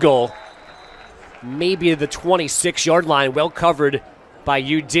Pringle. Maybe the 26-yard line, well covered by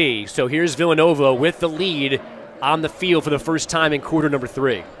UD. So here's Villanova with the lead on the field for the first time in quarter number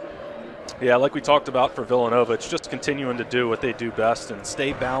 3. Yeah, like we talked about for Villanova, it's just continuing to do what they do best and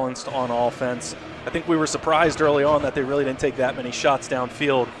stay balanced on offense. I think we were surprised early on that they really didn't take that many shots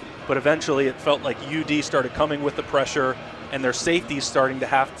downfield, but eventually it felt like UD started coming with the pressure, and their safeties started to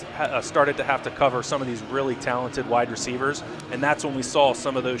have to cover some of these really talented wide receivers, and that's when we saw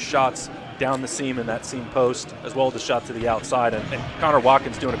some of those shots down the seam in that seam post, as well as the shot to the outside. And Connor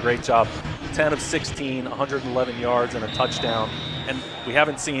Watkins doing a great job. 10 of 16, 111 yards and a touchdown. And we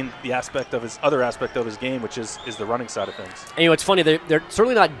haven't seen the other aspect of his game, which is the running side of things. And it's funny, they're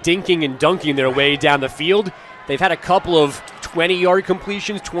certainly not dinking and dunking their way down the field. They've had a couple of 20-yard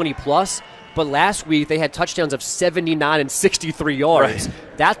completions, 20-plus, but last week they had touchdowns of 79 and 63 yards. Right.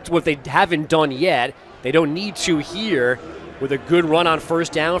 That's what they haven't done yet. They don't need to here with a good run on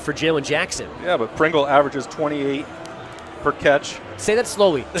first down for Jalen Jackson. Yeah, but Pringle averages 28 per catch. Say that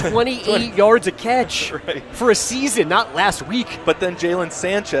slowly. 28 yards a catch for a season, not last week. But then Jalen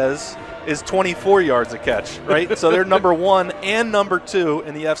Sanchez is 24 yards a catch, right? So they're number 1 and number 2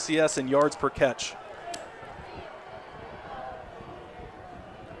 in the FCS in yards per catch.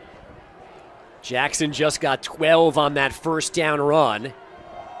 Jackson just got 12 on that first down run.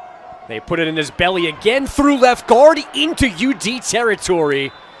 They put it in his belly again through left guard into UD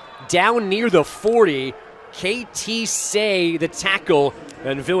territory. Down near the 40. KT Say the tackle,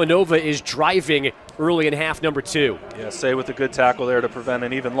 and Villanova is driving early in half number 2. Yeah, Say with a good tackle there to prevent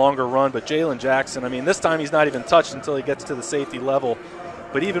an even longer run. But Jalen Jackson, I mean, this time he's not even touched until he gets to the safety level.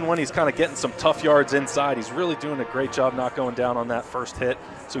 But even when he's kind of getting some tough yards inside, he's really doing a great job not going down on that first hit.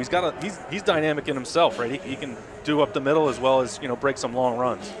 So he's dynamic in himself, right? He can do up the middle as well as, break some long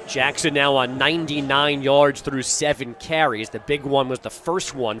runs. Jackson now on 99 yards through 7 carries. The big one was the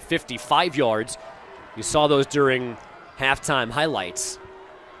first one, 55 yards. You saw those during halftime highlights.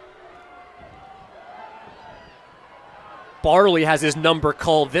 Barley has his number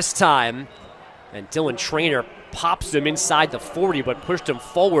called this time, and Dylan Traynor pops him inside the 40, but pushed him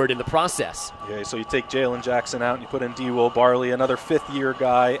forward in the process. Yeah, so you take Jalen Jackson out and you put in D. Will Barley, another fifth-year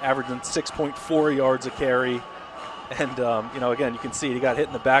guy, averaging 6.4 yards a carry. And, again, you can see he got hit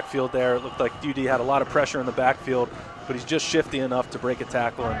in the backfield there. It looked like UD had a lot of pressure in the backfield, but he's just shifty enough to break a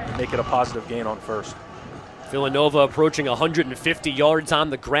tackle and make it a positive gain on first. Villanova approaching 150 yards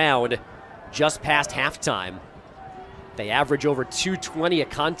on the ground just past halftime. They average over 220 a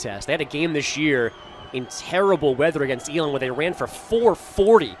contest. They had a game this year in terrible weather against Elon where they ran for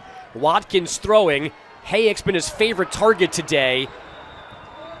 440. Watkins throwing. Hayek's been his favorite target today.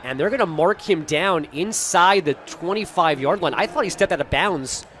 And they're going to mark him down inside the 25-yard line. I thought he stepped out of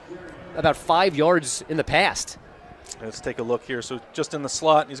bounds about 5 yards in the past. Let's take a look here. So just in the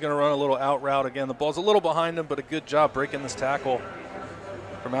slot, he's going to run a little out route again. The ball's a little behind him, but a good job breaking this tackle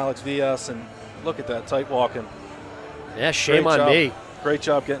from Alex Villas. And look at that, tight walking. Yeah, shame on me. Great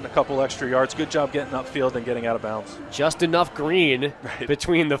job getting a couple extra yards. Good job getting upfield and getting out of bounds. Just enough green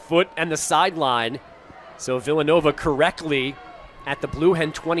between the foot and the sideline. So Villanova correctly at the Blue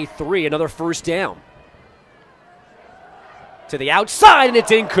Hen 23, another first down. To the outside, and it's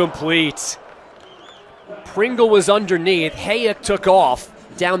incomplete. Pringle was underneath. Hayek took off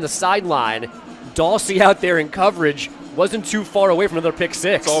down the sideline. Dawsey out there in coverage. Wasn't too far away from another pick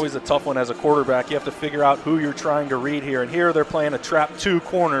six. It's always a tough one as a quarterback. You have to figure out who you're trying to read here. And here they're playing a trap 2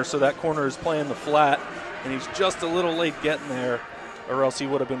 corner, so that corner is playing the flat. And he's just a little late getting there, or else he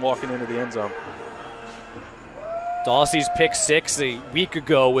would have been walking into the end zone. Dawsey's pick six a week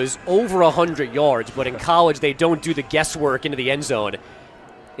ago was over 100 yards, but in college they don't do the guesswork into the end zone.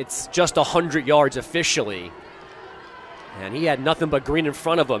 It's just 100 yards officially. And he had nothing but green in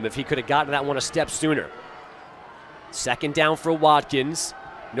front of him if he could have gotten that one a step sooner. Second down for Watkins.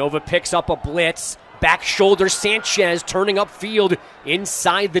 Nova picks up a blitz. Back shoulder Sanchez turning upfield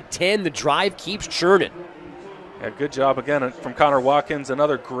inside the 10. The drive keeps churning. Yeah, good job again from Connor Watkins.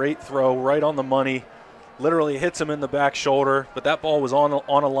 Another great throw right on the money. Literally hits him in the back shoulder, but that ball was on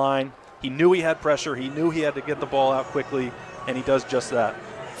a line. He knew he had pressure. He knew he had to get the ball out quickly, and he does just that.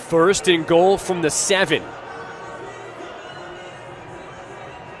 First and goal from the 7.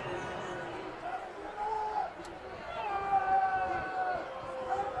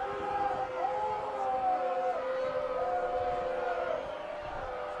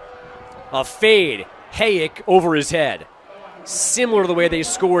 A fade. Hayek over his head. similar to the way they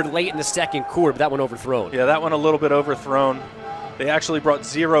scored late in the second quarter, but that one overthrown. Yeah, that one a little bit overthrown. They actually brought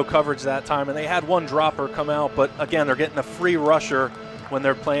zero coverage that time, and they had one dropper come out, but again, they're getting a free rusher when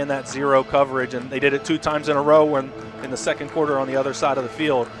they're playing that zero coverage, and they did it 2 times in a row when in the second quarter on the other side of the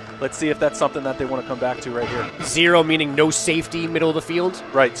field. Let's see if that's something that they want to come back to right here. Zero meaning no safety, middle of the field?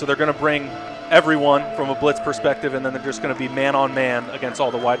 Right, so they're going to bring everyone from a blitz perspective, and then they're just going to be man-on-man against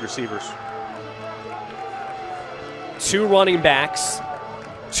all the wide receivers. 2 running backs,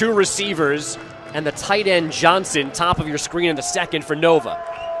 2 receivers, and the tight end Johnson, top of your screen in the second for Nova.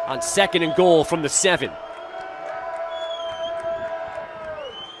 On 2nd and goal from the 7.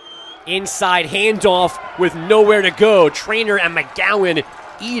 Inside handoff with nowhere to go. Trainer and McGowan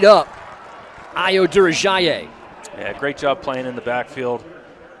eat up Ayo Durajaye. Yeah, great job playing in the backfield.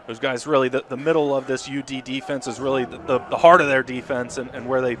 Those guys really, the middle of this UD defense is really the heart of their defense and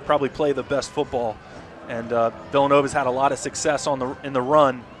where they probably play the best football. And Villanova's had a lot of success in the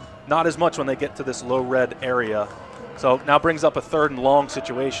run, not as much when they get to this low red area. So now brings up a 3rd and long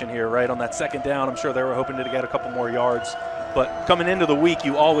situation here, right? On that 2nd down, I'm sure they were hoping to get a couple more yards. But coming into the week,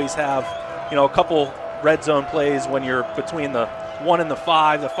 you always have, a couple red zone plays when you're between the 1 and the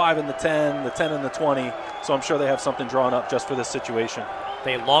 5, the 5 and the 10, the 10 and the 20. So I'm sure they have something drawn up just for this situation.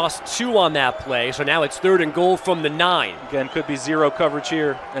 They lost 2 on that play, so now it's 3rd and goal from the 9. Again, could be zero coverage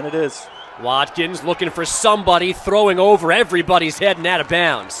here, and it is. Watkins looking for somebody, throwing over everybody's head and out of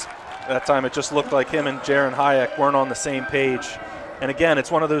bounds. That time it just looked like him and Jaron Hayek weren't on the same page. And again, it's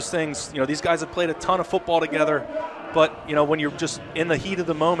one of those things, these guys have played a ton of football together, but, when you're just in the heat of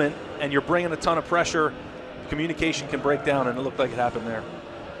the moment and you're bringing a ton of pressure, communication can break down, and it looked like it happened there.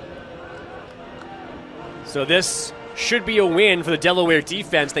 So this should be a win for the Delaware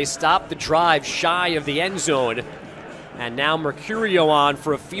defense. They stopped the drive shy of the end zone. And now Mercurio on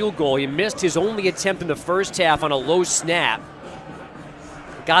for a field goal. He missed his only attempt in the first half on a low snap.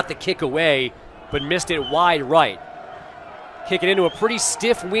 Got the kick away, but missed it wide right. Kicking into a pretty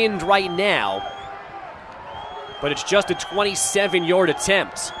stiff wind right now. But it's just a 27-yard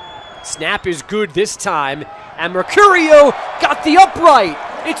attempt. Snap is good this time. And Mercurio got the upright.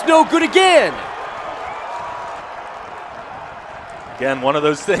 It's no good again. Again, one of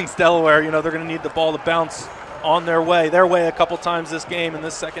those things, Delaware, they're going to need the ball to bounce on their way a couple times this game in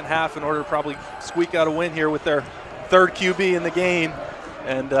this second half in order to probably squeak out a win here with their 3rd QB in the game.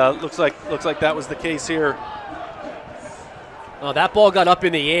 And looks like that was the case here. Well, that ball got up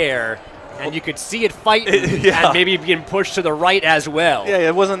in the air, and you could see it fighting and maybe being pushed to the right as well. Yeah,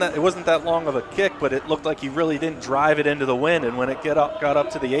 it wasn't that long of a kick, but it looked like he really didn't drive it into the wind. And when it got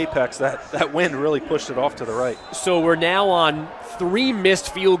up to the apex, that wind really pushed it off to the right. So we're now on 3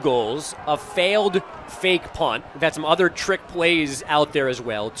 missed field goals, a failed fake punt. We've had some other trick plays out there as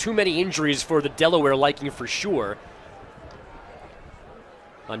well. Too many injuries for the Delaware liking for sure.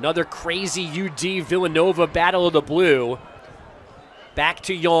 Another crazy UD Villanova battle of the blue. Back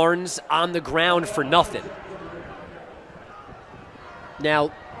to Yarns on the ground for nothing.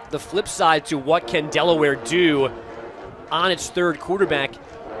 Now, the flip side to what can Delaware do on its 3rd quarterback,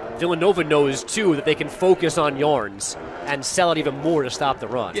 Villanova knows, too, that they can focus on Yarns and sell it even more to stop the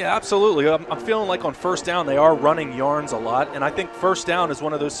run. Yeah, absolutely. I'm feeling like on 1st down they are running Yarns a lot, and I think 1st down is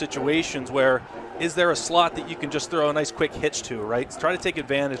one of those situations where is there a slot that you can just throw a nice quick hitch to, right? Try to take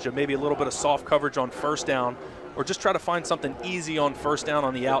advantage of maybe a little bit of soft coverage on 1st down, or just try to find something easy on 1st down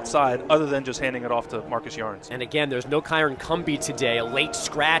on the outside other than just handing it off to Marcus Yarns. And again, there's no Kyron Cumbie today, a late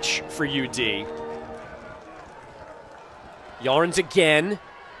scratch for UD. Yarns again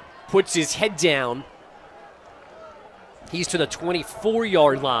puts his head down. He's to the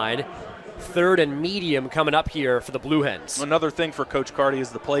 24-yard line. 3rd and medium coming up here for the Blue Hens. Another thing for Coach Carty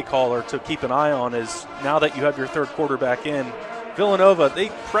as the play caller to keep an eye on is now that you have your 3rd quarterback in, Villanova, they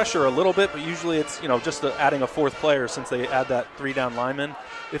pressure a little bit, but usually it's, just adding a 4th player since they add that 3-down lineman.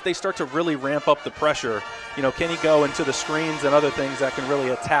 If they start to really ramp up the pressure, can he go into the screens and other things that can really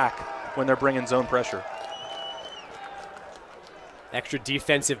attack when they're bringing zone pressure? Extra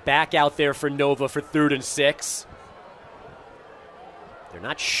defensive back out there for Nova for 3rd and 6. They're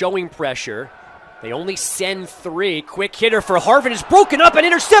not showing pressure. They only send 3. Quick hitter for Harvin is broken up and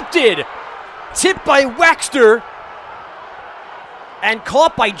intercepted. Tipped by Waxter. And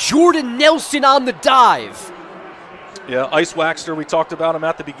caught by Jordan Nelson on the dive. Yeah, Ice Waxter, we talked about him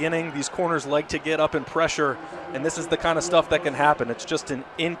at the beginning. These corners like to get up and pressure, and this is the kind of stuff that can happen. It's just an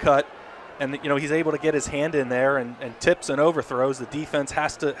in-cut, and he's able to get his hand in there and tips and overthrows. The defense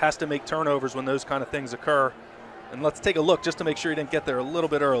has to make turnovers when those kind of things occur. And let's take a look just to make sure he didn't get there a little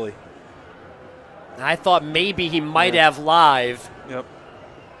bit early. I thought maybe he might have live. Yep.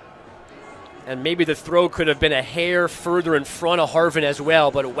 And maybe the throw could have been a hair further in front of Harvin as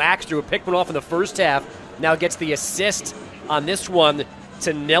well, but Waxter, who picked one off in the first half, now gets the assist on this one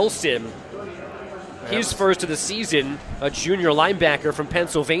to Nelson. His first of the season, a junior linebacker from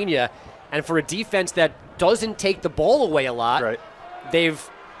Pennsylvania. And for a defense that doesn't take the ball away a lot, they've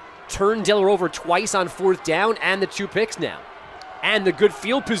turned Delaware over twice on 4th down and the 2 picks now. And the good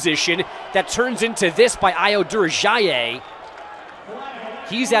field position that turns into this by Ayo Durajaye.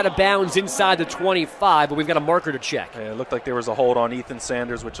 He's out of bounds inside the 25, but we've got a marker to check. Yeah, it looked like there was a hold on Ethan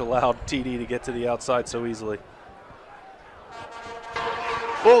Sanders, which allowed TD to get to the outside so easily.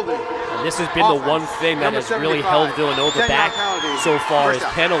 And this has been the one thing that has really held Villanova back so far is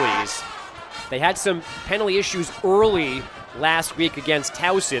penalties. They had some penalty issues early last week against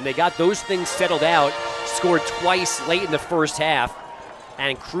Towson. They got those things settled out, scored twice late in the first half,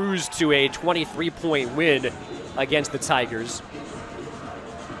 and cruised to a 23-point win against the Tigers.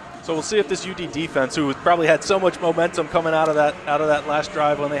 So we'll see if this UD defense, who probably had so much momentum coming out of that last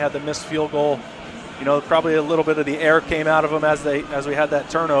drive when they had the missed field goal, probably a little bit of the air came out of them as we had that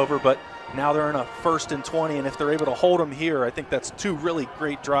turnover, but now they're in a 1st and 20, and if they're able to hold them here, I think that's 2 really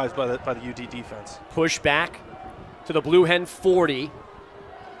great drives by the UD defense. Push back to the Blue Hen 40.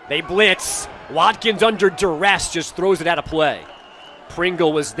 They blitz. Watkins under duress just throws it out of play.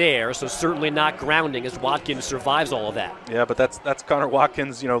 Pringle was there, so certainly not grounding as Watkins survives all of that. Yeah, but that's Connor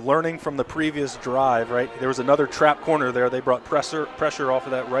Watkins, learning from the previous drive, right? There was another trap corner there. They brought pressure off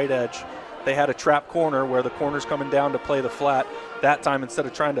of that right edge. They had a trap corner where the corner's coming down to play the flat. That time, instead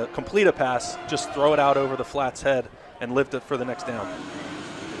of trying to complete a pass, just throw it out over the flat's head and lift it for the next down.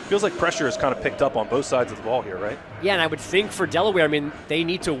 Feels like pressure is kind of picked up on both sides of the ball here, right? Yeah, and I would think for Delaware, they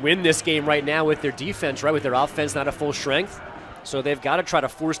need to win this game right now with their defense, right? With their offense not at full strength. So they've got to try to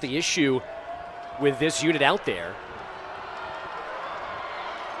force the issue with this unit out there.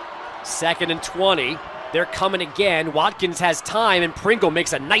 2nd and 20. They're coming again. Watkins has time, and Pringle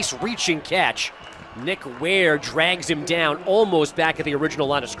makes a nice reaching catch. Nick Ware drags him down almost back at the original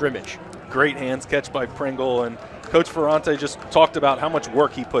line of scrimmage. Great hands catch by Pringle, and Coach Ferrante just talked about how much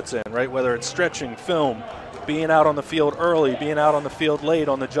work he puts in, right? Whether it's stretching, film, being out on the field early, being out on the field late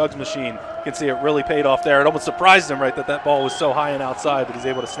on the jugs machine. You can see it really paid off there. It almost surprised him, right, that ball was so high and outside, but he's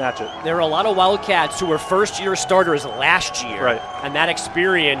able to snatch it. There are a lot of Wildcats who were first-year starters last year, right, and that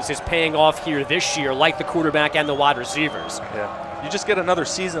experience is paying off here this year, like the quarterback and the wide receivers. Yeah. You just get another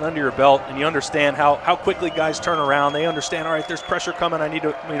season under your belt, and you understand how quickly guys turn around. They understand, all right, there's pressure coming. I need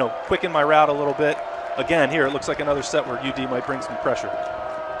to, quicken my route a little bit. Again, here it looks like another set where UD might bring some pressure.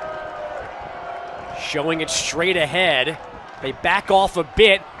 Showing it straight ahead. They back off a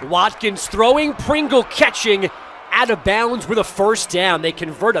bit. Watkins throwing, Pringle catching, out of bounds with a first down. They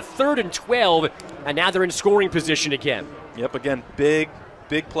convert a 3rd and 12, and now they're in scoring position again. Yep, again, big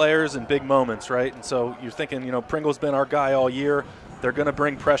players and big moments, right? And so you're thinking, Pringle's been our guy all year. They're going to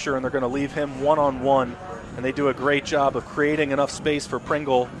bring pressure, and they're going to leave him one-on-one, and they do a great job of creating enough space for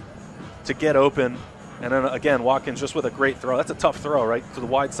Pringle to get open. And then, again, Watkins just with a great throw. That's a tough throw, right? To the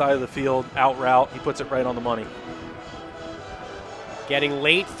wide side of the field, out route. He puts it right on the money. Getting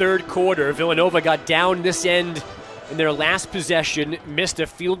late 3rd quarter, Villanova got down this end in their last possession, missed a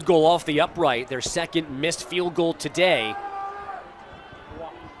field goal off the upright, their 2nd missed field goal today.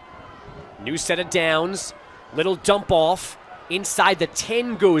 New set of downs, little dump off. Inside the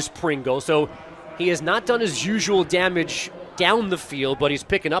 10 goes Pringle, so he has not done his usual damage down the field, but he's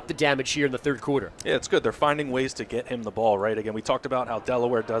picking up the damage here in the 3rd quarter. Yeah, it's good. They're finding ways to get him the ball, right? Again, we talked about how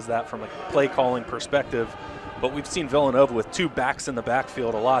Delaware does that from a play calling perspective, but we've seen Villanova with 2 backs in the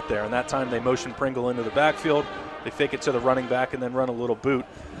backfield a lot there, and that time they motion Pringle into the backfield, they fake it to the running back and then run a little boot.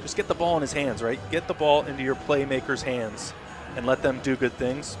 Just get the ball in his hands, right? Get the ball into your playmakers' hands and let them do good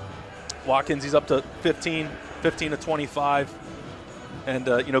things. Watkins, he's up to 15 to 25. And,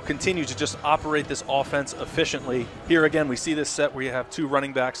 continue to just operate this offense efficiently. Here again, we see this set where you have 2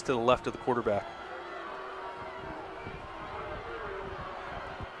 running backs to the left of the quarterback.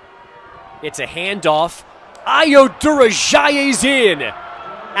 It's a handoff. Ayo Durajaye's in,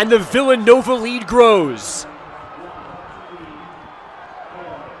 and the Villanova lead grows.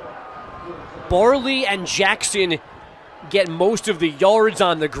 Barley and Jackson get most of the yards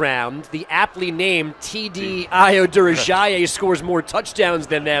on the ground. The aptly named TD Ayo Durajaye scores more touchdowns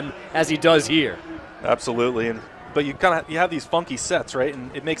than them, as he does here. Absolutely, but you have these funky sets, right?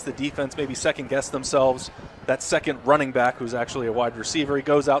 And it makes the defense maybe second guess themselves. That second running back, who's actually a wide receiver, he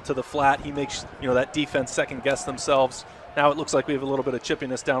goes out to the flat. He makes that defense second guess themselves. Now it looks like we have a little bit of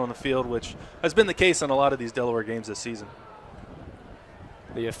chippiness down on the field, which has been the case in a lot of these Delaware games this season.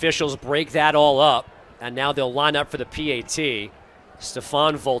 The officials break that all up, and now they'll line up for the PAT.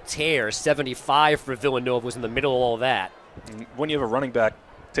 Stephon Voltaire, 75 for Villanova, was in the middle of all that. When you have a running back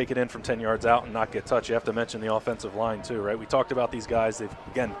take it in from 10 yards out and not get touched, you have to mention the offensive line too, right? We talked about these guys.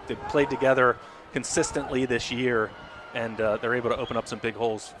 They've played together consistently this year, and they're able to open up some big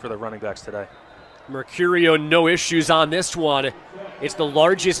holes for their running backs today. Mercurio, no issues on this one. It's the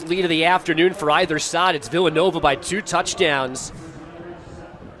largest lead of the afternoon for either side. It's Villanova by 2 touchdowns.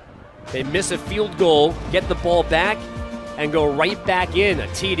 They miss a field goal, get the ball back, and go right back in. A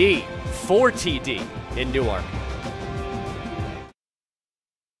TD, 4 TD in Newark.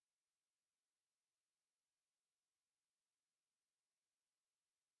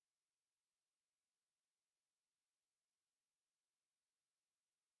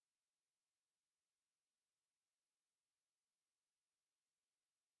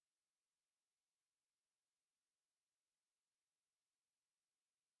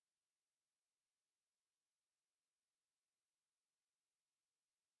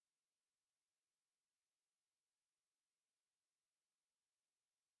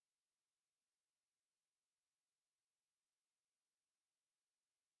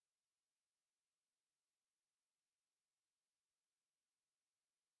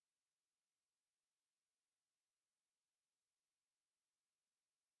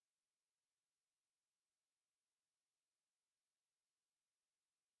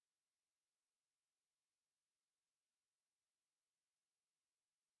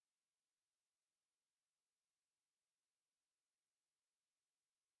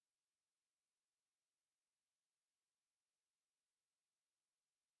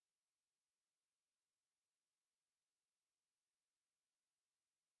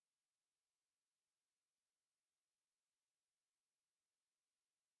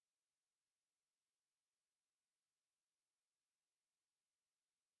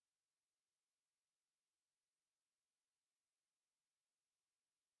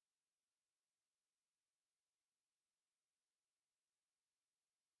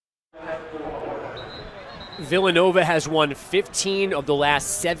 Villanova has won 15 of the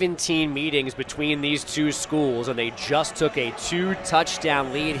last 17 meetings between these two schools, and they just took a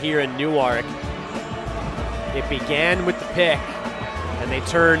 2-touchdown lead here in Newark. It began with the pick, and they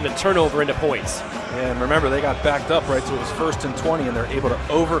turned the turnover into points. Yeah, and remember, they got backed up, right? So it was 1st and 20, and they're able to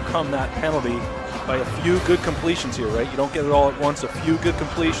overcome that penalty by a few good completions here, right? You don't get it all at once. A few good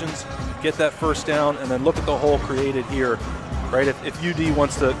completions, get that first down, and then look at the hole created here. Right, if UD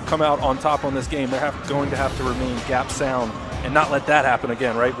wants to come out on top on this game, they're going to have to remain gap sound and not let that happen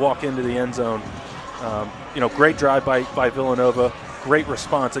again, right? Walk into the end zone. Great drive by Villanova. Great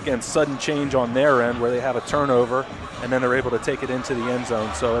response. Again, sudden change on their end where they have a turnover, and then they're able to take it into the end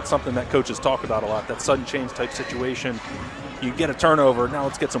zone. So it's something that coaches talk about a lot, that sudden change type situation. You get a turnover, now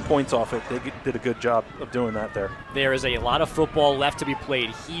let's get some points off it. They did a good job of doing that there. There is a lot of football left to be played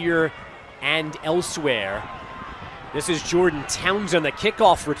here and elsewhere. This is Jordan Townsend, the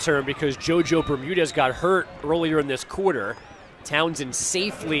kickoff return, because JoJo Bermudez got hurt earlier in this quarter. Townsend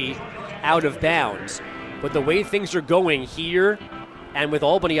safely out of bounds. But the way things are going here, and with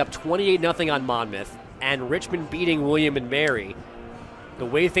Albany up 28-0 on Monmouth, and Richmond beating William and Mary, the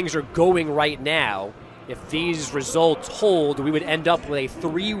way things are going right now, if these results hold, we would end up with a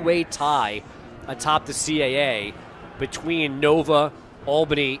 3-way tie atop the CAA between Nova,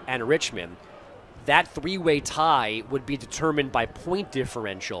 Albany, and Richmond. That 3-way tie would be determined by point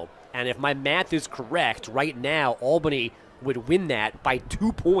differential. And if my math is correct, right now, Albany would win that by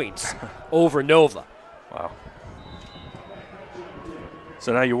 2 points over Nova. Wow.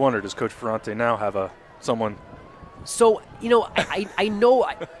 So now you wonder, does Coach Ferrante now have someone? So, I know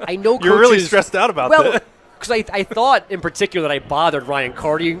coaches. You're really stressed out about that. Because I thought in particular that I bothered Ryan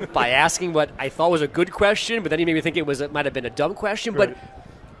Carty by asking what I thought was a good question, but then he made me think it might have been a dumb question. Right. But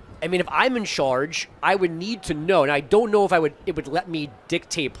I mean, if I'm in charge, I would need to know, and I don't know if it would let me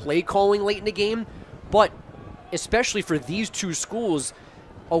dictate play calling late in the game, but especially for these two schools,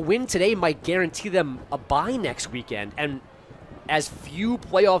 a win today might guarantee them a bye next weekend, and as few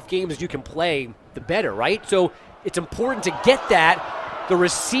playoff games as you can play, the better, right? So it's important to get that. The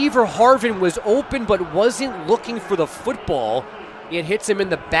receiver, Harvin, was open but wasn't looking for the football. It hits him in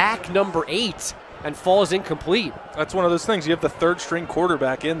the back, number 8. And falls incomplete. That's one of those things. You have the third-string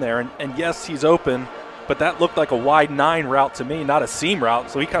quarterback in there, and yes, he's open, but that looked like a wide 9 route to me, not a seam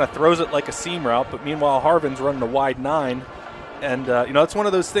route. So he kind of throws it like a seam route, but meanwhile, Harvin's running a wide 9. And, it's one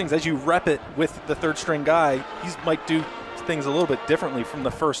of those things. As you rep it with the third-string guy, he might do things a little bit differently from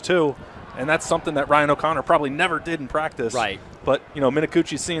the first two, and that's something that Ryan O'Connor probably never did in practice. Right. But,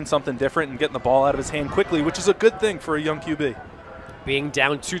 Minicucci's seeing something different and getting the ball out of his hand quickly, which is a good thing for a young QB. Being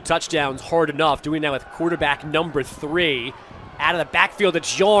down 2 touchdowns hard enough, doing that with quarterback number 3. Out of the backfield,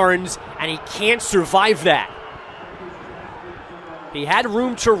 it's Yarns, and he can't survive that. He had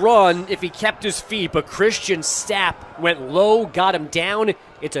room to run if he kept his feet, but Christian Stapp went low, got him down.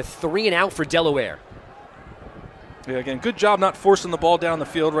 It's a 3-and-out for Delaware. Yeah, again, good job not forcing the ball down the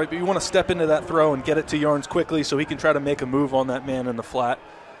field, right? But you want to step into that throw and get it to Yarns quickly so he can try to make a move on that man in the flat.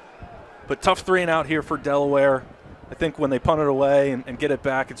 But tough 3-and-out here for Delaware. I think when they punt it away and get it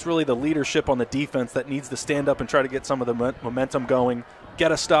back, it's really the leadership on the defense that needs to stand up and try to get some of the momentum going,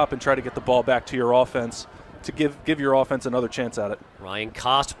 get a stop, and try to get the ball back to your offense to give your offense another chance at it. Ryan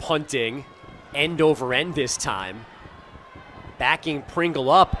Kost punting, end over end this time. Backing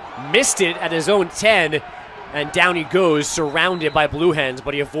Pringle up, missed it at his own 10, and down he goes, surrounded by Blue Hens,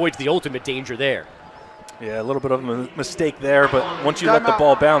 but he avoids the ultimate danger there. Yeah, a little bit of a mistake there, but once you let the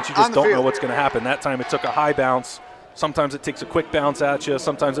ball bounce, you just don't know what's going to happen. That time it took a high bounce. Sometimes it takes a quick bounce at you.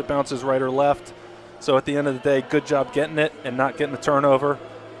 Sometimes it bounces right or left. So at the end of the day, good job getting it and not getting the turnover,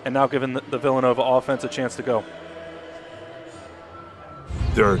 and now giving the Villanova offense a chance to go.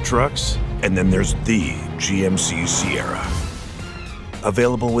 There are trucks, and then there's the GMC Sierra.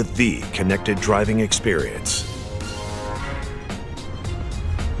 Available with the connected driving experience.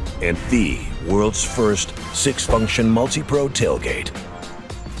 And the world's first 6-function multi-pro tailgate.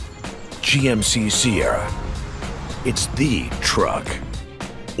 GMC Sierra. It's the truck.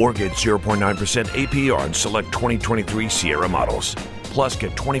 Or get 0.9% APR on select 2023 Sierra models. Plus,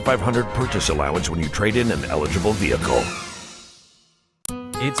 get $2,500 purchase allowance when you trade in an eligible vehicle.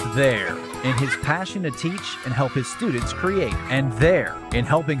 It's there in his passion to teach and help his students create, and there in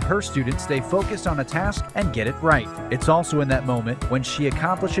helping her students stay focused on a task and get it right. It's also in that moment when she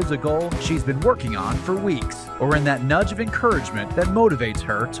accomplishes a goal she's been working on for weeks, or in that nudge of encouragement that motivates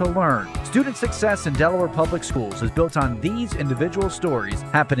her to learn. Student success in Delaware Public Schools is built on these individual stories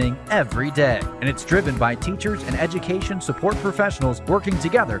happening every day, and it's driven by teachers and education support professionals working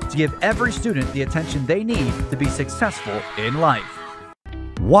together to give every student the attention they need to be successful in life.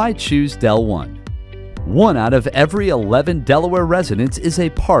 Why choose Del One? 1 out of every 11 Delaware residents is a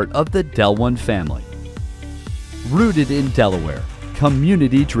part of the Del One family. Rooted in Delaware,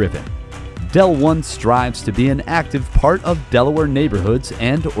 community-driven, Del One strives to be an active part of Delaware neighborhoods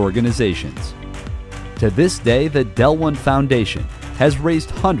and organizations. To this day, the Del One Foundation has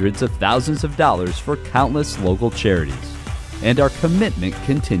raised hundreds of thousands of dollars for countless local charities, and our commitment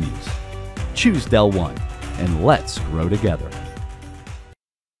continues. Choose Del One, and let's grow together.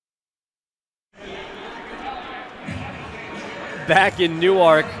 Back in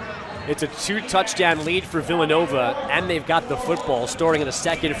Newark, it's a 2-touchdown lead for Villanova, and they've got the football, storing in a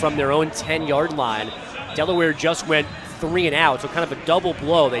second from their own 10-yard line. Delaware just went 3-and-out, so kind of a double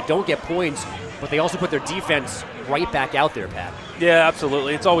blow. They don't get points, but they also put their defense right back out there, Pat. Yeah,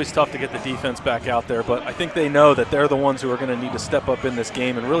 absolutely. It's always tough to get the defense back out there, but I think they know that they're the ones who are going to need to step up in this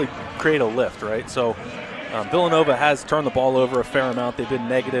game and really create a lift, right? So Villanova has turned the ball over a fair amount. They've been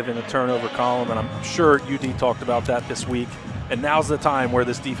negative in the turnover column, and I'm sure UD talked about that this week. And now's the time where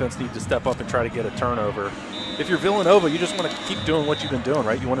this defense needs to step up and try to get a turnover. If you're Villanova, you just want to keep doing what you've been doing,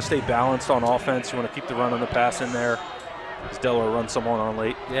 right? You want to stay balanced on offense. You want to keep the run and the pass in there. As Delaware runs someone on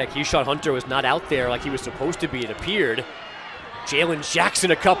late. Yeah, Keyshawn Hunter was not out there like he was supposed to be, it appeared. Jalen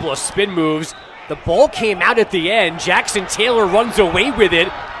Jackson, a couple of spin moves. The ball came out at the end. Jackson Taylor runs away with it.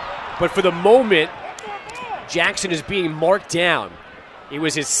 But for the moment, Jackson is being marked down. It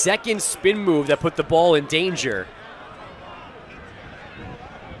was his second spin move that put the ball in danger.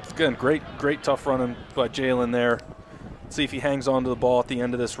 Again, great tough running by Jalen there. Let's see if he hangs on to the ball at the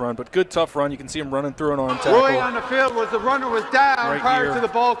end of this run. But good tough run. You can see him running through an arm tackle. Ruling on the field was the runner was down right prior here. to the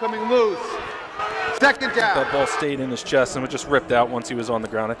ball coming loose. Second down. That ball stayed in his chest and was just ripped out once he was on the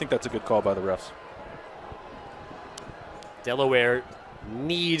ground. I think that's a good call by the refs. Delaware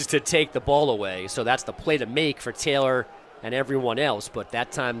needs to take the ball away, so that's the play to make for Taylor and everyone else, but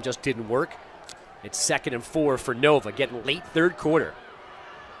that time just didn't work. It's 2nd and 4 for Nova, getting late third quarter.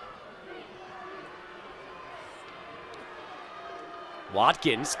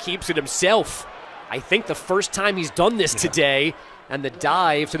 Watkins keeps it himself. I think the first time he's done this today, and the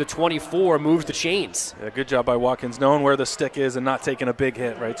dive to the 24 moves the chains. Yeah, good job by Watkins, knowing where the stick is and not taking a big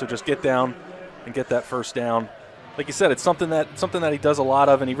hit, right? So just get down and get that first down. Like you said, it's something that he does a lot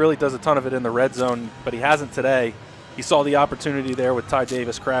of, and he really does a ton of it in the red zone, but he hasn't today. He saw the opportunity there with Ty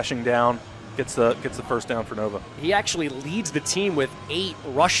Davis crashing down, gets the first down for Nova. He actually leads the team with 8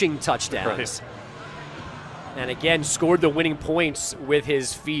 rushing touchdowns. Right. And again, scored the winning points with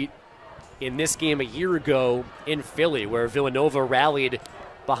his feet in this game a year ago in Philly, where Villanova rallied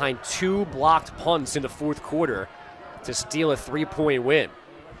behind 2 blocked punts in the fourth quarter to steal a 3-point win.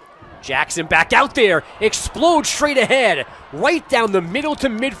 Jackson back out there, explodes straight ahead, right down the middle to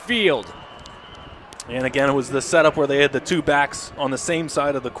midfield. And again, it was the setup where they had the two backs on the same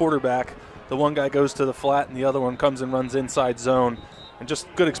side of the quarterback. The one guy goes to the flat and the other one comes and runs inside zone. And just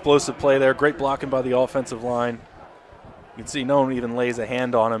good explosive play there. Great blocking by the offensive line. You can see no one even lays a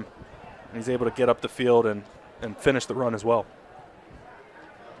hand on him. And he's able to get up the field and finish the run as well.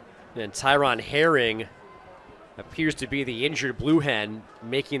 And Tyron Herring appears to be the injured Blue Hen,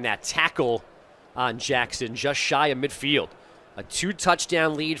 making that tackle on Jackson just shy of midfield. A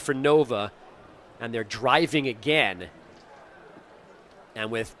 2-touchdown lead for Nova, and they're driving again. And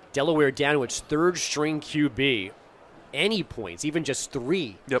with Delaware down to its third-string QB, any points, even just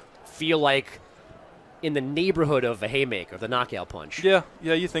 3, feel like in the neighborhood of a haymaker, the knockout punch. Yeah,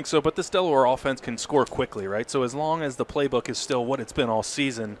 you think so. But this Delaware offense can score quickly, right? So as long as the playbook is still what it's been all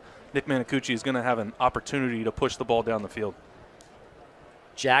season, Nick Manicucci is going to have an opportunity to push the ball down the field.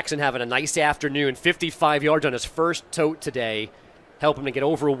 Jackson having a nice afternoon, 55 yards on his first tote today, helping him to get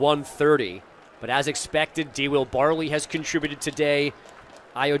over 130. But as expected, D. Will Barley has contributed today.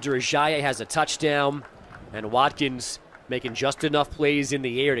 Ayo Durajaye has a touchdown, and Watkins making just enough plays in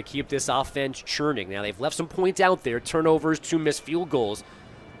the air to keep this offense churning. Now, they've left some points out there, turnovers, 2 missed field goals.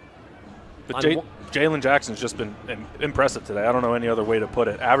 But Jalen Jackson's just been impressive today. I don't know any other way to put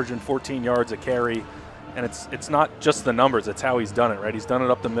it. Averaging 14 yards a carry, and it's not just the numbers, it's how he's done it, right? He's done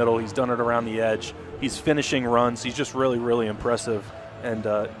it up the middle. He's done it around the edge. He's finishing runs. He's just really, really impressive. And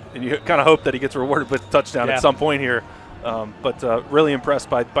you kind of hope that he gets rewarded with a touchdown at some point here. But really impressed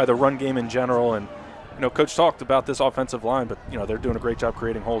by the run game in general. And, Coach talked about this offensive line, but, they're doing a great job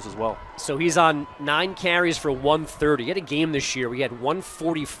creating holes as well. So he's on 9 carries for 130. He had a game this year. We had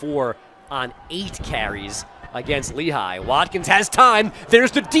 144 on 8 carries against Lehigh. Watkins has time.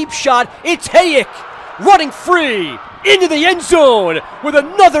 There's the deep shot. It's Hayek running free into the end zone with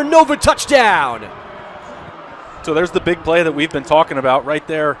another Nova touchdown. So there's the big play that we've been talking about right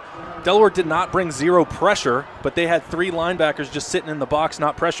there. Delaware did not bring 0 pressure, but they had 3 linebackers just sitting in the box,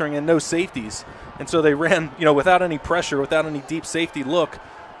 not pressuring, and no safeties. And so they ran, without any pressure, without any deep safety look,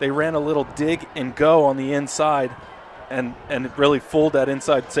 they ran a little dig and go on the inside and it really fooled that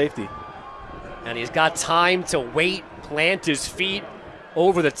inside safety. And he's got time to wait, plant his feet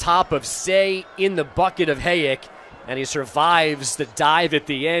over the top of Say in the bucket of Hayek, and he survives the dive at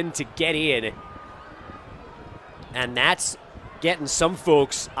the end to get in. And that's getting some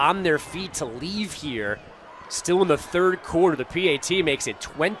folks on their feet to leave here. Still in the third quarter, the PAT makes it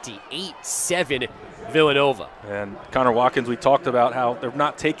 28-7 Villanova. And Connor Watkins, we talked about how they're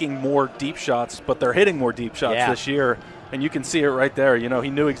not taking more deep shots, but they're hitting more deep shots this year. And you can see it right there. He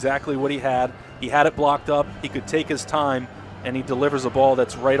knew exactly what he had. He had it blocked up. He could take his time, and he delivers a ball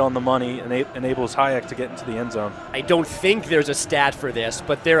that's right on the money and enables Hayek to get into the end zone. I don't think there's a stat for this,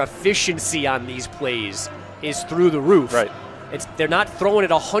 but their efficiency on these plays is through the roof. Right. They're not throwing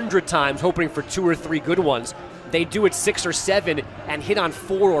it 100 times hoping for 2 or 3 good ones. They do it 6 or 7 and hit on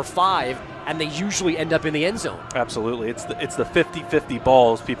 4 or 5, and they usually end up in the end zone. Absolutely. It's the 50-50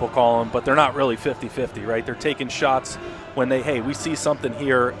 balls, people call them, but they're not really 50-50, right? They're taking shots when we see something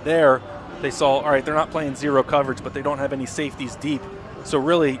here, there. They saw, all right, they're not playing 0 coverage, but they don't have any safeties deep. So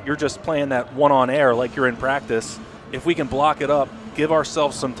really, you're just playing that one-on-air like you're in practice. If we can block it up, give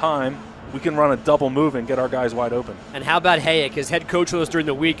ourselves some time, we can run a double move and get our guys wide open. And how about Hayek? His head coach was during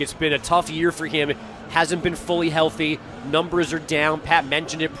the week. It's been a tough year for him. Hasn't been fully healthy. Numbers are down. Pat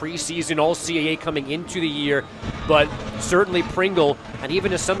mentioned it preseason, all CAA coming into the year. But certainly Pringle, and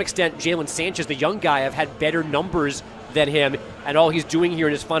even to some extent Jalen Sanchez, the young guy, have had better numbers than him. And all he's doing here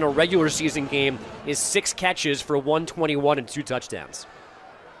in his final regular season game is 6 catches for 121 and 2 touchdowns.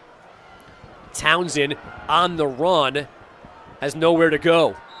 Townsend on the run has nowhere to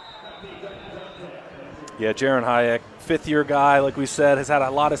go. Yeah, Jaron Hayek, 5th-year guy, like we said, has had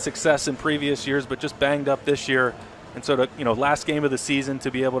a lot of success in previous years, but just banged up this year. And so, last game of the season to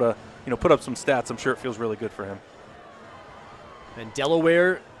be able to, put up some stats, I'm sure it feels really good for him. And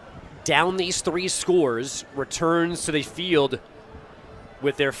Delaware, down these 3 scores, returns to the field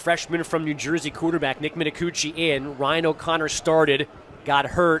with their freshman from New Jersey quarterback, Nick Manicucci, in. Ryan O'Connor started, got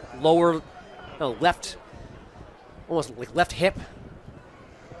hurt, left hip,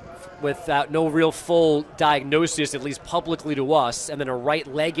 without no real full diagnosis, at least publicly to us, and then a right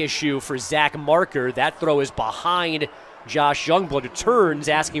leg issue for Zach Marker. That throw is behind Josh Youngblood, who turns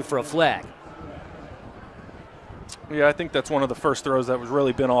asking for a flag. Yeah, I think that's one of the first throws that was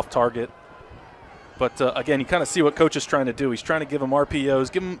really been off target. But again, you kind of see what coach is trying to do. He's trying to give him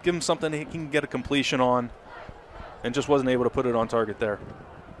RPOs, give him something he can get a completion on, and just wasn't able to put it on target there.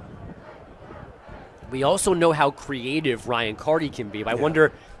 We also know how creative Ryan Carty can be. I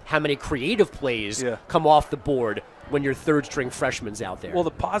wonder how many creative plays come off the board when your third-string freshman's out there. Well,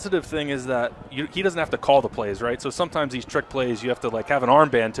 the positive thing is that he doesn't have to call the plays, right? So sometimes these trick plays, you have to like have an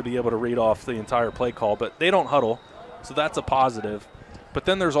armband to be able to read off the entire play call, but they don't huddle, so that's a positive. But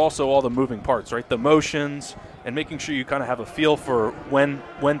then there's also all the moving parts, right? The motions and making sure you kind of have a feel for when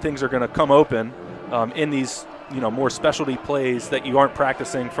things are going to come open in these more specialty plays that you aren't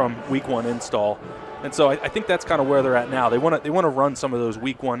practicing from week one install. And so I think that's kind of where they're at now. They want to run some of those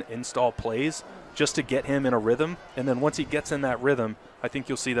week one install plays just to get him in a rhythm. And then once he gets in that rhythm, I think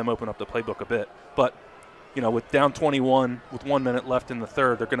you'll see them open up the playbook a bit. But, with down 21, with 1 minute left in the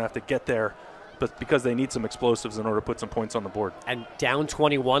third, they're going to have to get there, but because they need some explosives in order to put some points on the board. And down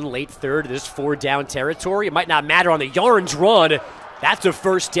 21, late third, this 4-down territory. It might not matter on the yards run. That's a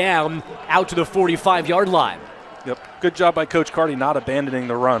first down out to the 45-yard line. Yep. Good job by Coach Carty not abandoning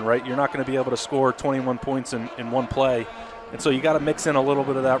the run, right? You're not going to be able to score 21 points in one play. And so you got to mix in a little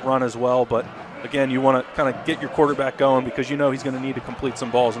bit of that run as well. But, again, you want to kind of get your quarterback going because he's going to need to complete some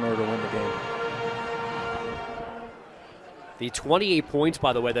balls in order to win the game. The 28 points,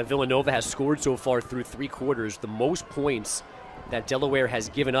 by the way, that Villanova has scored so far through 3 quarters, the most points that Delaware has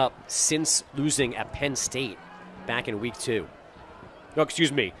given up since losing at Penn State back in week 2. No,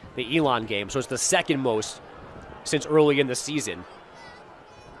 excuse me, the Elon game. So it's the second most since early in the season.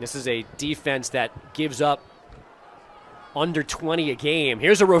 This is a defense that gives up under 20 a game.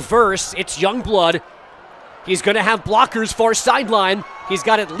 Here's a reverse. It's Youngblood. He's going to have blockers far sideline. He's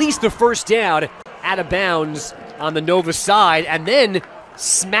got at least the first down out of bounds on the Nova side, and then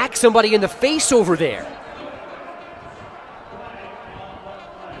smack somebody in the face over there.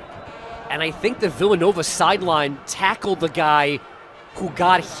 And I think the Villanova sideline tackled the guy who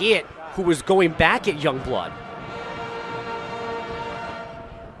got hit, who was going back at Youngblood.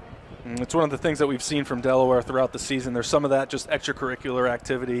 It's one of the things that we've seen from Delaware throughout the season. There's some of that just extracurricular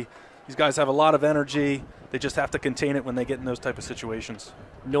activity. These guys have a lot of energy. They just have to contain it when they get in those type of situations.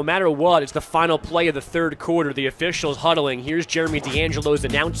 No matter what, it's the final play of the third quarter. The officials huddling. Here's Jeremy D'Angelo's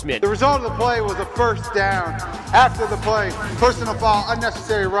announcement. The result of the play was a first down. After the play, personal foul,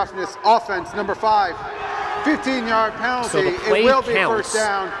 unnecessary roughness, offense, number 5. 15-yard penalty. So the play it will be counts. A first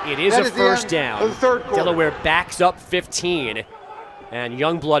down. It is that a first down. Of the third quarter. Delaware backs up 15. And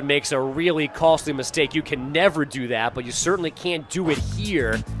Youngblood makes a really costly mistake. You can never do that, but you certainly can't do it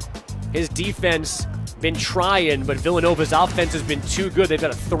here. His defense been trying, but Villanova's offense has been too good. They've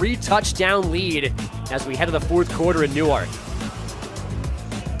got a 3-touchdown lead as we head to the fourth quarter in Newark.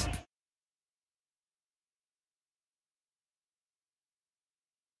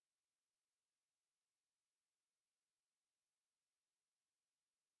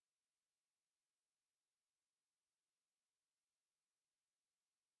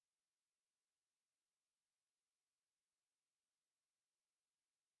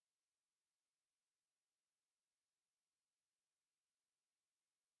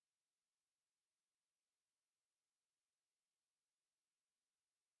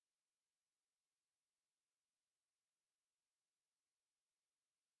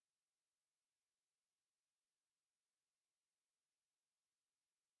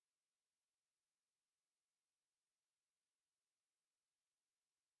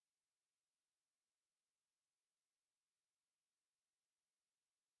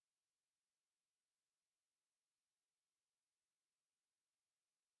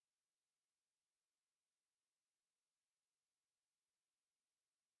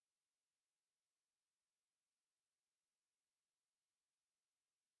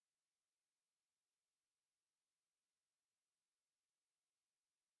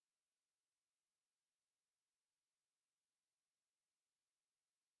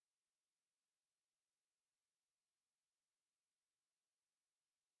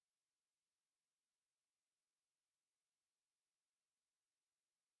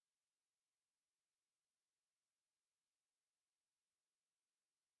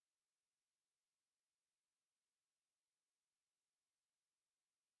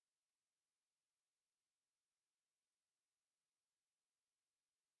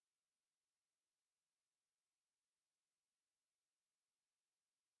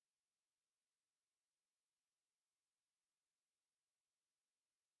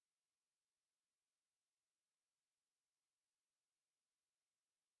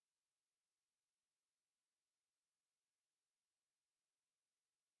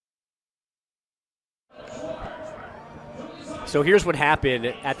 So here's what happened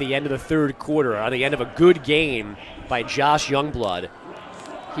at the end of the third quarter, at the end of a good game by Josh Youngblood.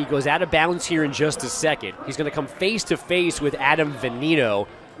 He goes out of bounds here in just a second. He's going to come face-to-face with Adam Venino,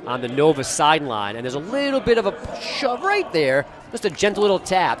 on the Nova sideline, and there's a little bit of a shove right there, just a gentle little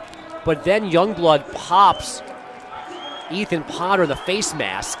tap. But then Youngblood pops Ethan Potter in the face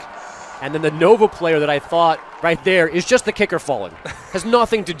mask, and then the Nova player that I thought right there is just the kicker falling. Has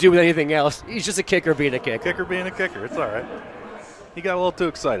nothing to do with anything else. He's just a kicker being a kicker. Kicker being a kicker. It's all right. He got a little too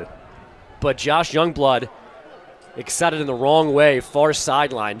excited. But Josh Youngblood, excited in the wrong way, far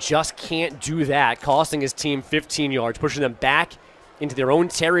sideline, just can't do that, costing his team 15 yards, pushing them back into their own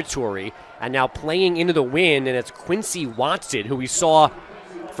territory, and now playing into the wind, and it's Quincy Watson, who we saw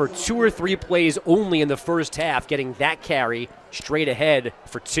for 2 or 3 plays only in the first half, getting that carry straight ahead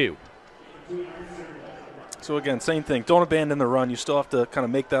for 2. So again, same thing. Don't abandon the run. You still have to kind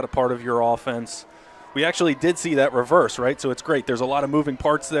of make that a part of your offense. We actually did see that reverse, right? So it's great. There's a lot of moving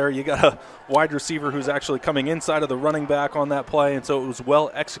parts there. You got a wide receiver who's actually coming inside of the running back on that play, and so it was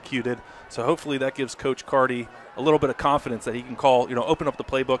well executed. So hopefully that gives Coach Carty a little bit of confidence that he can call, open up the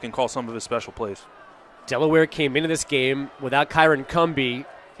playbook and call some of his special plays. Delaware came into this game without Kyron Cumby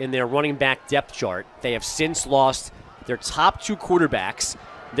in their running back depth chart. They have since lost their top 2 quarterbacks,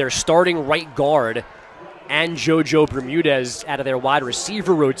 their starting right guard, and JoJo Bermudez out of their wide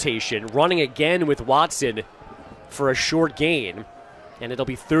receiver rotation, running again with Watson for a short gain, and it'll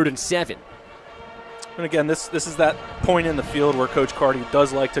be 3rd and 7. And again, this is that point in the field where Coach Carty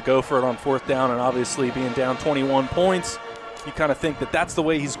does like to go for it on 4th down, and obviously being down 21 points, you kind of think that that's the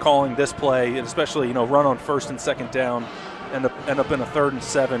way he's calling this play, and especially, run on 1st and 2nd down, end up in a 3rd and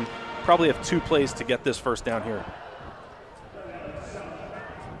 7. Probably have 2 plays to get this 1st down here.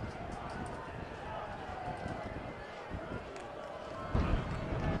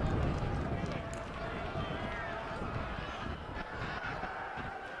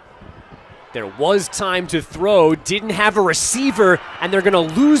 There was time to throw, didn't have a receiver, and they're going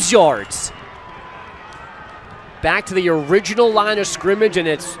to lose yards. Back to the original line of scrimmage, and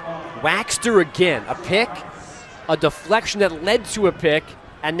it's Waxter again. A pick, a deflection that led to a pick,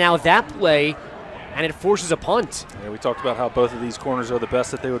 and now that play, and it forces a punt. Yeah, we talked about how both of these corners are the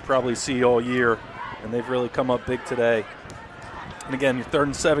best that they would probably see all year, and they've really come up big today. And again, you're 3rd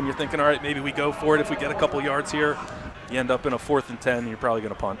and 7, you're thinking, all right, maybe we go for it if we get a couple yards here. You end up in a 4th and 10, and you're probably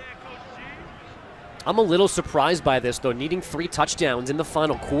going to punt. I'm a little surprised by this, though, needing 3 touchdowns in the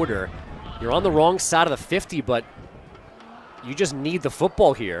final quarter. You're on the wrong side of the 50, but you just need the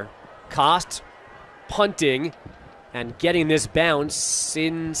football here. Cost punting and getting this bounce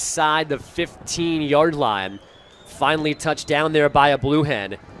inside the 15-yard line. Finally touched down there by a Blue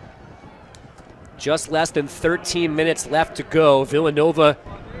Hen. Just less than 13 minutes left to go. Villanova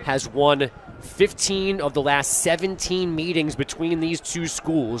has won 15 of the last 17 meetings between these 2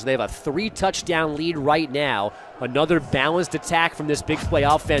 schools. They have a 3-touchdown lead right now. Another balanced attack from this big play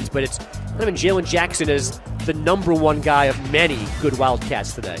offense, but it's kind of Jalen Jackson as the #1 guy of many good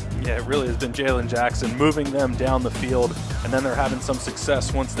Wildcats today. Yeah, it really has been Jalen Jackson moving them down the field, and then they're having some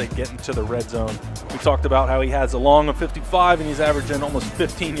success once they get into the red zone. We talked about how he has a long of 55, and he's averaging almost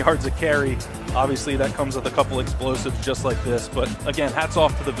 15 yards a carry. Obviously, that comes with a couple explosives just like this. But again, hats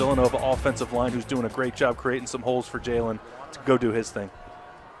off to the Villanova offensive line, who's doing a great job creating some holes for Jalen to go do his thing.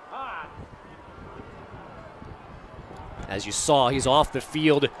 As you saw, he's off the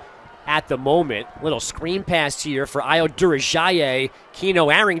field at the moment. Little screen pass here for Ayo Durajaye. Keno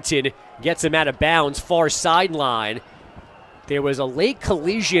Arrington gets him out of bounds, far sideline. There was a late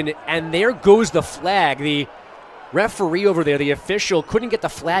collision, and there goes the flag. The referee over there, the official, couldn't get the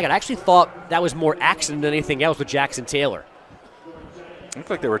flag. I actually thought that was more accident than anything else with Jackson Taylor. It looked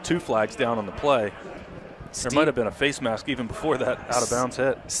like there were 2 flags down on the play. There might have been a face mask even before that out-of-bounds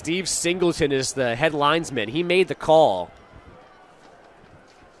hit. Steve Singleton is the head linesman. He made the call.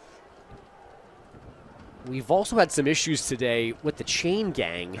 We've also had some issues today with the chain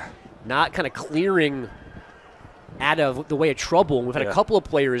gang not kind of clearing out of the way of trouble. We've had a couple of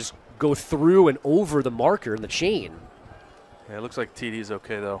players go through and over the marker in the chain. Yeah, it looks like TD's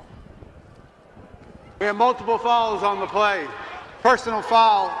okay, though. We have multiple fouls on the play. Personal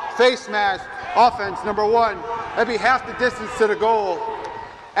foul, face mask, offense, #1. That'd be half the distance to the goal.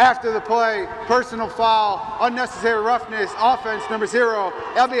 After the play, personal foul, unnecessary roughness, offense, #0.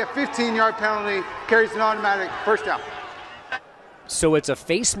 That'll be a 15-yard penalty, carries an automatic 1st down. So it's a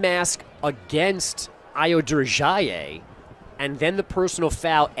face mask against Ayo Durajaye, and then the personal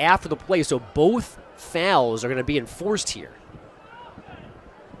foul after the play. So both fouls are going to be enforced here.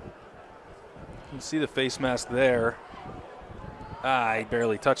 You see the face mask there. He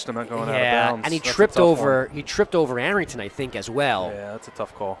barely touched him, not going out of bounds. And he tripped over. He tripped over Arrington, I think, as well. Yeah, that's a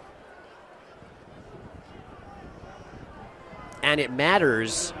tough call. And it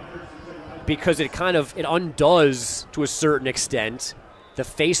matters because it undoes to a certain extent the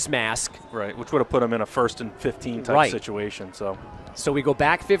face mask. Right, which would have put him in a 1st and 15 type situation. So we go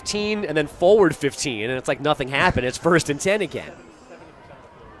back 15 and then forward 15, and it's like nothing happened. It's 1st and 10 again.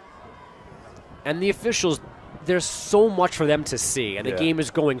 And the officials, there's so much for them to see, and the game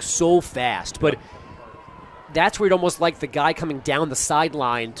is going so fast. But that's where you'd almost like the guy coming down the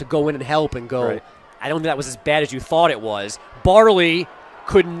sideline to go in and help and go, I don't think that was as bad as you thought it was. Barley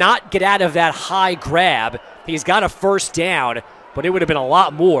could not get out of that high grab. He's got a 1st down, but it would have been a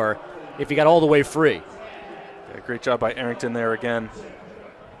lot more if he got all the way free. Yeah, great job by Arrington there again.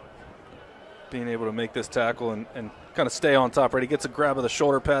 Being able to make this tackle and kind of stay on top, right? He gets a grab of the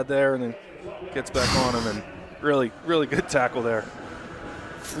shoulder pad there and then gets back on him, and really, really good tackle there.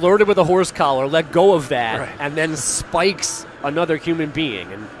 Flirted with a horse collar, let go of that, and then spikes another human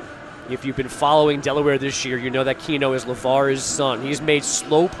being. And if you've been following Delaware this year, you know that Keno is LeVar's son. He's made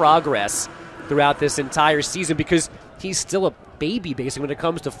slow progress throughout this entire season because he's still a baby, basically, when it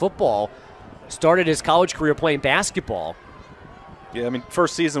comes to football. Started his college career playing basketball. Yeah, I mean,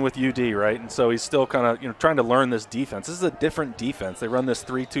 first season with UD, right? And so he's still kind of, trying to learn this defense. This is a different defense. They run this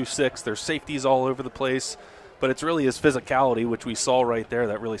 3-2-6. There's safeties all over the place. But it's really his physicality, which we saw right there,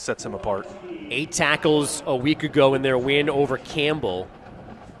 that really sets him apart. 8 tackles a week ago in their win over Campbell.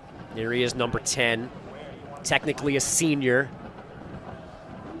 There he is, number 10. Technically a senior.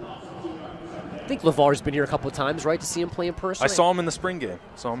 I think LeVar's been here a couple of times, right, to see him play in person? I saw him in the spring game.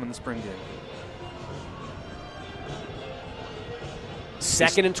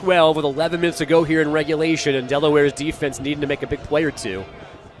 2nd and 12 with 11 minutes to go here in regulation, and Delaware's defense needing to make a big play or two.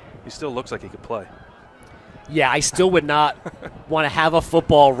 He still looks like he could play. Yeah, I still would not want to have a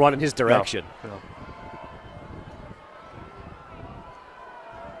football run in his direction. No.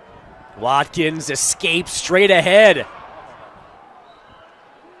 Watkins escapes straight ahead.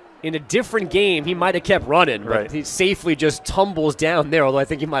 In a different game, he might have kept running, but he safely just tumbles down there, although I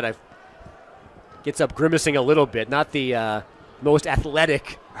think he might have gets up grimacing a little bit. Not the most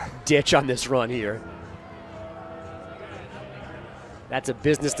athletic ditch on this run here. That's a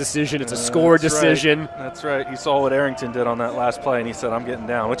business decision. It's a score decision. That's right. He saw what Arrington did on that last play, and he said, I'm getting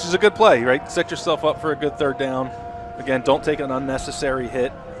down, which is a good play, right? Set yourself up for a good 3rd down. Again, don't take an unnecessary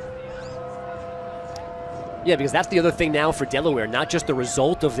hit. Yeah, because that's the other thing now for Delaware, not just the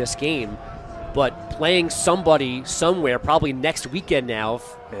result of this game, but playing somebody somewhere, probably next weekend now,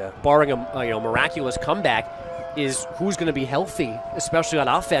 barring a miraculous comeback, is who's going to be healthy, especially on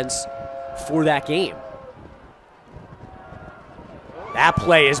offense, for that game. That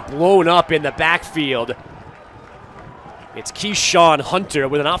play is blown up in the backfield. It's Keyshawn Hunter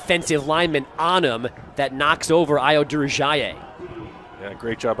with an offensive lineman on him that knocks over Ayo Durajaye. Yeah,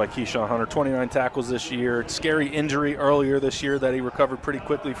 great job by Keyshawn Hunter. 29 tackles this year. Scary injury earlier this year that he recovered pretty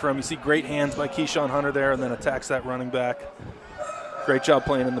quickly from. You see great hands by Keyshawn Hunter there, and then attacks that running back. Great job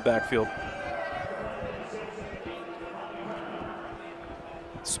playing in the backfield.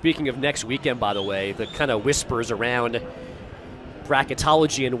 Speaking of next weekend, by the way, the kind of whispers around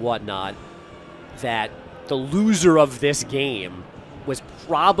bracketology and whatnot that the loser of this game was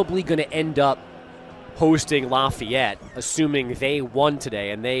probably going to end up hosting Lafayette, assuming they won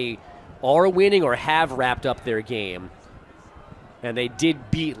today, and they are winning or have wrapped up their game. And they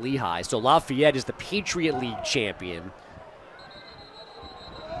did beat Lehigh. So Lafayette is the Patriot League champion.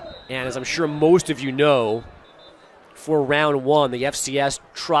 And as I'm sure most of you know, for round 1, the FCS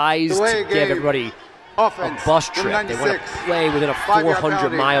tries to give everybody a bus trip. They want to play within a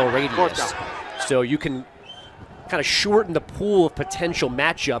 400-mile radius. So you can kind of shorten the pool of potential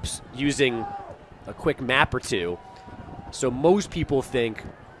matchups using a quick map or two. So most people think,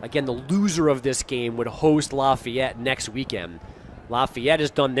 again, the loser of this game would host Lafayette next weekend. Lafayette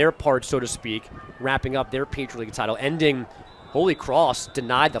has done their part, so to speak, wrapping up their Patriot League title, ending Holy Cross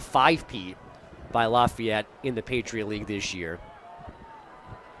denied the 5-peat by Lafayette in the Patriot League this year.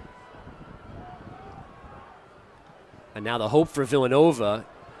 And now the hope for Villanova,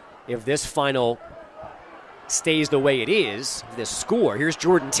 if this final stays the way it is, this score. Here's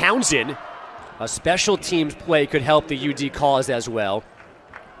Jordan Townsend. A special teams play could help the UD cause as well.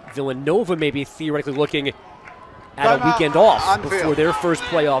 Villanova may be theoretically looking at a weekend off before their first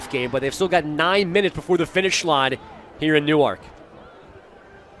playoff game, but they've still got 9 minutes before the finish line here in Newark.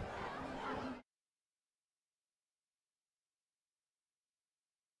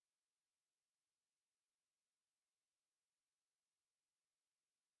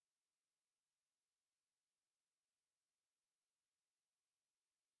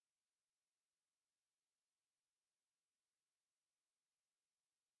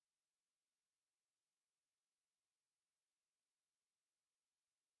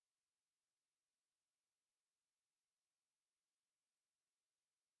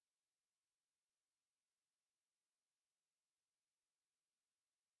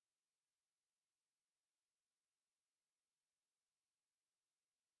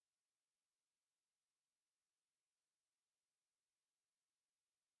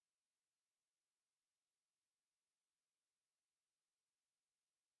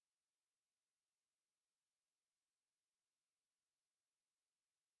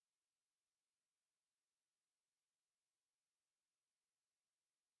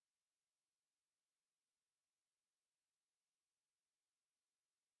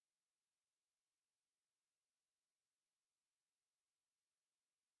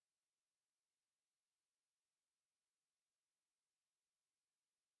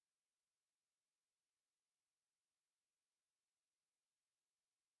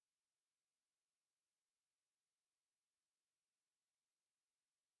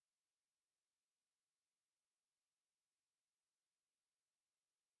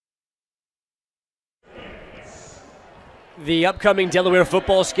 The upcoming Delaware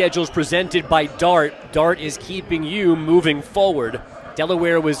football schedule is presented by Dart. Dart is keeping you moving forward.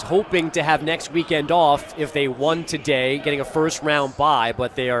 Delaware was hoping to have next weekend off if they won today, getting a first-round bye,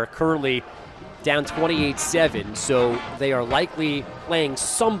 but they are currently down 28-7, so they are likely playing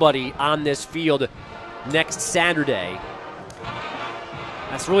somebody on this field next Saturday.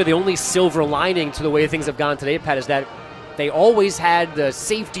 That's really the only silver lining to the way things have gone today, Pat, is that they always had the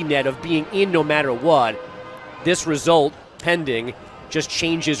safety net of being in no matter what. This result, pending, just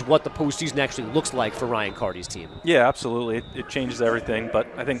changes what the postseason actually looks like for Ryan Carty's team. Yeah, absolutely. It changes everything, but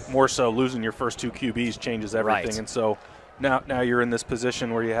I think more so losing your first 2 QBs changes everything. Right. And so now you're in this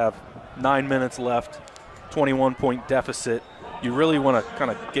position where you have 9 minutes left, 21-point deficit. You really want to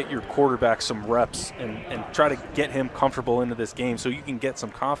kind of get your quarterback some reps and try to get him comfortable into this game so you can get some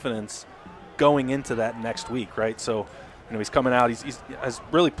confidence going into that next week, right? So, he's coming out. He has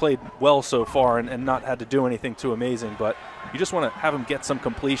really played well so far and not had to do anything too amazing, but you just want to have him get some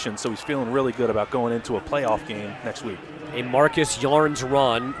completion so he's feeling really good about going into a playoff game next week. A Marcus Yarns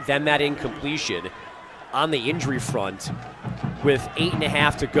run, then that incompletion. On the injury front, with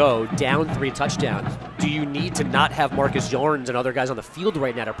 8.5 to go, down 3 touchdowns, do you need to not have Marcus Yarns and other guys on the field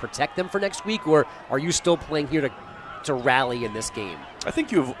right now to protect them for next week, or are you still playing here to rally in this game? I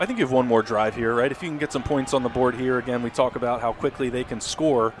think you have one more drive here, right? If you can get some points on the board here, again, we talk about how quickly they can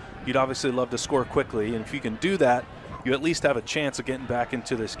score. You'd obviously love to score quickly, and if you can do that, you at least have a chance of getting back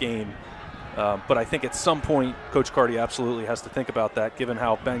into this game. But I think at some point, Coach Carty absolutely has to think about that, given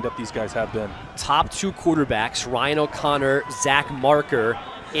how banged up these guys have been. Top 2 quarterbacks, Ryan O'Connor, Zach Marker,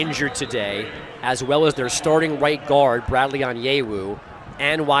 injured today, as well as their starting right guard, Bradley Onyewu,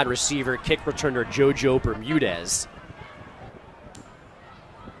 and wide receiver, kick returner Jojo Bermudez.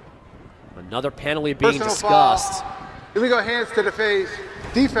 Another penalty being discussed. Foul. Illegal hands to the face.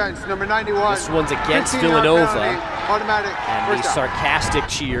 Defense, number 91. This one's against Villanova. Automatic. And the sarcastic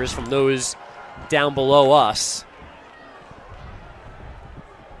cheers from those down below us.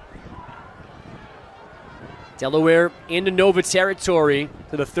 Delaware into Nova territory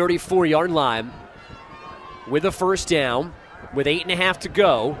to the 34-yard line with a first down with 8.5 to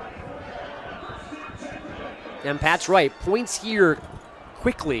go. And Pat's right, points here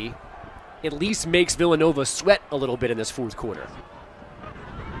quickly at least makes Villanova sweat a little bit in this fourth quarter.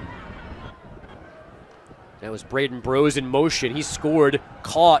 That was Braden Brose in motion. He scored,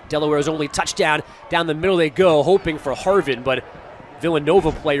 caught Delaware's only touchdown. Down the middle they go, hoping for Harvin, but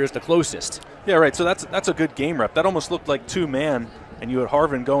Villanova player is the closest. Yeah, right, so that's a good game rep. That almost looked like 2-man, and you had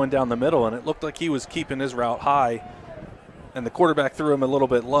Harvin going down the middle, and it looked like he was keeping his route high, and the quarterback threw him a little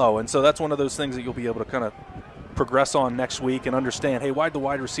bit low. And so that's one of those things that you'll be able to kind of progress on next week and understand, hey, why'd the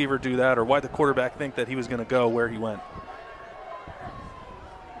wide receiver do that, or why'd the quarterback think that he was going to go where he went?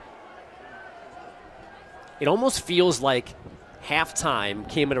 It almost feels like halftime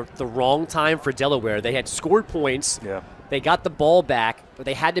came at the wrong time for Delaware. They had scored points. Yeah. They got the ball back, but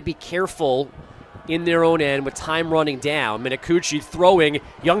they had to be careful in their own end with time running down. Minakuchi throwing.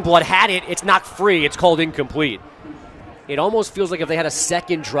 Youngblood had it. It's not free. It's called incomplete. It almost feels like if they had a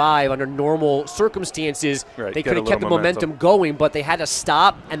second drive under normal circumstances, right, they could have kept the momentum going, but they had to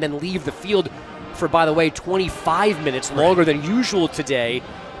stop and then leave the field for, by the way, 25 minutes longer than usual today,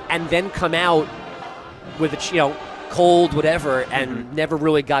 and then come out with a cold, whatever, and never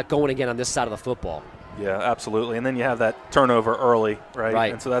really got going again on this side of the football. Yeah, absolutely. And then you have that turnover early, right?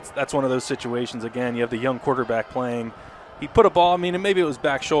 Right. And so that's one of those situations. Again, you have the young quarterback playing. He put a ball, maybe it was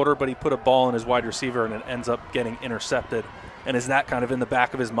back shoulder, but he put a ball in his wide receiver, and it ends up getting intercepted. And is that kind of in the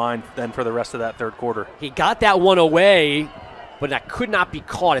back of his mind then for the rest of that third quarter? He got that one away, but that could not be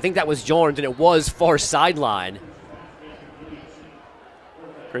caught. I think that was Yarns, and it was far sideline.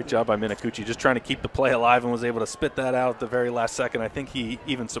 Great job by Minakuchi, just trying to keep the play alive, and was able to spit that out at the very last second. I think he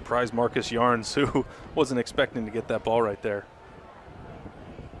even surprised Marcus Yarns, who wasn't expecting to get that ball right there.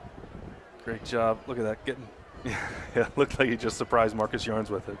 Great job. Look at that. Yeah, looked like he just surprised Marcus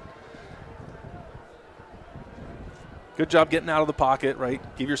Yarns with it. Good job getting out of the pocket, right?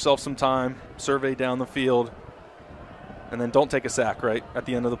 Give yourself some time, survey down the field, and then don't take a sack, right? At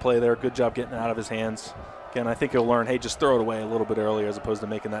the end of the play there, good job getting it out of his hands. Again, I think he'll learn, hey, just throw it away a little bit earlier as opposed to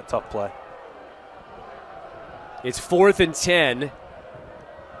making that tough play. It's 4th and 10.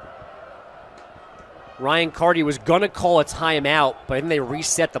 Ryan Carty was going to call a timeout, but then they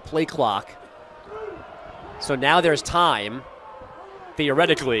reset the play clock. So now there's time,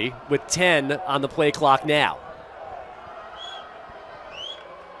 theoretically, with 10 on the play clock now.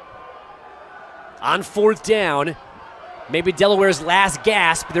 On 4th down, maybe Delaware's last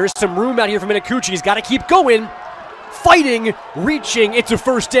gasp. There's some room out here for Minakuchi. He's got to keep going, fighting, reaching. It's a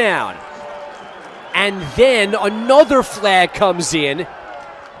first down. And then another flag comes in.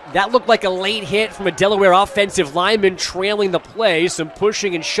 That looked like a late hit from a Delaware offensive lineman trailing the play. Some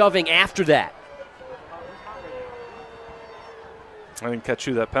pushing and shoving after that. I didn't catch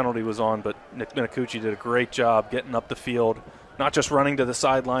who that penalty was on, but Nick Minicucci did a great job getting up the field, not just running to the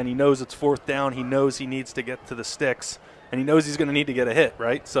sideline. He knows it's 4th down. He knows he needs to get to the sticks, and he knows he's going to need to get a hit,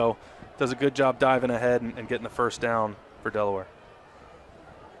 right? So does a good job diving ahead and getting the first down for Delaware.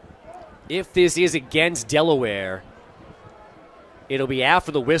 If this is against Delaware, it'll be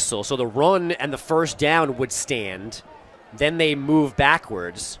after the whistle. So the run and the first down would stand. Then they move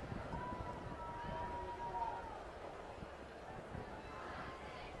backwards.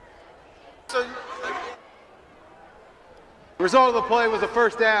 The result of the play was a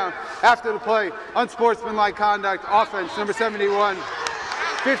first down. After the play, unsportsmanlike conduct, offense, number 71,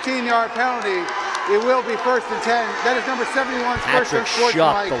 15-yard penalty. It will be 1st and 10. That is number 71's first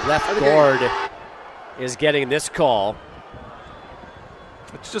unsportsmanlike. Schupp, the left guard, is getting this call.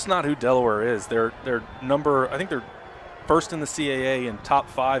 It's just not who Delaware is. They're I think they're 1st in the CAA and top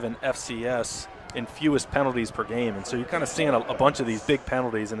 5 in FCS in fewest penalties per game. And so you're kind of seeing a bunch of these big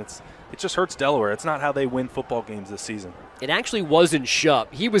penalties, and it just hurts Delaware. It's not how they win football games this season. It actually wasn't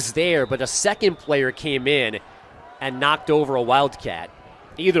Schupp. He was there, but a second player came in and knocked over a Wildcat.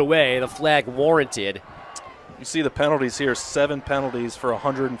 Either way, the flag warranted. You see the penalties here, 7 penalties for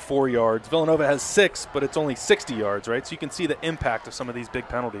 104 yards. Villanova has 6, but it's only 60 yards, right? So you can see the impact of some of these big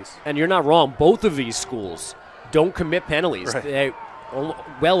penalties. And you're not wrong. Both of these schools don't commit penalties. Right. They're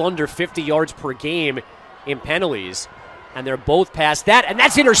well under 50 yards per game in penalties, and they're both past that, and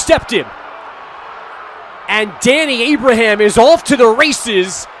that's intercepted. And Danny Abraham is off to the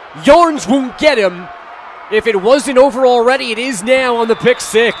races. Yarns won't get him. If it wasn't over already, it is now on the pick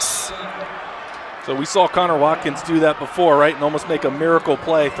 6. So we saw Connor Watkins do that before, right, and almost make a miracle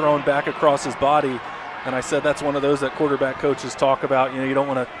play thrown back across his body. And I said that's one of those that quarterback coaches talk about. You don't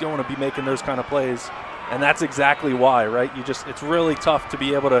want to be making those kind of plays, and that's exactly why, right? It's really tough to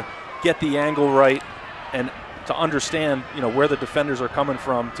be able to get the angle right and to understand, where the defenders are coming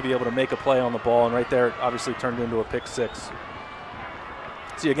from to be able to make a play on the ball. And right there, it obviously turned into a pick 6.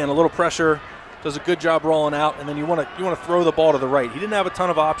 See again, a little pressure. Does a good job rolling out, and then you want to throw the ball to the right. He didn't have a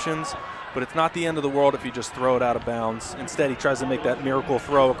ton of options, but it's not the end of the world if you just throw it out of bounds. Instead, he tries to make that miracle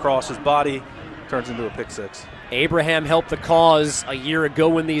throw across his body, turns into a pick 6. Abraham helped the cause a year ago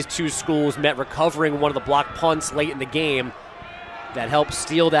when these two schools met, recovering one of the block punts late in the game that helped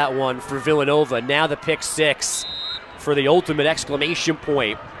steal that one for Villanova. Now the pick 6 for the ultimate exclamation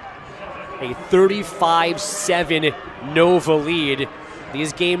point. A 35-7 Nova lead.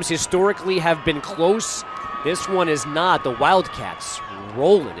 These games historically have been close. This one is not. The Wildcats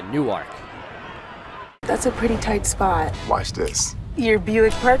rolling in Newark. That's a pretty tight spot. Watch this. Your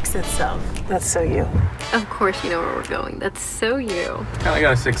Buick parks itself. That's so you. Of course you know where we're going. That's so you. Kinda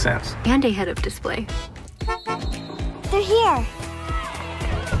got a 6th sense. And a head-up display. They're here.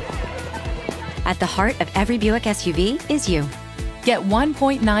 At the heart of every Buick SUV is you. Get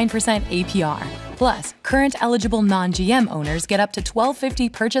 1.9% APR. Plus, current eligible non-GM owners get up to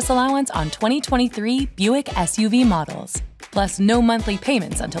 $1,250 purchase allowance on 2023 Buick SUV models. Plus, no monthly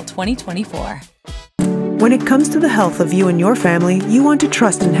payments until 2024. When it comes to the health of you and your family, you want to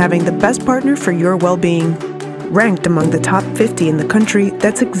trust in having the best partner for your well-being. Ranked among the top 50 in the country,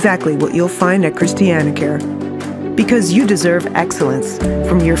 that's exactly what you'll find at ChristianaCare. Because you deserve excellence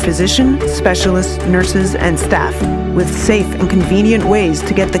from your physician, specialists, nurses, and staff, with safe and convenient ways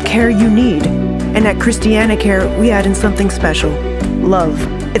to get the care you need. And at ChristianaCare, we add in something special: love.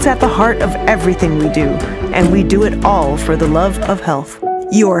 It's at the heart of everything we do, and we do it all for the love of health.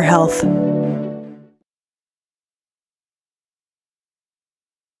 Your health.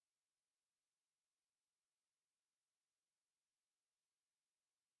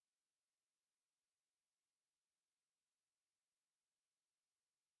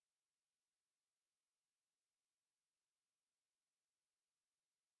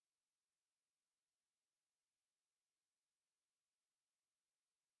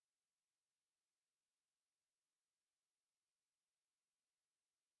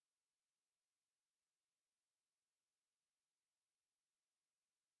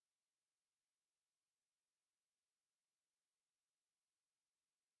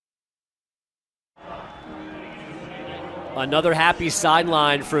 Another happy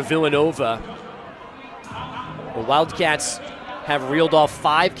sideline for Villanova. The Wildcats have reeled off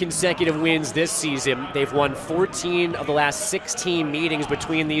 5 consecutive wins this season. They've won 14 of the last 16 meetings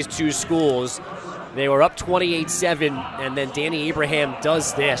between these two schools. They were up 28-7, and then Danny Abraham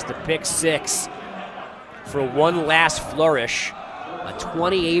does this, the pick 6, for one last flourish. A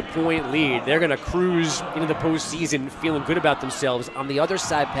 28-point lead. They're going to cruise into the postseason feeling good about themselves. On the other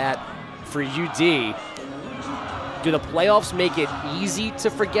side, Pat, for UD, do the playoffs make it easy to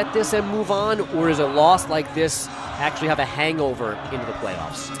forget this and move on, or is a loss like this actually have a hangover into the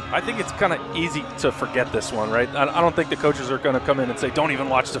playoffs? I think it's kind of easy to forget this one, right? I don't think the coaches are going to come in and say, don't even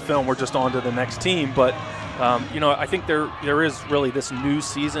watch the film, we're just on to the next team. But, I think there is really this new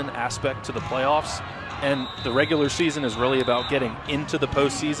season aspect to the playoffs. And the regular season is really about getting into the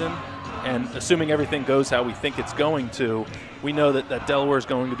postseason. And assuming everything goes how we think it's going to, we know that Delaware is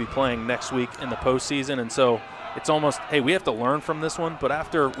going to be playing next week in the postseason. And so it's almost, hey, we have to learn from this one. But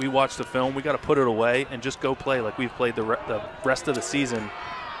after we watch the film, we got to put it away and just go play like we've played the rest of the season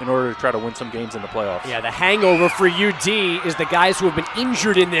in order to try to win some games in the playoffs. Yeah, the hangover for UD is the guys who have been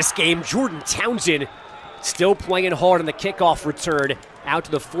injured in this game. Jordan Townsend still playing hard on the kickoff return out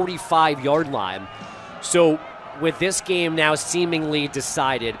to the 45-yard line. So with this game now seemingly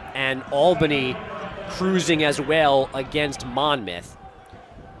decided and Albany cruising as well against Monmouth,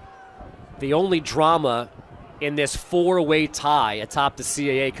 the only drama in this four-way tie atop the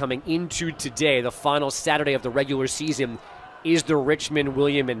CAA coming into today, the final Saturday of the regular season, is the Richmond,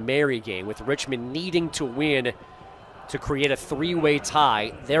 William, and Mary game, with Richmond needing to win to create a three-way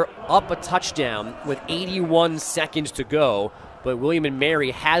tie. They're up a touchdown with 81 seconds to go, but William and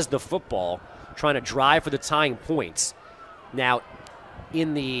Mary has the football, trying to drive for the tying points. Now,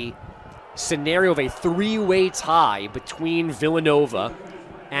 in the scenario of a three-way tie between Villanova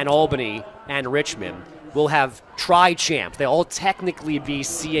and Albany and Richmond, we'll have tri-champs. They all technically be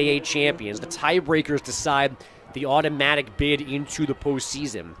CAA champions. The tiebreakers decide the automatic bid into the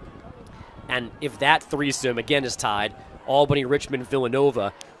postseason. And if that threesome, again, is tied, Albany, Richmond,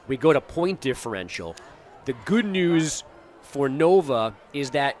 Villanova, we go to point differential. The good news for Nova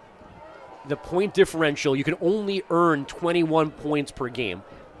is that the point differential, you can only earn 21 points per game.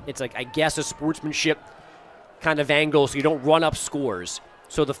 It's like, I guess, a sportsmanship kind of angle, so you don't run up scores.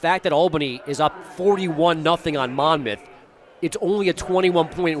 So the fact that Albany is up 41-0 on Monmouth, it's only a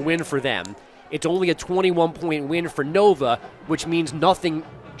 21-point win for them. It's only a 21-point win for Nova, which means nothing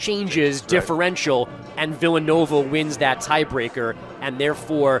changes differential, and Villanova wins that tiebreaker, and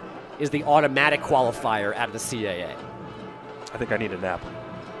therefore is the automatic qualifier out of the CAA. I think I need a nap.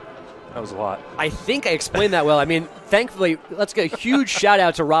 That was a lot. I think I explained that well. I mean, thankfully, let's get a huge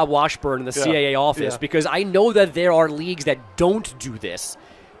shout-out to Rob Washburn in the CAA office, because I know that there are leagues that don't do this.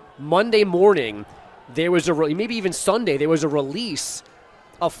 Monday morning, there was maybe even Sunday, there was a release.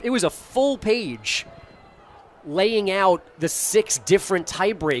 It was a full page laying out the 6 different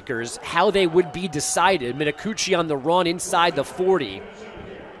tiebreakers, how they would be decided. Minicucci on the run inside the 40.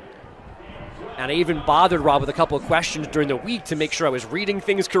 And I even bothered Rob with a couple of questions during the week to make sure I was reading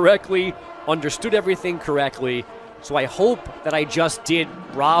things correctly, understood everything correctly. So I hope that I just did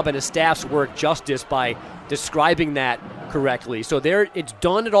Rob and his staff's work justice by describing that correctly. So it's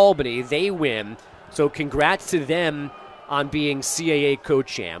done at Albany. They win. So congrats to them on being CAA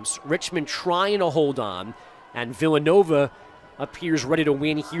co-champs. Richmond trying to hold on, and Villanova appears ready to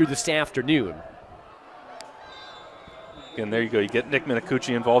win here this afternoon. And there you go. You get Nick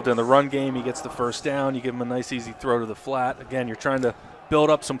Minicucci involved in the run game. He gets the first down. You give him a nice, easy throw to the flat. Again, you're trying to build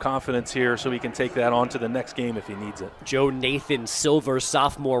up some confidence here so he can take that on to the next game if he needs it. Joe Nathan Silver,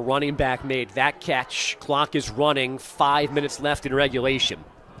 sophomore running back, made that catch. Clock is running. 5 minutes left in regulation.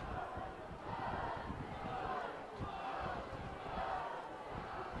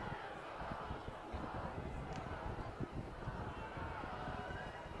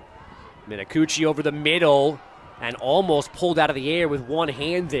 Minicucci over the middle and almost pulled out of the air with one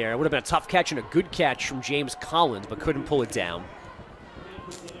hand there. It would have been a tough catch and a good catch from James Collins, but couldn't pull it down.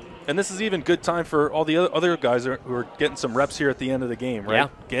 And this is even good time for all the other guys who are getting some reps here at the end of the game, right?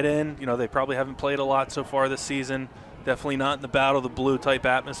 Yeah. Get in. They probably haven't played a lot so far this season. Definitely not in the Battle of the Blue type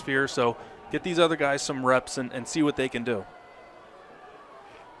atmosphere. So get these other guys some reps and see what they can do.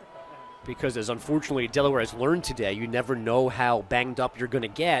 Because as unfortunately Delaware has learned today, you never know how banged up you're going to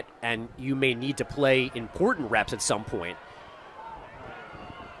get, and you may need to play important reps at some point.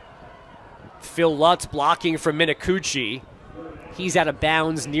 Phil Lutz blocking from Minicucci. He's out of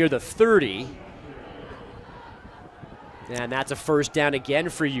bounds near the 30. And that's a first down again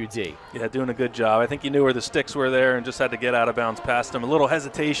for UD. Yeah, doing a good job. I think he knew where the sticks were there and just had to get out of bounds past him. A little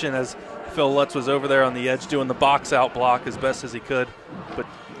hesitation as Phil Lutz was over there on the edge doing the box out block as best as he could. But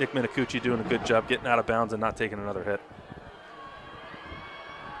Nick Minicucci doing a good job getting out of bounds and not taking another hit.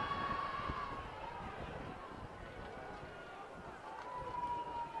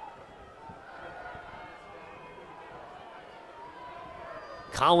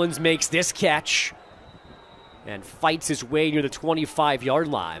 Collins makes this catch. and fights his way near the 25-yard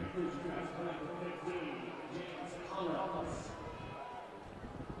line.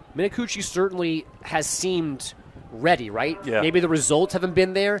 Minicucci certainly has seemed ready, right? Yeah. Maybe the results haven't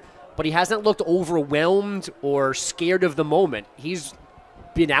been there, but he hasn't looked overwhelmed or scared of the moment. He's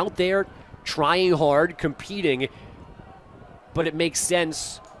been out there trying hard, competing, but it makes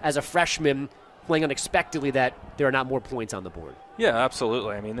sense as a freshman playing unexpectedly that there are not more points on the board. Yeah,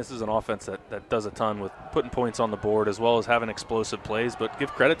 absolutely. I mean, this is an offense that does a ton with putting points on the board as well as having explosive plays, but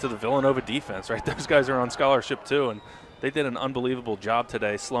give credit to the Villanova defense, right? Those guys are on scholarship too, and they did an unbelievable job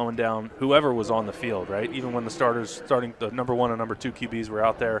today slowing down whoever was on the field, right? Even when the the number 1 and number 2 QBs were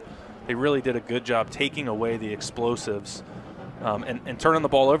out there, they really did a good job taking away the explosives and turning the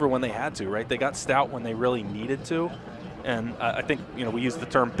ball over when they had to, right? They got stout when they really needed to. And I think, we use the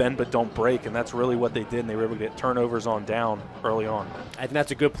term bend but don't break, and that's really what they did, and they were able to get turnovers on down early on. I think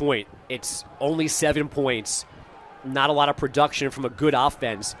that's a good point. It's only 7 points, not a lot of production from a good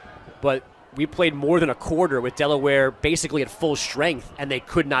offense, but we played more than a quarter with Delaware basically at full strength, and they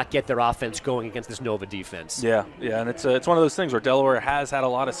could not get their offense going against this Nova defense. Yeah, and it's one of those things where Delaware has had a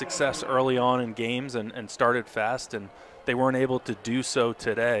lot of success early on in games and started fast, and they weren't able to do so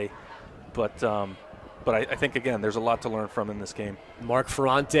today. But I think, again, there's a lot to learn from in this game. Mark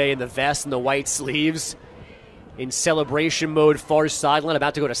Ferrante in the vest and the white sleeves in celebration mode, far sideline,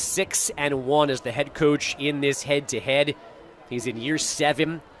 about to go to 6-1 as the head coach in this head-to-head. He's in year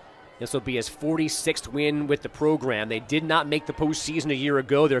 7. This will be his 46th win with the program. They did not make the postseason a year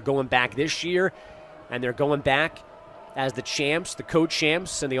ago. They're going back this year, and they're going back as the champs, the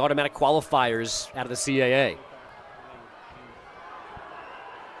co-champs, and the automatic qualifiers out of the CAA.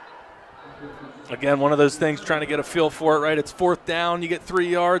 Again, one of those things, trying to get a feel for it, right? It's 4th down, you get 3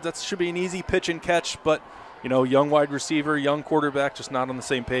 yards. That should be an easy pitch and catch, but, young wide receiver, young quarterback, just not on the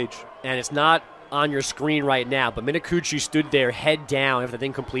same page. And it's not on your screen right now, but Minicucci stood there head down after the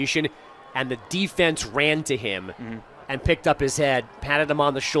incompletion, and the defense ran to him and picked up his head, patted him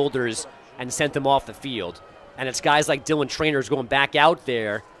on the shoulders, and sent him off the field. And it's guys like Dylan Traynor going back out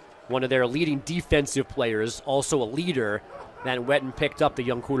there, one of their leading defensive players, also a leader, that went and picked up the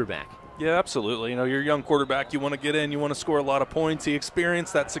young quarterback. Yeah, absolutely. You're a young quarterback. You want to get in. You want to score a lot of points. He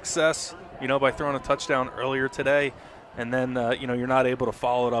experienced that success, by throwing a touchdown earlier today. And then, you're not able to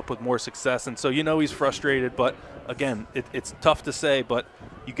follow it up with more success. And so, he's frustrated. But, again, it's tough to say. But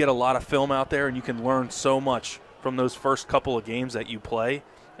you get a lot of film out there, and you can learn so much from those first couple of games that you play.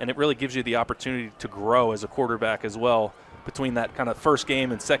 And it really gives you the opportunity to grow as a quarterback as well between that kind of first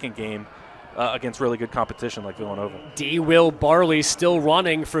game and second game. Against really good competition like Villanova. D. Will Barley still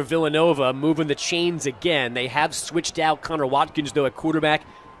running for Villanova, moving the chains again. They have switched out Connor Watkins, though, at quarterback.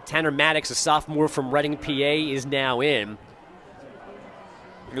 Tanner Maddox, a sophomore from Reading, PA, is now in.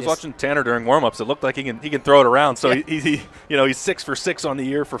 I was watching Tanner during warm-ups. It looked like he can throw it around. So he's 6 for 6 on the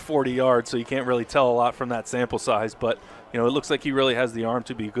year for 40 yards. So you can't really tell a lot from that sample size. But it looks like he really has the arm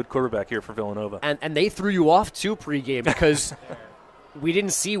to be a good quarterback here for Villanova. And they threw you off too pregame because we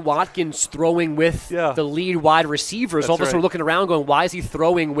didn't see Watkins throwing with the lead wide receivers. All of us were looking around going, why is he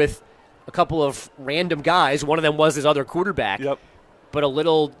throwing with a couple of random guys? One of them was his other quarterback. Yep. But a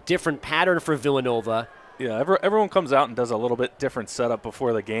little different pattern for Villanova. Yeah, everyone comes out and does a little bit different setup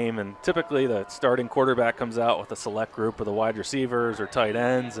before the game, and typically the starting quarterback comes out with a select group of the wide receivers or tight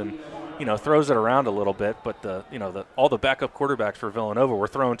ends and, throws it around a little bit. But, all the backup quarterbacks for Villanova were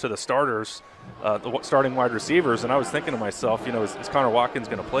thrown to the starters, the starting wide receivers, and I was thinking to myself, is Connor Watkins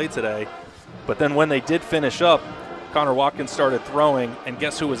going to play today? But then when they did finish up, Connor Watkins started throwing, and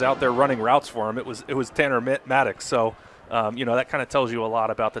guess who was out there running routes for him? It was Tanner Maddox. So, that kind of tells you a lot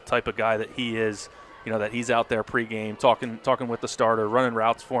about the type of guy that he is. That he's out there pregame, talking with the starter, running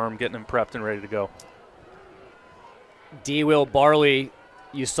routes for him, getting him prepped and ready to go. D. Will Barley,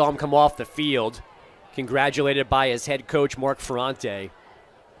 you saw him come off the field, congratulated by his head coach, Mark Ferrante.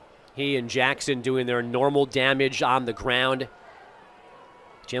 He and Jackson doing their normal damage on the ground.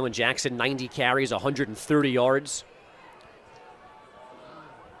 Jalen Jackson, 90 carries, 130 yards.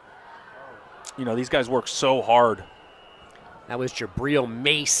 These guys work so hard. That was Jabril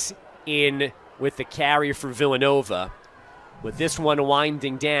Mace in with the carry for Villanova. With this one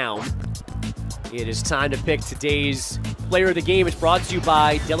winding down, it is time to pick today's player of the game. It's brought to you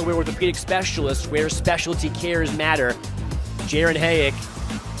by Delaware Orthopedic Specialists, where specialty cares matter. Jaron Hayek,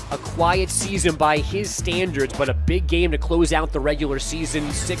 a quiet season by his standards, but a big game to close out the regular season.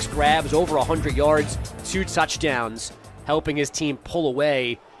 6 grabs, over 100 yards, 2 touchdowns, helping his team pull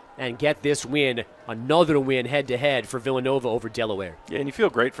away and get this win, another win head-to-head for Villanova over Delaware. Yeah, and you feel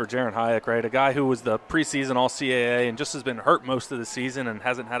great for Jaron Hayek, right? A guy who was the preseason All-CAA and just has been hurt most of the season and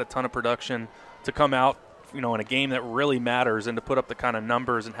hasn't had a ton of production, to come out in a game that really matters, and to put up the kind of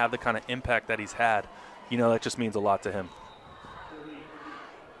numbers and have the kind of impact that he's had, that just means a lot to him.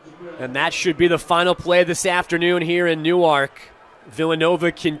 And that should be the final play this afternoon here in Newark.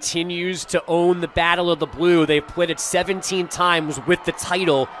 Villanova continues to own the Battle of the Blue. They've played it 17 times with the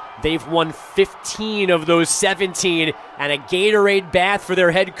title. They've won 15 of those 17, and a Gatorade bath for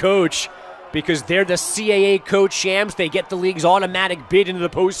their head coach because they're the CAA co-champs. They get the league's automatic bid into the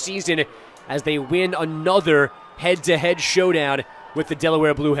postseason as they win another head-to-head showdown with the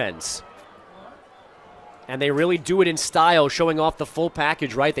Delaware Blue Hens. And they really do it in style, showing off the full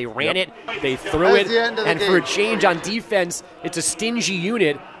package, right? They ran it, they threw it, and for a change on defense, it's a stingy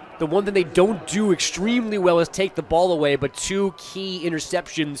unit. The one thing they don't do extremely well is take the ball away, but 2 key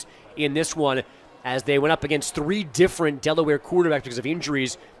interceptions in this one as they went up against 3 different Delaware quarterbacks because of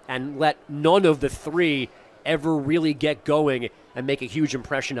injuries and let none of the 3 ever really get going and make a huge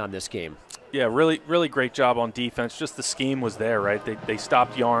impression on this game. Yeah, really, really great job on defense. Just the scheme was there, right? They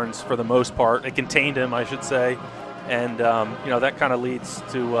stopped Yarns for the most part. They contained him, I should say. And, that kind of leads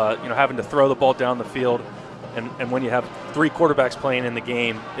to, having to throw the ball down the field. And when you have 3 quarterbacks playing in the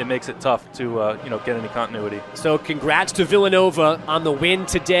game, it makes it tough to, get any continuity. So congrats to Villanova on the win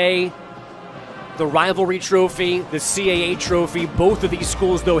today. The rivalry trophy, the CAA trophy, both of these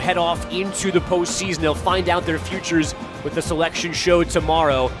schools, though, head off into the postseason. They'll find out their futures with the selection show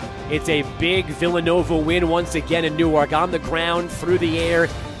tomorrow. It's a big Villanova win once again in Newark, on the ground, through the air,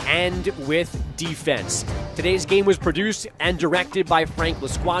 and with defense. Today's game was produced and directed by Frank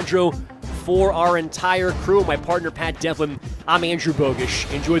LaSquadro. For our entire crew, my partner Pat Devlin, I'm Andrew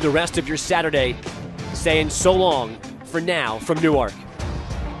Bogish. Enjoy the rest of your Saturday. Saying so long for now from Newark.